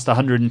designed to last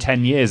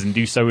 110 years and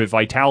do so with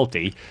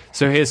vitality.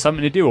 So here's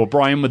something to do. Or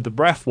Brian with the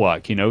breath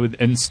work,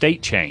 and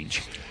state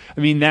change.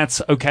 I mean,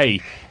 that's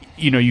okay.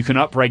 You can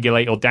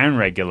upregulate or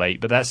downregulate,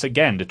 but that's,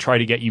 again, to try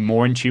to get you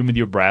more in tune with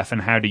your breath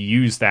and how to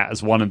use that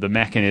as one of the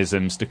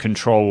mechanisms to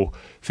control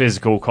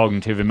physical,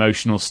 cognitive,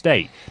 emotional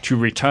state, to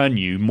return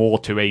you more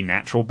to a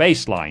natural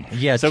baseline.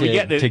 Yeah, so we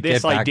get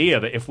this idea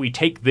that if we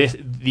take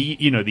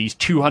these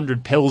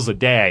 200 pills a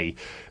day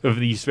of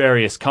these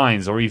various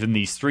kinds, or even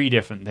these 3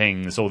 different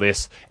things, or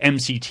this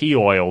MCT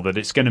oil, that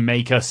it's going to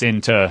make us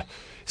into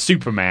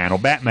Superman or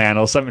Batman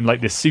or something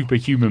like this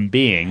superhuman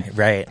being.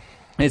 Right.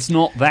 It's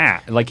not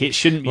that. Like, it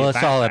shouldn't be. Well,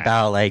 it's all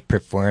about like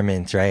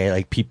performance, right?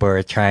 Like people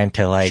are trying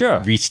to like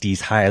reach these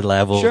high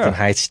levels and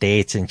high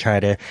states and try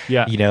to,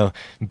 you know,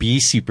 be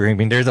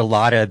superhuman. There's a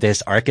lot of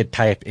this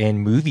archetype in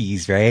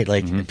movies, right?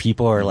 Like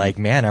people are like,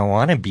 man, I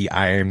want to be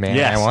Iron Man.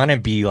 I want to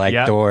be like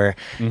Thor,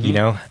 you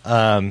know?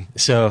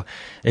 So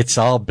it's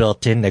all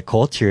built in the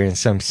culture in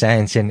some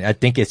sense. And I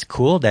think it's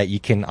cool that you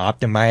can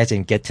optimize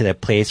and get to the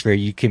place where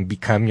you can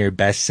become your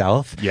best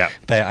self. Yeah.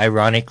 But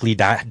ironically,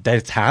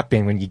 that's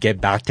happened when you get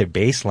back to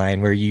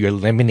baseline, where you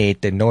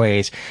eliminate the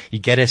noise, you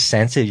get a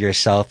sense of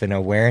yourself and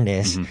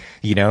awareness,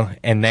 you know,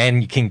 and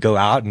then you can go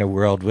out in the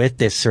world with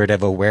this sort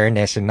of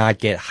awareness and not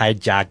get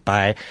hijacked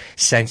by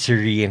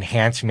sensory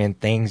enhancement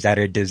things that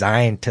are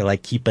designed to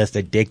like keep us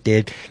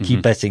addicted,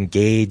 keep us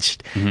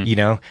engaged, you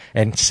know,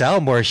 and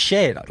sell more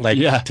shit, like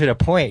to the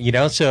point, you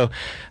know. So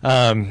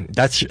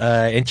that's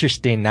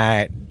interesting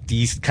that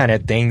these kind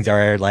of things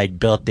are like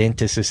built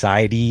into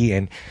society,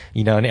 and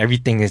you know, and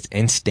everything is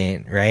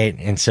instant, right?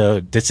 And so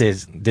this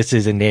is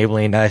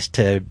enabling us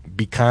to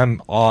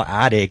become all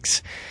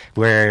addicts,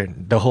 where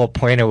the whole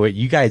point of what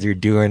you guys are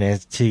doing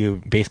is to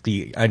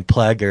basically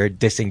unplug or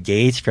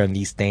disengage from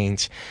these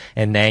things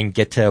and then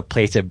get to a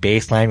place of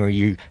baseline where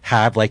you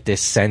have like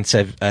this sense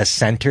of a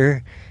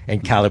center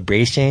and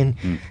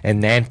calibration.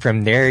 And then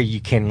from there you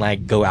can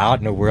like go out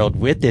in the world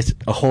with this,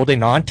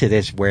 holding on to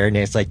this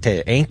awareness, like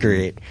to anchor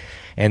it.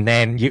 And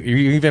then you're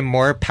even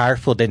more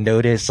powerful to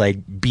notice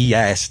like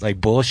BS,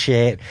 like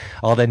bullshit,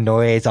 all the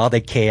noise, all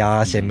the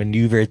chaos, and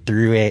maneuver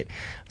through it.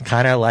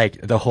 Kind of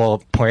like the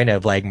whole point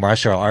of like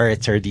martial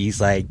arts or these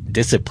like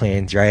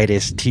disciplines, right?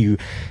 Is to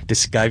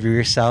discover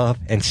yourself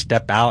and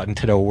step out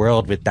into the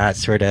world with that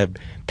sort of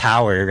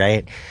power,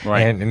 right?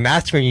 And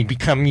that's when you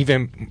become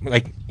even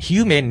like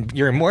human.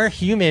 You're more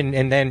human,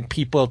 and then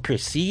people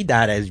perceive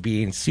that as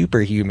being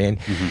superhuman.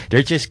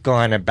 They're just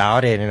going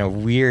about it in a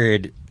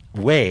weird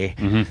way.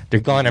 They're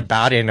going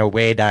about it in a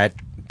way that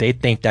they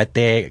think that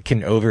they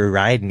can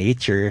override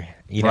nature,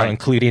 you know,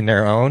 including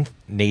their own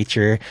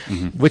nature,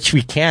 which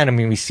we can. I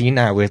mean, we've seen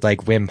that with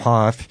like Wim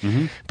Hof,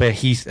 but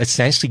he's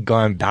essentially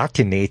gone back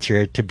to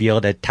nature to be able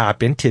to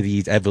tap into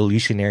these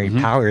evolutionary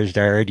powers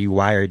that are already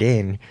wired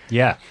in.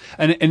 Yeah.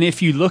 And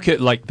if you look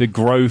at like the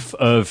growth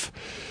of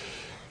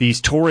these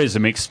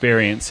tourism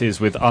experiences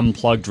with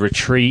unplugged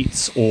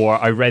retreats,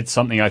 or I read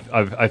something,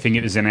 I think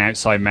it was in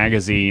Outside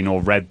Magazine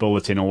or Red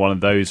Bulletin or one of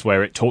those,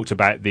 where it talked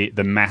about the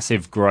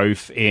massive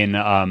growth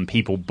in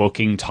people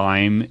booking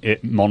time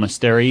at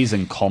monasteries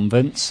and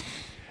convents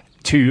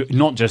to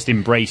not just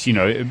embrace, you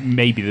know,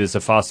 maybe there's a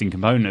fasting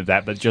component of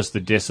that, but just the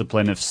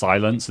discipline of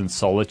silence and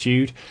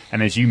solitude.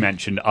 And as you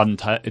mentioned,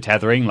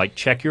 untethering, like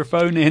check your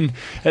phone in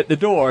at the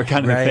door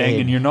kind of thing,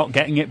 and you're not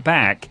getting it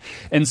back.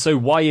 And so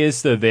why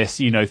is there this,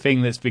 you know,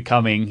 thing that's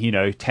becoming, you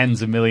know,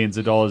 tens of millions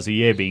of dollars a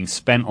year being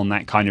spent on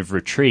that kind of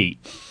retreat?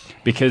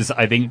 Because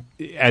I think,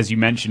 as you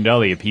mentioned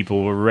earlier,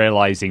 people were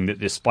realizing that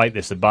despite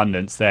this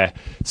abundance, they're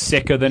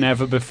sicker than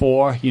ever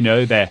before. You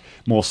know, they're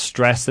more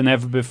stressed than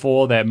ever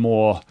before. They're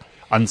more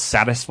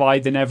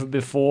unsatisfied than ever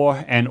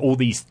before, and all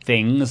these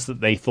things that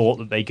they thought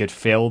that they could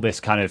fill this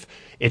kind of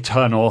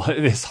eternal,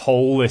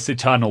 this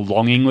eternal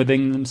longing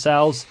within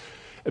themselves.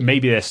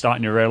 Maybe they're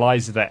starting to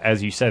realize that,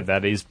 as you said,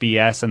 that is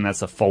BS and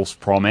that's a false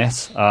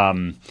promise.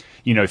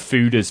 You know,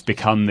 food has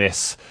become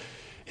this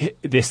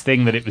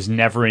thing that it was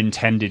never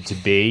intended to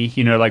be.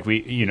 You know, like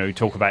we, you know,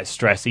 talk about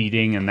stress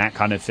eating and that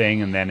kind of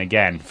thing, and then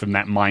again, from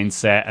that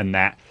mindset and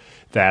that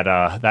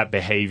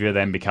behavior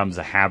then becomes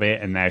a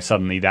habit, and now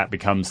suddenly that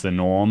becomes the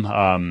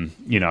norm.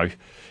 You know,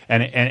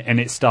 and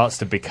it starts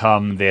to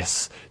become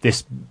this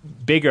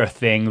bigger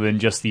thing than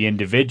just the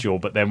individual.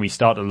 But then we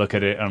start to look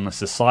at it on a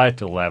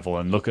societal level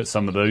and look at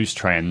some of those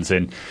trends.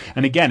 And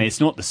again,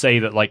 it's not to say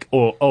that like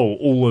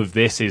all of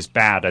this is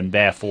bad and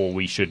therefore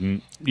we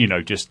shouldn't, you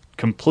know, just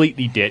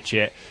completely ditch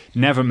it,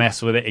 never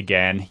mess with it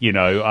again. You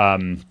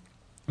know.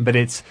 But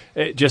it's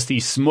just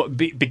these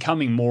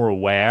becoming more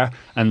aware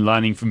and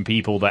learning from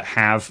people that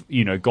have,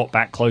 you know, got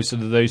back closer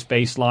to those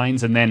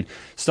baselines, and then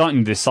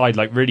starting to decide,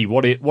 like, really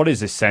what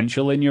is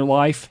essential in your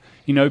life.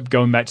 You know,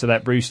 going back to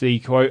that Bruce Lee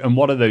quote, and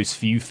what are those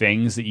few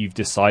things that you've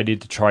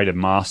decided to try to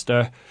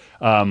master?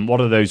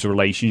 What are those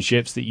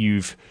relationships that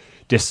you've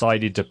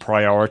decided to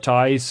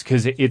prioritize?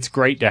 Because it's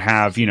great to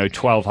have, you know,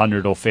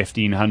 1,200 or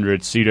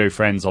 1,500 pseudo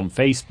friends on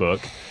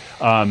Facebook.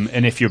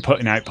 And if you're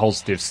putting out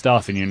positive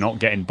stuff and you're not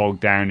getting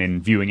bogged down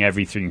in viewing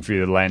everything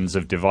through the lens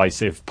of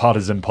divisive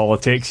partisan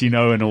politics, you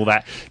know, and all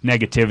that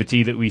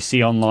negativity that we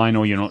see online,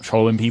 or you're not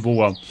trolling people,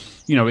 well,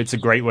 you know, it's a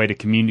great way to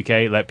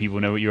communicate, let people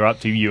know what you're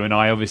up to. You and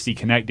I obviously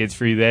connected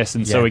through this.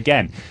 And so,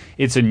 again,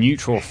 it's a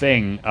neutral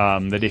thing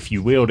that if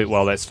you wield it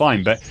well, that's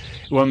fine. But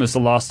when was the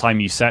last time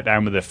you sat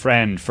down with a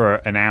friend for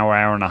an hour,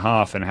 hour and a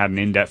half and had an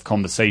in-depth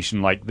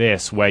conversation like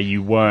this, where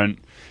you weren't,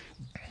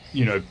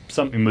 you know,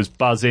 something was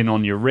buzzing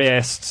on your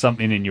wrist,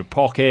 something in your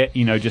pocket,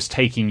 you know, just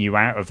taking you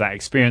out of that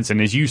experience.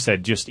 And as you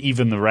said, just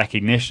even the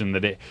recognition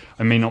that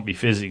I may not be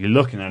physically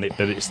looking at it,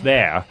 but it's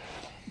there,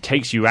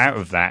 takes you out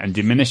of that and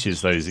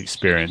diminishes those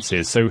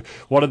experiences. So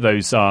what are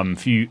those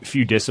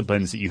few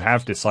disciplines that you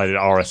have decided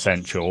are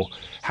essential?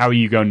 How are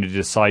you going to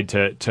decide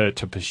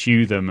to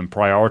pursue them and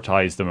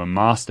prioritize them and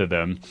master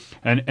them?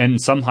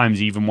 And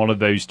sometimes even one of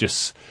those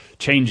just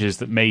changes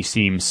that may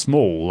seem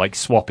small, like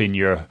swapping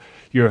your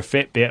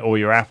Fitbit or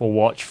your Apple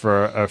Watch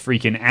for a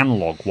freaking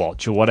analog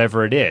watch or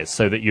whatever it is,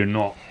 so that you're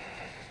not,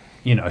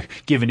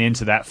 giving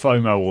into that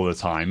FOMO all the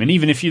time. And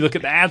even if you look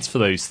at the ads for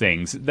those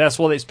things, that's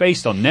what it's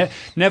based on.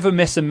 Never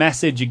miss a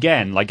message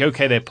again. Like,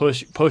 okay, they're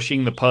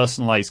pushing the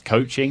personalized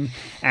coaching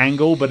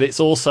angle, but it's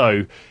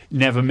also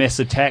never miss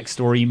a text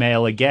or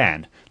email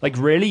again. Like,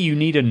 really, you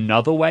need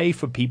another way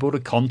for people to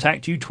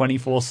contact you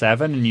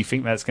 24/7, and you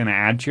think that's going to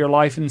add to your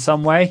life in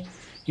some way?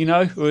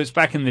 Well, it's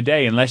back in the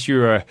day, unless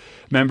you're a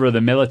member of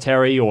the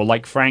military or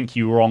like Frank,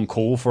 you were on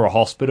call for a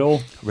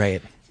hospital.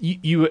 Right.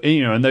 You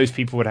and those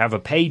people would have a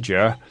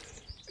pager.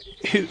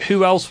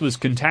 Who else was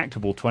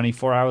contactable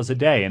 24 hours a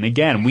day? And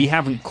again, we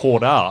haven't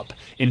caught up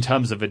in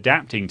terms of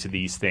adapting to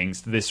these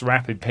things, to this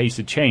rapid pace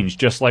of change,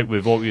 just like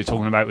with what we were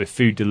talking about with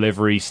food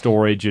delivery,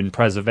 storage, and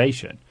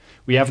preservation.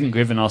 We haven't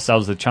given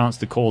ourselves a chance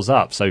to cause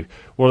up. So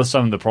what are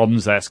some of the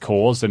problems that's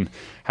caused, and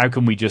how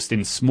can we just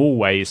in small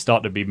ways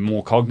start to be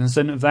more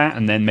cognizant of that,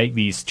 and then make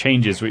these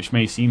changes, which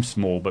may seem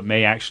small but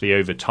may actually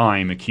over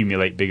time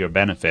accumulate bigger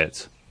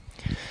benefits?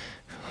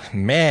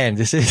 Man,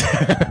 this is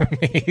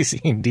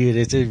amazing, dude.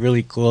 This is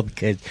really cool,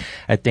 because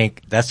I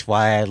think that's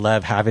why I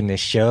love having this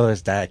show,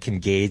 is that I can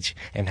engage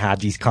and have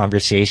these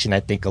conversations.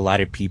 I think a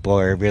lot of people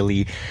are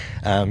really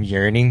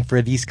yearning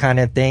for these kind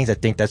of things. I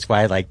think that's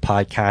why like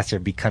podcasts are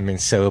becoming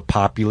so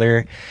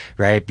popular,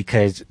 right?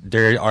 Because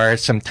there are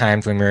some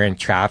times when we're in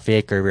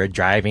traffic or we're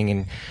driving,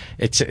 and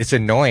it's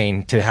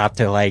annoying to have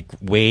to like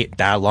wait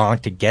that long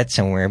to get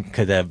somewhere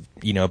because of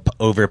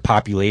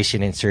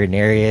overpopulation in certain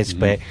areas. Mm-hmm.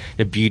 But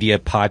the beauty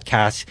of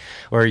podcasts,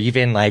 or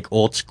even like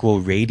old school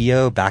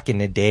radio back in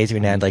the days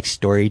when they had like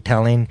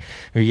storytelling,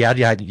 where you had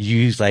to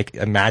use like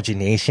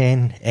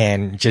imagination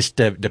and just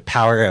the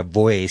power of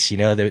voice,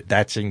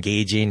 that's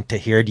engaging, to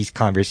hear these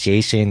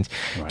conversations,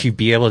 right, to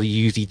be able to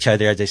use each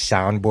other as a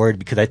soundboard,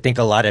 because I think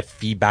a lot of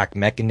feedback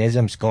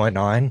mechanisms going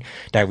on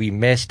that we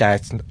miss,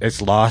 that's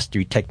lost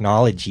through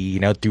technology,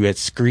 through a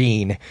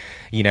screen,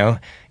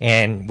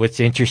 and what's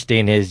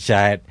interesting is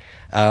that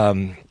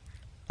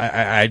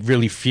I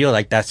really feel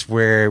like that's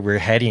where we're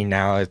heading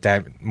now, is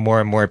that more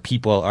and more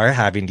people are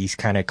having these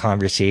kind of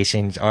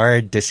conversations,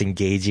 are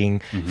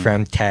disengaging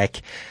from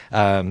tech,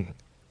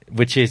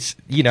 which is,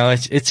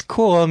 it's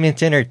cool. I mean,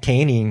 it's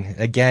entertaining.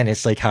 Again,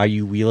 it's like how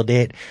you wield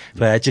it.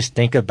 But I just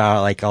think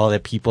about like all the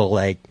people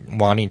like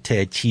wanting to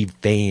achieve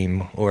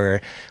fame,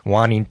 or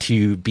wanting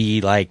to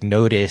be like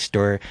noticed,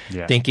 or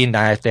thinking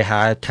that if they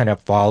had a ton of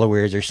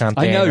followers or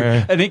something. I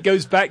know. And it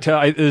goes back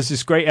to, there's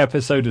this great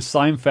episode of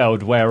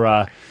Seinfeld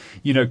where,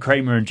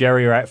 Kramer and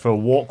Jerry are out for a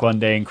walk one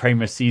day, and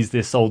Kramer sees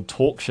this old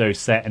talk show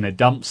set in a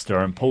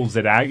dumpster and pulls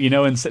it out,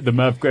 and the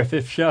Merv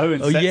Griffith show,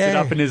 and sets it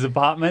up in his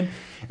apartment.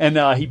 And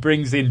he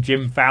brings in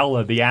Jim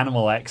Fowler, the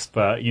animal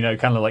expert,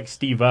 kind of like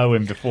Steve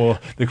Irwin before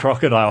the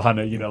crocodile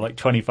hunter, like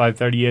 25,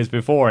 30 years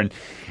before.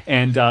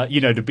 And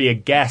to be a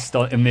guest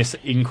in this,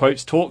 in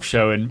quotes, talk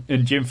show.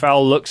 And Jim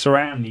Fowler looks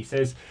around and he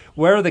says,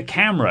 "Where are the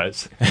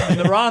cameras?" And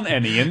there aren't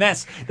any. And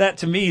that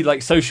to me,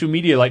 like social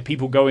media, like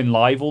people going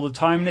live all the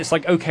time. And it's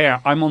like, okay,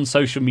 I'm on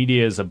social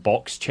media as a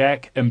box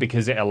check, and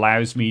because it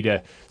allows me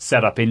to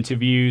set up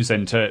interviews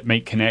and to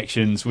make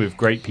connections with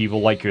great people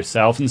like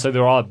yourself. And so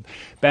there are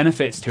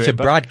benefits to it. To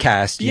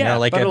broadcast,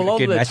 like but a lot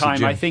good of the messaging.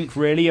 time, I think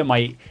really are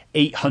my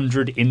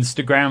 800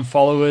 Instagram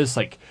followers,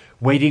 like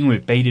waiting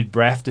with bated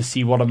breath to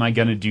see what am I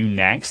going to do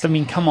next. I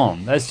mean, come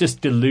on, that's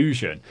just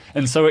delusion.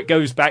 And so it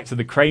goes back to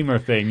the Kramer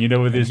thing,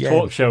 with his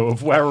talk show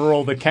of where are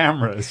all the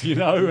cameras, And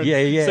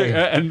so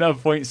at another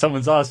point,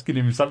 someone's asking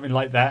him something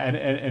like that,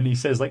 and he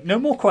says, like, no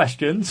more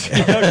questions,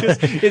 'cause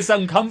it's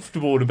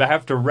uncomfortable to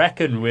have to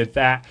reckon with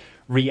that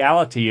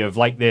reality of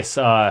like this,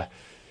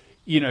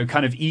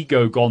 kind of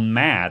ego gone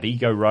mad,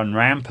 ego run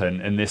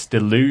rampant, and this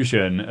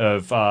delusion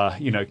of,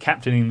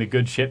 captaining the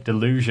good ship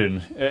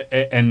delusion.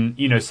 And,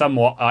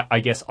 somewhat, I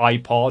guess,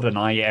 iPod and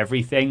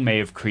iEverything may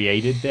have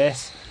created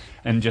this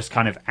and just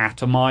kind of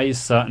atomized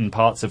certain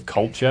parts of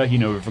culture,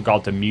 with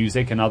regard to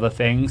music and other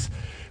things.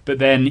 But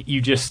then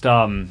you just,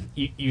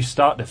 you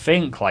start to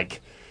think, like,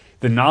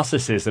 the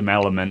narcissism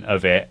element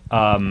of it,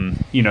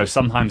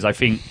 sometimes I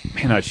think,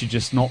 it should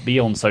just not be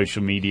on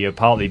social media,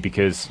 partly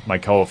because my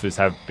co-authors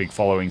have big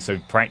followings, so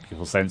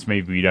practical sense,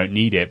 maybe we don't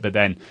need it. But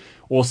then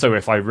also,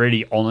 if I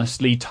really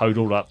honestly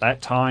totaled up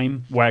that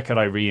time, where could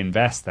I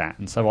reinvest that?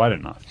 And so I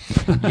don't know.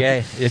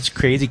 Yeah, it's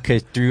crazy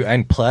because through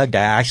Unplugged,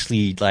 I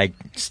actually like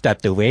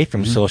stepped away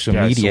from social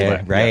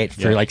media, right,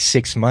 for like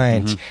 6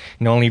 months.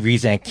 And the only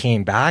reason I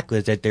came back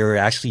was that there were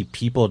actually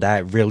people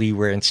that really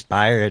were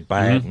inspired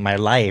by my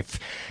life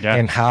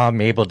and how I'm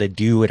able to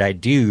do what I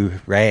do,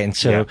 right? And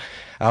so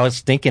I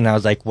was thinking, I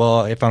was like,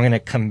 well, if I'm going to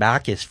come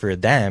back, it's for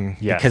them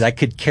because I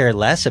could care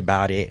less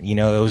about it. It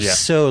was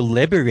so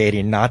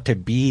liberating not to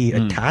be a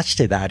attached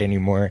to that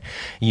anymore,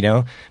 you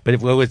know.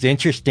 But what was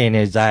interesting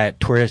is that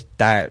towards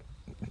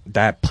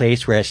that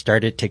place where I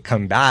started to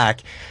come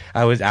back,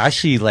 I was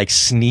actually like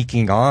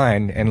sneaking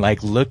on and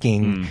like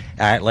looking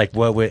at like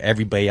what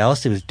everybody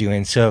else was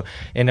doing. So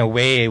in a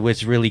way, it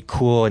was really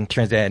cool in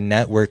terms of a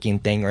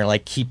networking thing, or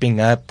like keeping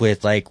up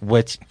with like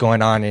what's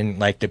going on in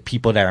like the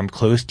people that I'm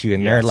close to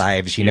in their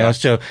lives, you know?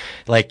 So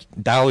like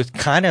that was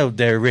kind of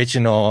the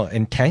original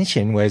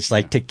intention, was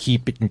like to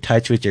keep in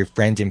touch with your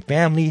friends and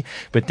family.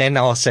 But then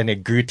all of a sudden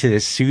it grew to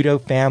this pseudo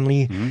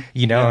family,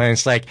 you know, and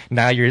it's like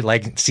now you're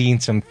like seeing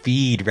some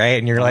feed, right?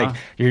 And you're like,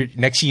 you're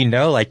next thing you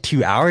know, like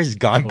 2 hours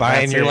gone by,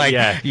 and you're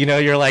like, you know,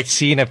 you're like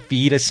seeing a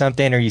feed of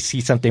something, or you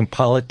see something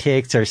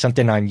politics or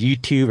something on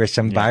YouTube or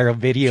some viral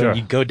video, and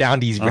you go down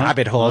these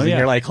rabbit holes, and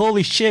you're like,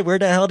 holy shit, where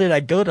the hell did I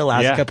go the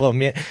last couple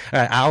of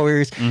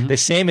hours? The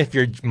same if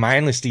you're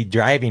mindlessly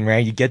driving,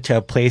 right? You get to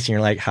a place and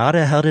you're like, how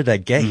the hell did I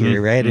get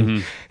here, right?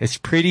 And it's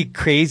pretty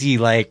crazy,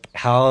 like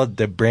how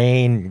the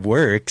brain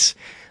works,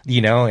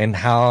 you know, and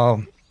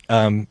how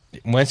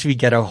once we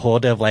get a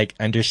hold of like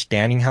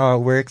understanding how it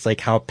works,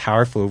 like how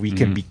powerful we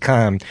can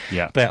become,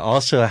 but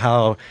also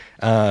how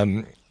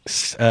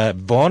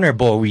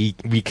vulnerable we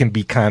can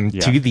become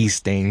to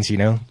these things, you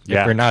know,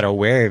 if we're not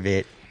aware of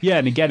it. Yeah,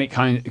 and again, it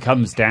kind of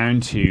comes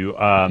down to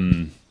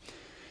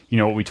you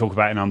know, what we talk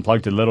about in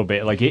Unplugged a little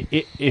bit. Like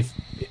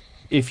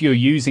if you're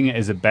using it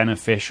as a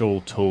beneficial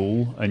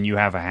tool and you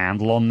have a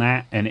handle on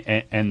that,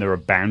 and there are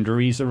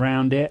boundaries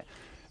around it,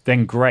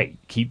 then great,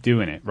 keep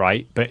doing it,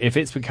 right? But if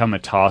it's become a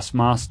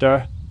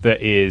taskmaster that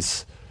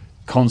is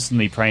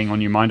constantly preying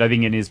on your mind, I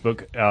think in his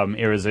book,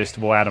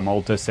 Irresistible, Adam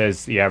Alter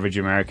says the average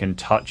American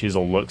touches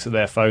or looks at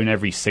their phone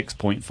every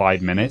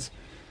 6.5 minutes.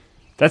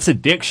 That's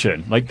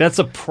addiction. Like, that's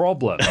a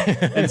problem.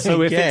 And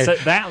so if it's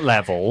at that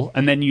level,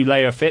 and then you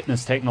layer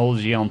fitness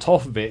technology on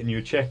top of it, and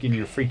you're checking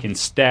your freaking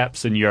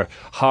steps and your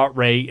heart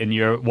rate and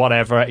your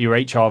whatever, your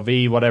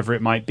HRV, whatever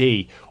it might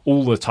be,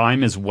 all the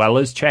time, as well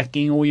as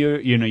checking all your,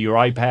 you know, your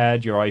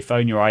iPad, your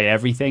iPhone, your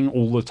everything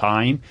all the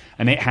time,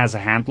 and it has a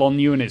handle on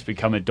you and it's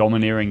become a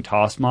domineering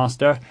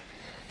taskmaster,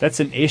 that's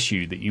an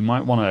issue that you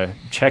might want to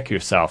check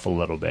yourself a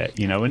little bit,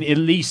 you know, and at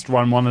least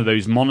run one of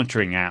those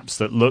monitoring apps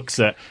that looks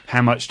at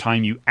how much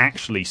time you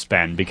actually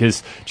spend,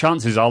 because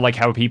chances are, like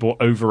how people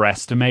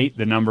overestimate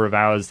the number of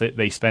hours that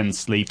they spend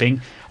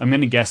sleeping, I'm going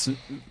to guess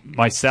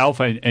myself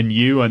and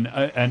you and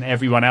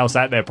everyone else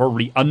out there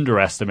probably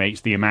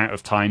underestimates the amount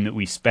of time that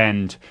we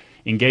spend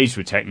engaged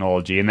with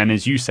technology. And then,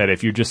 as you said,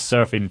 if you're just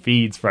surfing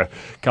feeds for a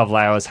couple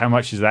hours, how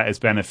much is that is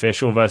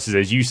beneficial versus,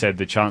 as you said,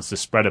 the chance to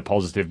spread a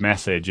positive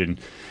message.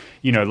 And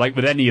you know, like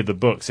with any of the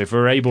books, if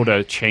we're able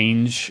to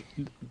change,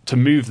 to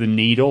move the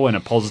needle in a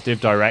positive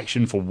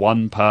direction for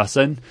one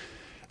person,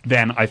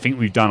 then I think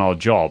we've done our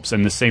jobs.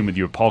 And the same with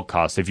your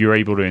podcast. If you're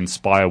able to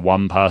inspire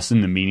one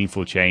person to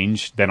meaningful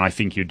change, then I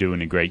think you're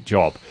doing a great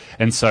job.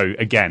 And so,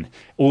 again,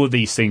 all of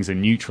these things are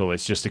neutral.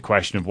 It's just a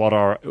question of what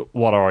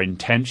our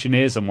intention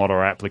is and what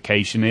our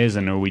application is,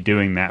 and are we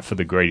doing that for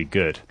the greater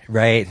good?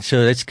 Right.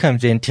 So this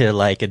comes into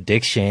like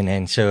addiction,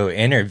 and so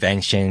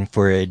intervention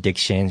for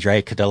addictions,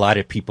 right? Because a lot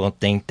of people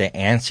think the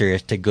answer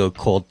is to go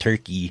cold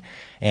turkey.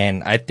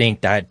 And I think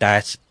that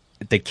that's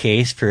the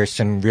case for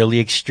some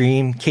really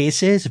extreme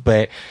cases,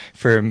 but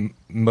for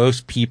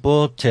most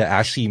people to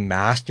actually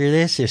master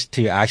this is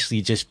to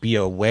actually just be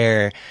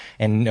aware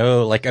and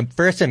know, like,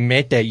 first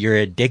admit that you're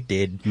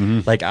addicted.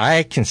 Like,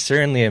 I can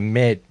certainly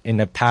admit in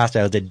the past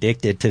I was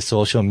addicted to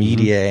social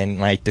media and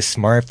like the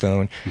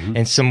smartphone.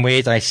 In some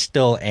ways I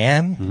still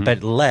am,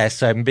 but less.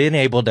 So I've been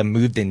able to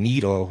move the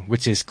needle,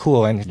 which is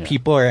cool. And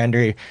people are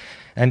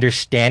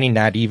understanding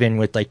that even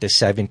with like the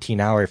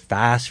 17-hour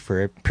fast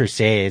per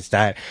se, is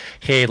that,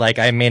 hey, like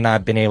I may not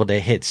have been able to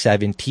hit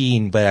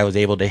 17, but I was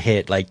able to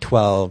hit like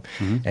 12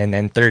 and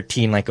then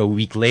 13 like a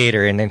week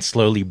later, and then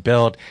slowly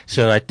build.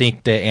 So I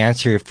think the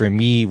answer for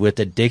me with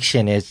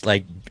addiction is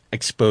like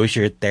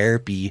exposure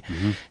therapy,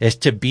 is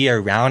to be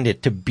around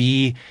it, to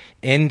be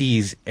in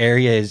these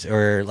areas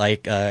or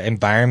like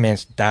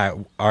environments that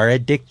are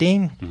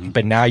addicting,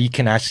 but now you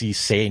can actually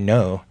say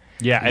no.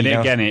 Yeah, and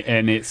again,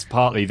 it's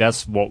partly,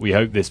 that's what we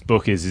hope this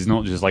book is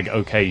not just like,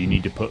 okay, you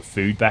need to put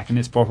food back in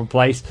its proper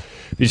place.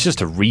 It's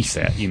just a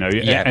reset, you know,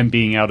 and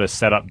being able to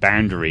set up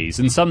boundaries.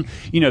 And some,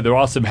 you know, there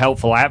are some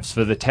helpful apps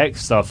for the tech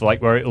stuff,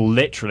 like where it'll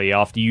literally,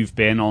 after you've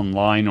been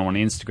online or on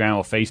Instagram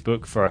or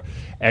Facebook for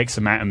X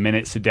amount of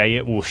minutes a day,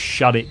 it will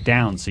shut it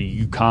down so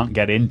you can't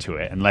get into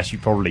it unless you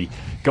probably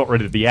got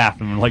rid of the app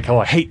and were like, oh,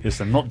 I hate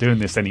this, I'm not doing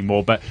this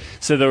anymore. But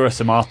so there are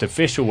some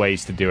artificial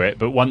ways to do it,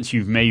 but once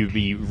you've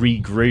maybe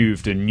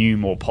regrooved a new,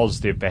 more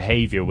positive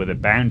behavior with a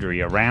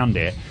boundary around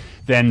it,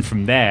 then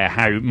from there,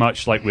 how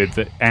much like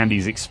with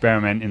Andy's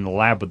experiment in the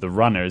lab with the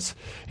runners,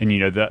 and you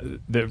know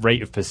the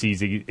rate of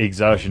perceived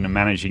exertion and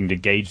managing to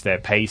gauge their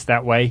pace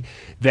that way,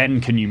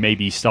 then can you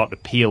maybe start to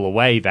peel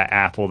away that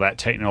app or that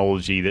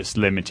technology that's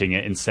limiting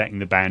it and setting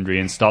the boundary,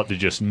 and start to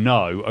just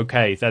know,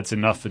 okay, that's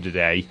enough for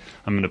today,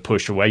 I'm going to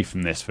push away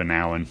from this for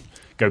now and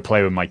go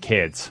play with my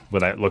kids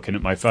without looking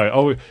at my phone.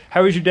 Oh,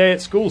 how was your day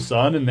at school,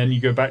 son? And then you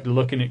go back to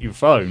looking at your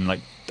phone. Like,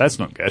 that's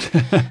not good.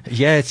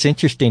 Yeah, it's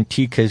interesting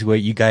too, because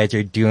what you guys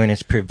are doing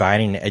is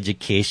providing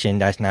education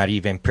that's not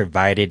even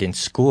provided in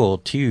school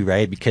too,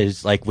 right?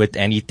 Because like with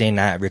anything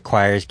that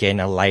requires getting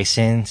a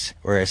license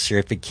or a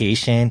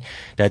certification,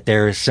 that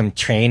there is some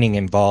training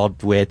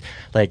involved with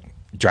like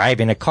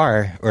driving a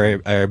car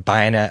or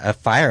buying a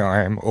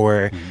firearm,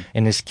 or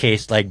in this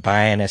case, like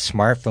buying a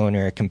smartphone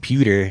or a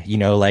computer, you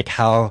know, like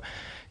how,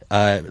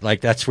 like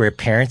that's where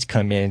parents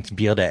come in to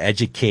be able to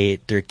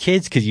educate their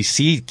kids, because you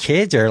see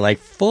kids are like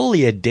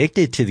fully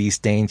addicted to these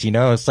things, you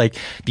know. It's like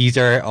these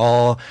are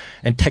all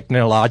and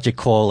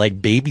technological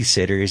like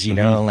babysitters, you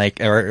know,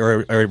 like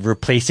or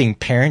replacing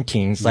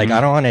parenting. It's like, I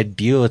don't want to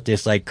deal with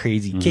this like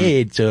crazy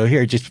kid, so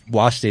here, just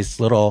watch this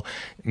little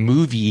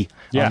movie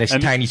on this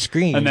tiny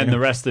screen. And then the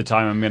rest of the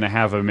time I'm going to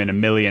have them in a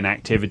million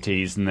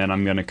activities, and then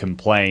I'm going to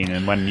complain.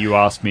 And when you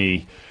ask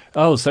me,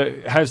 oh, so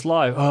how's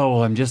life? Oh,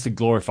 well, I'm just a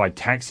glorified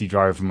taxi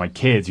driver for my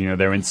kids. You know,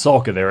 they're in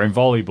soccer, they're in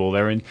volleyball,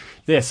 they're in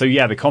this. So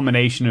yeah, the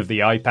combination of the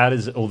iPad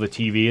is, or the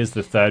TV is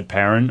the third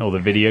parent, or the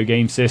video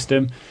game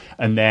system.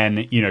 And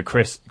then, you know,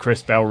 Chris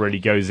Bell really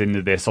goes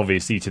into this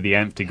obviously to the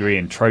nth degree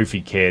in Trophy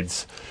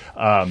Kids.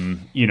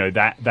 You know,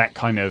 that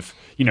kind of,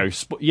 you know,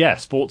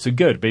 sports are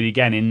good, but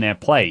again, in their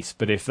place.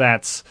 But if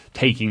that's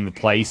taking the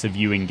place of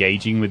you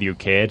engaging with your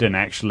kid and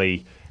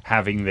actually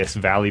having this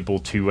valuable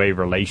two-way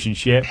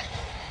relationship,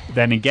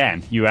 then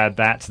again, you add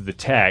that to the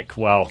tech.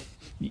 Well,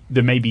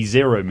 there may be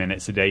 0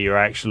 minutes a day you're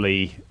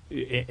actually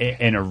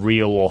in a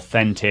real,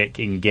 authentic,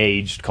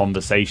 engaged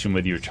conversation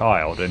with your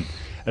child. And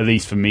at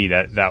least for me,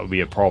 that would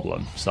be a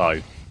problem.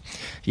 So,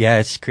 yeah,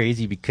 it's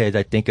crazy, because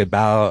I think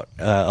about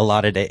a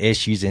lot of the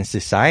issues in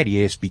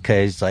society is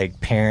because like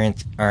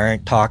parents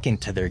aren't talking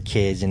to their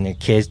kids, and their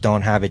kids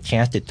don't have a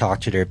chance to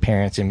talk to their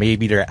parents, and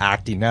maybe they're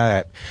acting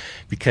up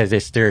because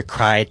it's their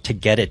cry to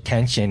get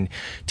attention,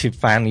 to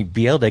finally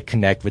be able to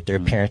connect with their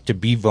parents, to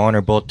be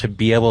vulnerable, to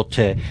be able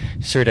to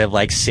sort of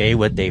like say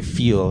what they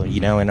feel, you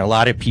know. And a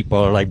lot of people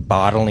are like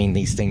bottling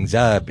these things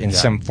up in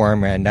some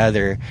form or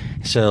another.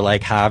 So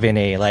like having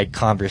a like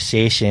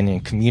conversation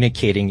and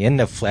communicating in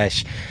the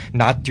flesh,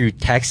 not through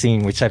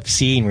texting, which I've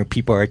seen where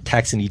people are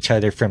texting each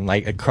other from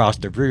like across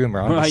the room or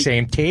on the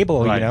same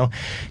table, you know,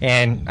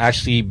 and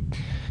actually,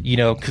 you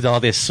know, because all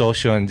this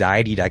social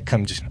anxiety that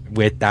comes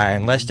with that,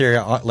 unless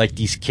they're like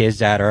these kids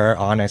that are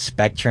on a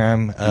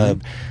spectrum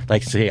of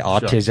like say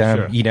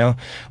autism, you know,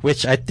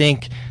 which I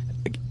think,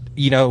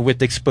 you know,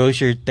 with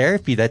exposure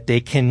therapy, that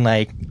they can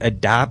like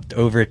adapt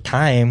over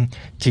time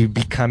to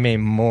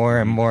becoming more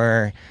and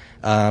more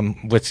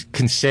what's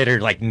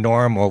considered like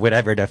normal,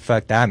 whatever the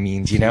fuck that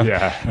means, you know.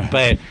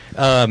 But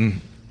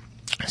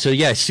so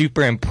yeah,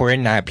 super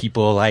important that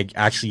people like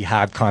actually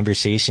have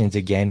conversations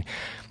again.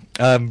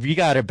 We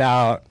got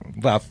about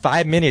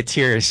 5 minutes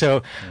here,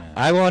 so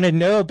I want to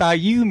know about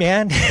you,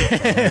 man.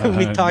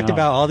 We talked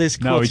about all this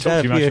cool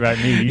stuff. No, we talked too much about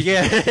me. You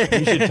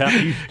should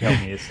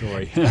tell me a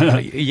story.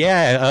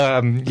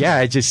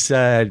 I just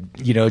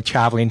you know,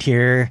 traveling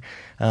here,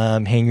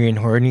 Hangar and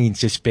Horny, it's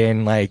just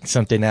been like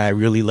something that I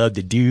really love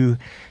to do.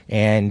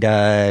 And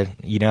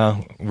you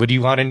know, what do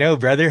you want to know,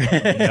 brother?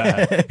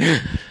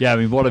 I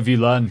mean, what have you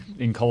learned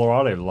in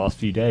Colorado the last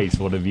few days?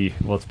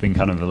 What's been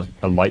kind of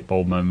a light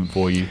bulb moment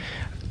for you?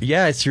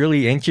 Yeah, it's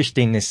really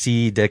interesting to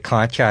see the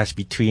contrast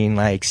between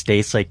like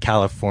states like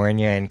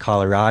California and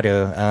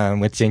Colorado.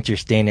 What's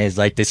interesting is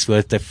like this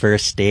was the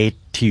first state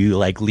to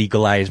like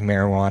legalize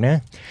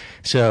marijuana.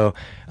 So,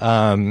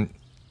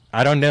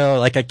 I don't know,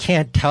 like I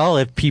can't tell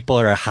if people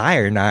are high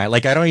or not.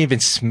 Like I don't even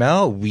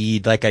smell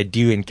weed like I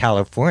do in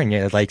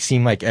California. It like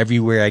seem like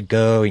everywhere I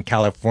go in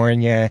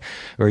California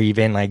or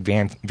even like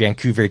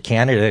Vancouver,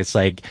 Canada, it's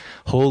like,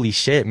 holy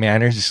shit,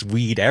 man, there's just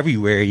weed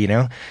everywhere, you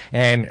know?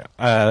 And,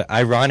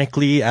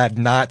 ironically, I've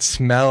not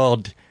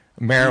smelled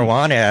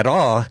marijuana at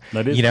all.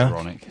 That is, you know?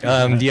 ironic.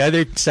 The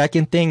other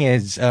second thing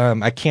is,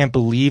 I can't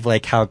believe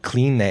like how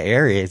clean the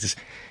air is.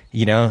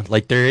 You know,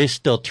 like there is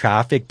still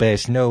traffic, but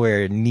it's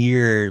nowhere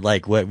near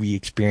like what we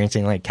experience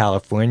in like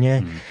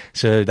California.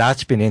 So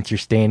that's been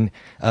interesting.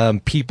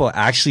 People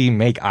actually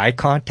make eye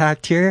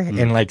contact here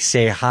and like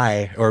say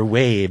hi or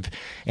wave.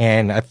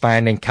 And I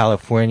find in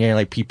California,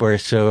 like people are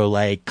so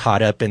like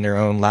caught up in their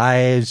own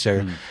lives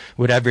or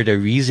whatever the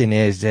reason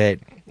is, that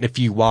if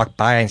you walk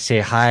by and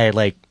say hi,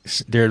 like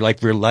they're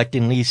like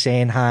reluctantly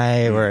saying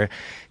hi, or,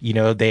 you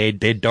know, they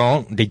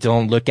don't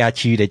look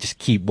at you. They just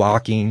keep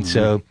walking.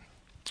 So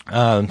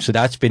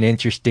that's been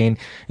interesting,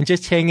 and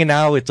just hanging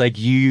out with like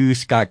you,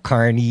 Scott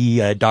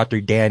Carney,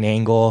 Dr. Dan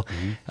Engel,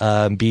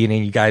 being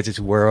in you guys'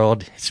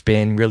 world. It's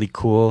been really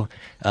cool.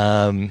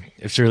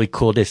 It's really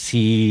cool to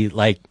see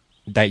like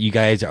that you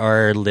guys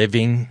are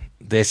living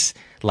this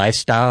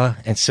lifestyle,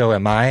 and so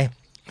am I.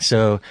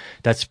 So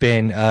that's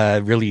been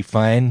really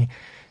fun.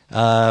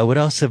 What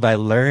else have I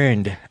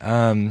learned?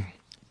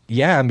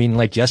 Yeah, I mean,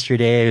 like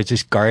yesterday I was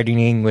just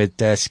gardening with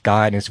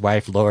Scott and his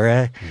wife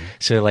Laura.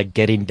 So like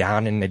getting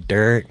down in the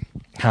dirt,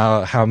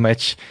 how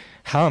much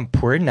how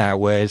important that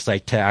was,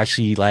 like, to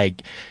actually,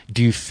 like,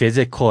 do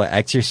physical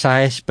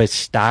exercise, but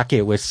stack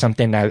it with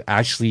something that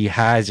actually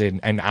has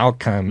an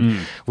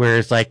outcome.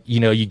 Whereas, like, you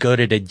know, you go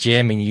to the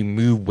gym and you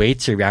move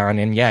weights around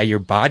and yeah, your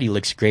body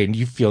looks great and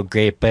you feel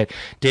great, but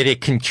did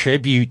it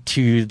contribute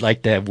to,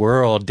 like, the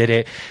world? Did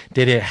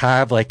it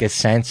have, like, a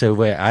sense of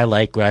what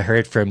I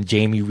heard from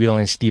Jamie Wheal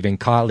and Stephen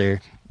Kotler?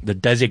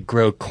 Does it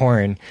grow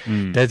corn?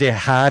 Does it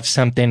have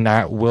something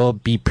that will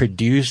be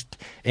produced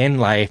in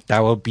life that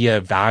will be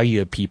of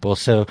value to people?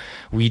 So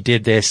we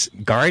did this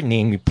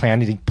gardening. We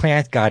planted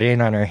plants, got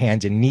in on our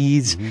hands and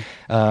knees,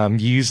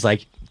 used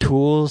like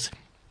tools.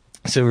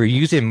 So we're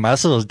using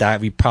muscles that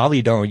we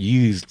probably don't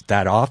use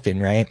that often,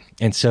 right?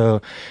 And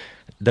so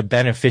the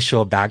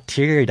beneficial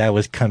bacteria that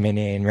was coming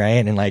in,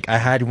 right? And like I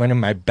had one of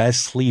my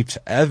best sleeps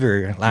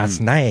ever last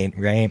night,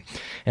 right?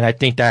 And I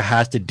think that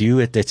has to do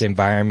with this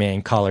environment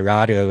in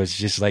Colorado. It's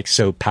just like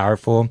so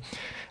powerful.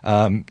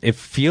 It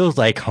feels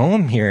like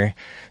home here.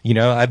 You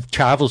know, I've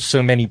traveled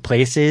so many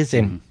places,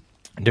 and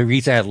the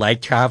reason I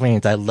like traveling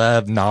is I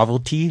love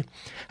novelty.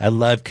 I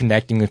love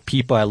connecting with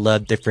people. I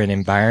love different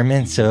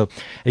environments. So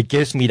it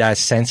gives me that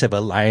sense of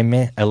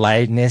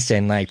aliveness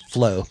and like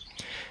flow.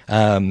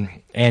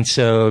 And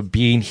so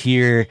being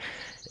here,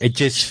 it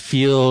just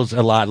feels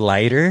a lot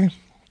lighter,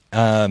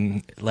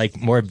 like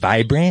more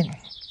vibrant.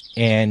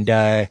 And,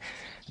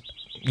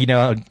 you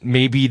know,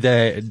 maybe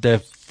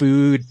the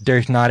food,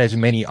 there's not as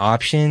many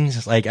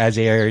options like as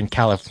there are in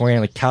California.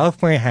 Like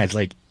California has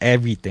like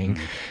everything,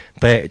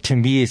 but to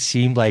me, it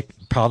seemed like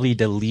probably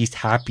the least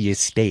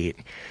happiest state,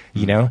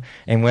 you know?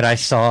 And what I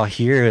saw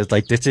here is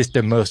like, this is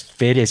the most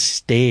fittest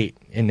state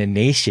in the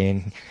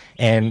nation.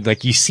 And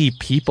like you see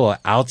people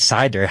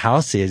outside their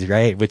houses,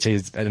 right? Which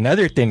is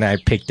another thing that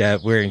I picked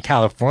up. Where in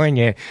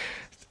California,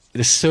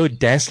 it's so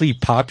densely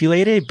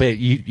populated, but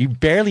you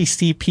barely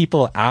see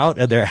people out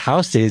of their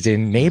houses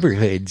in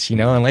neighborhoods, you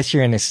know, unless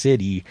you're in a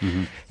city.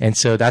 And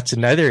so that's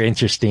another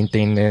interesting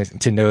thing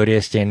to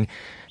notice. And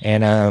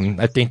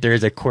I think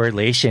there's a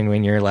correlation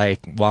when you're like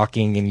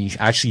walking and you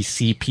actually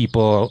see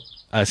people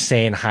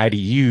saying hi to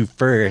you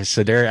first.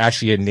 So they're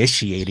actually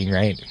initiating,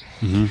 right?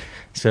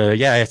 So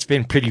yeah, it's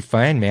been pretty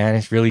fun, man.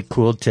 It's really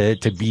cool to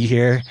be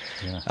here.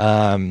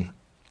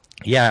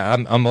 Yeah,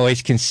 I'm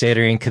always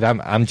considering, cause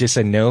I'm just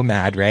a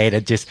nomad, right?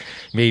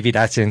 Maybe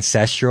that's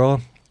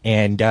ancestral.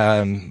 And,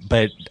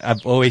 but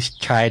I've always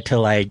tried to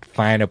like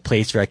find a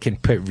place where I can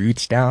put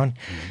roots down.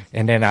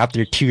 And then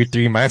after 2 or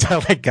 3 months, I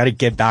like gotta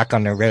get back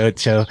on the road.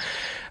 So,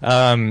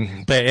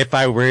 but if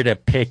I were to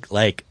pick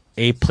like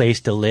a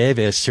place to live,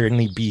 it would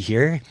certainly be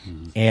here.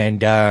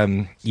 And,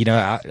 you know,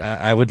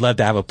 I would love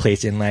to have a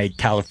place in like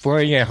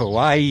California,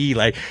 Hawaii,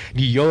 like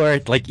New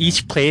York. Like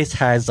each place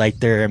has like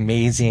their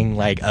amazing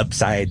like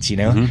upsides, you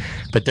know,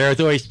 but there's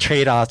always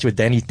trade-offs with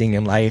anything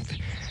in life,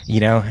 you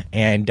know.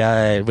 And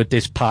with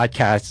this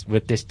podcast,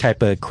 with this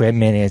type of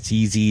equipment, it's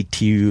easy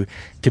to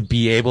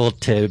be able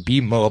to be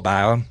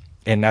mobile.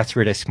 And that's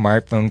where the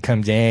smartphone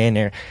comes in,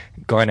 or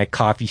going to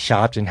coffee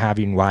shops and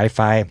having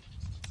Wi-Fi.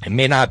 It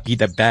may not be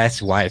the best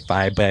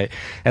Wi-Fi, but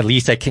at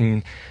least I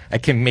can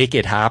make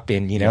it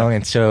happen, you know?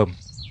 And so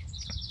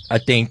I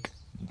think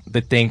the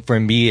thing for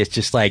me is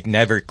just like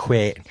never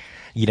quit.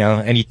 You know,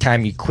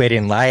 anytime you quit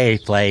in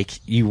life, like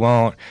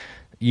you're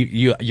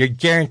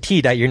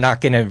guaranteed that you're not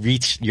going to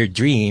reach your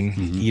dream,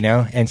 you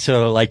know? And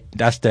so like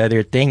that's the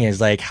other thing, is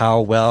like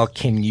how well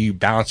can you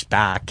bounce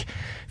back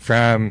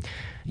from,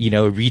 you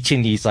know,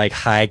 reaching these like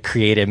high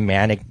creative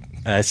manic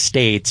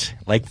states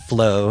like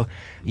flow,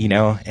 you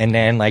know, and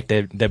then like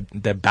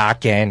the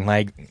back end,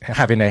 like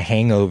having a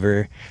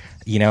hangover,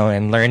 you know,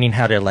 and learning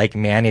how to like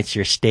manage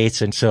your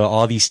states. And so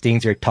all these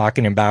things we're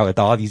talking about with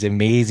all these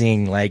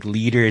amazing like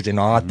leaders and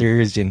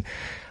authors, and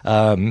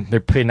they're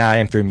putting out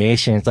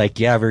information. It's like,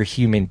 yeah, we're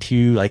human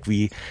too. Like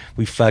we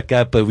fuck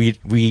up, but we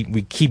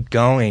keep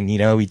going, you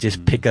know. We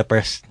just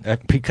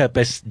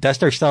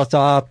dust ourselves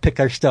off, pick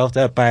ourselves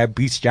up by our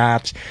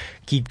bootstraps,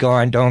 keep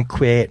going, don't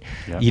quit,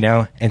 you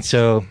know. And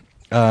so,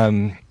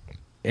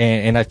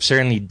 and I've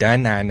certainly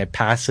done that in the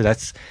past. So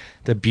that's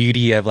the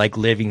beauty of like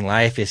living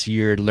life, is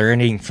you're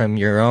learning from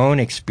your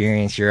own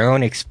experience, your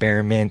own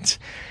experiments,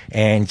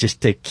 and just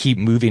to keep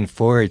moving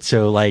forward.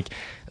 So like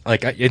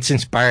it's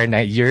inspiring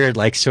that you're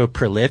like so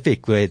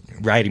prolific with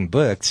writing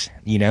books,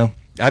 you know.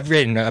 I've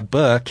written a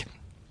book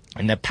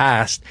in the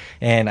past,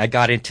 and I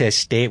got into a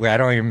state where I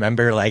don't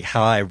remember like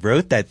how I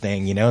wrote that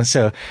thing, you know.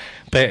 So,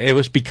 but it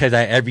was because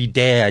every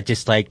day I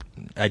just like,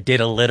 I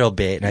did a little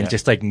bit, and I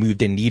just like moved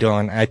the needle.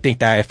 And I think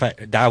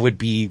that that would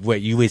be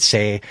what you would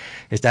say,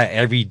 is that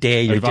every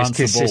day you're just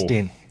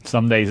consistent.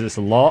 Some days it's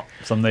a lot,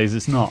 some days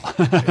it's not.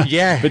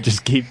 Yeah. But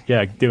just keep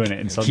doing it,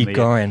 and suddenly keep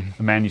going.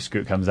 A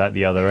manuscript comes out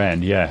the other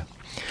end. Yeah.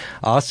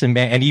 Awesome,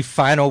 man. Any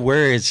final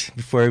words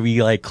before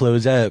we like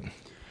close up?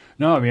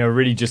 No, I mean, I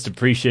really just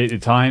appreciate the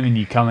time and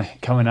you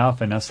coming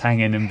up and us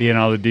hanging and being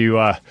able to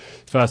do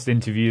first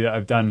interview that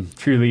I've done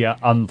truly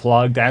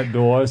unplugged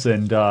outdoors,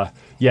 and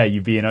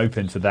you being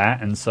open to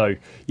that. And so,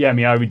 yeah, I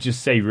mean, I would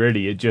just say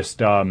really it just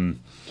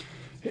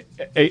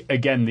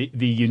again,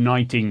 the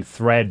uniting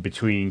thread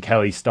between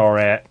Kelly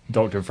Starrett,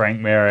 Dr. Frank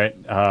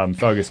Merritt,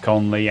 Fergus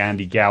Conley,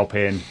 Andy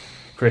Galpin,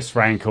 Chris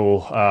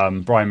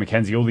Frankel, Brian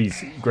McKenzie, all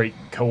these great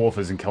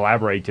co-authors and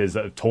collaborators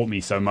that have taught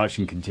me so much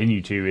and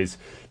continue to, is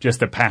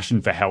just a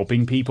passion for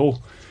helping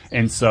people.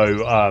 And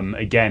so,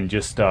 again,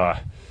 just,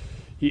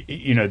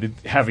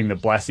 having the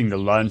blessing to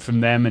learn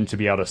from them and to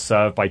be able to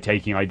serve by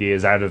taking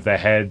ideas out of their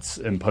heads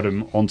and put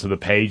them onto the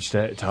page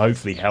to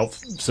hopefully help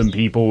some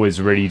people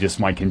is really just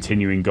my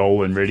continuing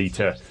goal. And really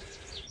to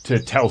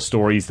tell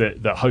stories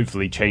that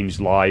hopefully change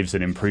lives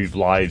and improve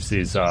lives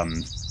is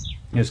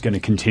going to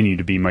continue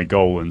to be my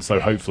goal. And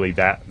so hopefully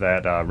that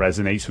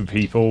resonates with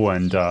people,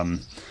 and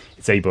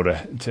it's able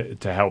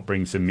to help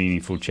bring some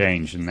meaningful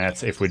change. And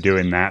that's, if we're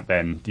doing that,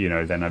 then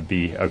I'd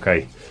be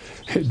okay.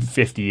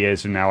 50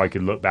 years from now, I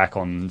could look back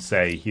on and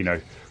say,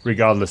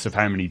 regardless of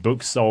how many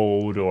books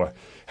sold or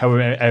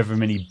however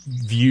many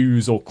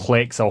views or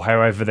clicks or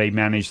however they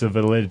manage the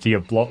validity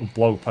of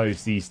blog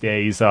posts these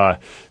days, that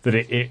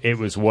it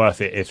was worth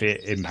it if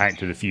it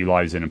impacted a few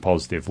lives in a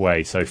positive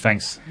way. So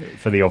thanks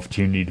for the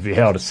opportunity to be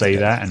able to say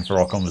that, and for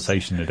our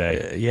conversation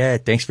today.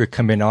 Thanks for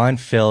coming on,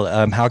 Phil.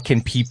 How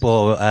can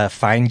people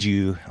find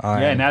you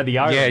on? Now the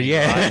irony.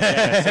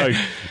 Right? So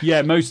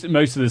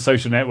most of the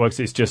social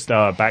networks, it's just /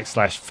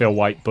 Phil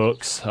White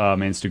Books,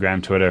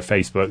 Instagram, Twitter,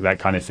 Facebook, that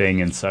kind of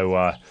thing. And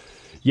so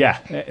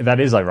that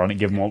is ironic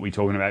given what we're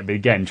talking about, but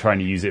again, trying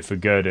to use it for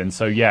good. And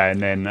so,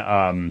 and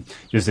then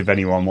just if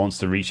anyone wants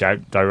to reach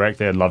out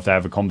directly, I'd love to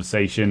have a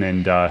conversation,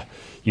 and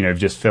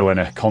just fill in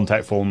a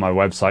contact form on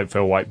my website,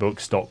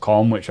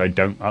 philwhitebooks.com, which I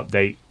don't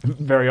update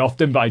very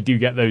often, but I do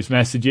get those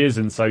messages.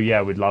 And so,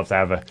 we'd love to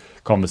have a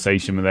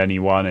conversation with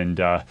anyone. And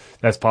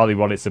that's partly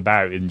what it's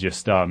about, in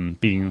just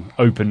being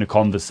open to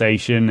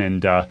conversation,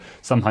 and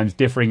sometimes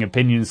differing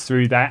opinions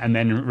through that, and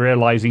then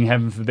realizing,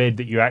 heaven forbid,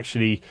 that you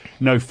actually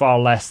know far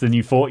less than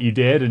you thought you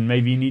did, and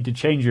maybe you need to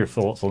change your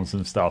thoughts on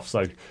some stuff.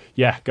 So,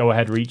 go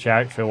ahead, reach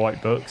out, Phil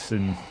White Books,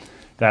 and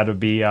that would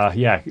be,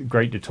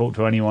 great to talk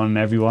to anyone and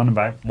everyone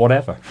about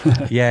whatever.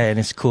 And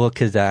it's cool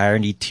because the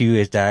irony too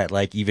is that,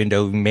 like, even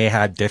though we may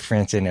have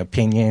difference in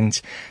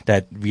opinions,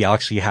 that we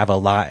actually have a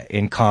lot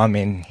in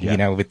common,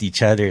 with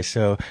each other.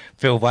 So,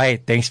 Phil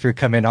White, thanks for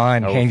coming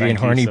on. Hangry and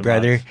Horny, so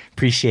brother. Much.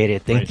 Appreciate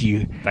it. Thank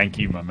you. Thank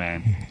you, my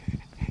man.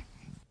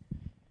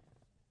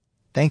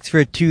 Thanks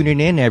for tuning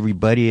in,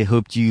 everybody. I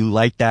hope you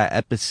liked that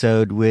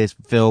episode with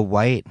Phil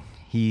White.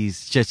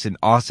 He's just an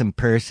awesome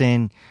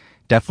person.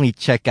 Definitely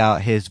check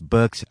out his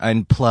books,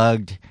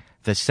 Unplugged,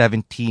 The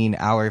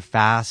 17-Hour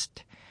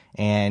Fast.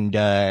 And,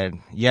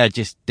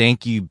 just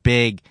thank you.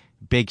 Big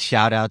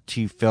shout out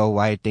to Phil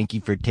White. Thank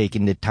you for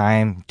taking the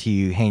time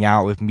to hang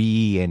out with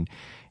me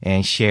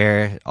and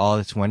share all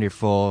this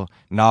wonderful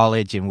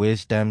knowledge and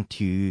wisdom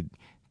to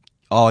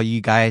all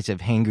you guys of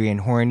Hangry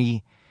and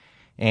Horny.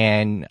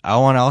 And I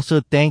want to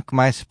also thank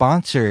my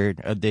sponsor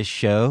of this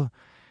show,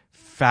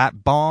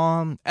 Fat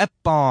Bomb,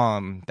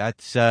 F-Bomb.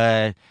 That's,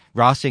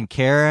 Ross and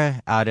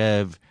Kara out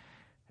of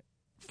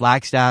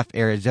Flagstaff,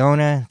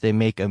 Arizona. They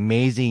make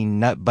amazing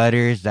nut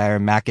butters that are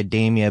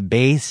macadamia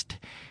based.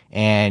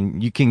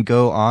 And you can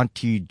go on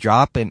to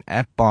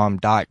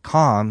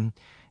dropinfbomb.com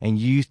and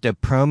use the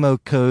promo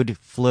code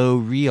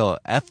FLOWREAL,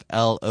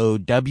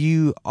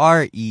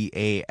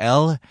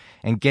 FLOWREAL,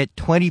 and get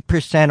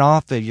 20%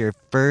 off of your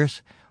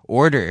first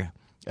order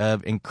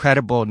of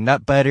incredible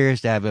nut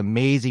butters that have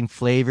amazing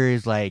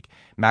flavors like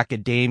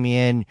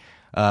macadamia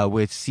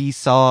with sea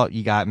salt.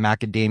 You got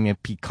macadamia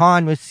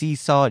pecan with sea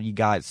salt. You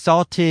got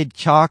salted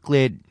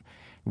chocolate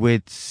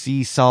with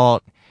sea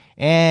salt.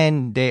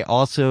 And they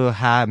also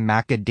have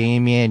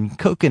macadamia and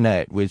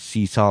coconut with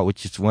sea salt,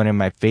 which is one of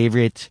my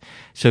favorites.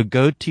 So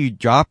go to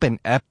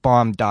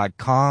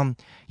dropinfbomb.com,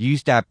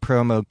 use that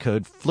promo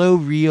code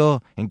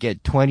FLOWREAL, and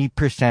get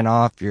 20%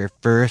 off your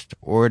first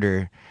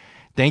order.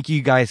 Thank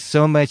you guys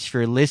so much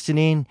for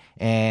listening,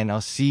 and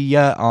I'll see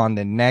ya on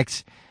the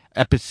next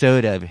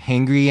episode of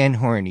Hangry and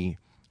Horny.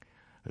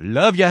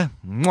 Love ya.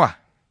 Mwah.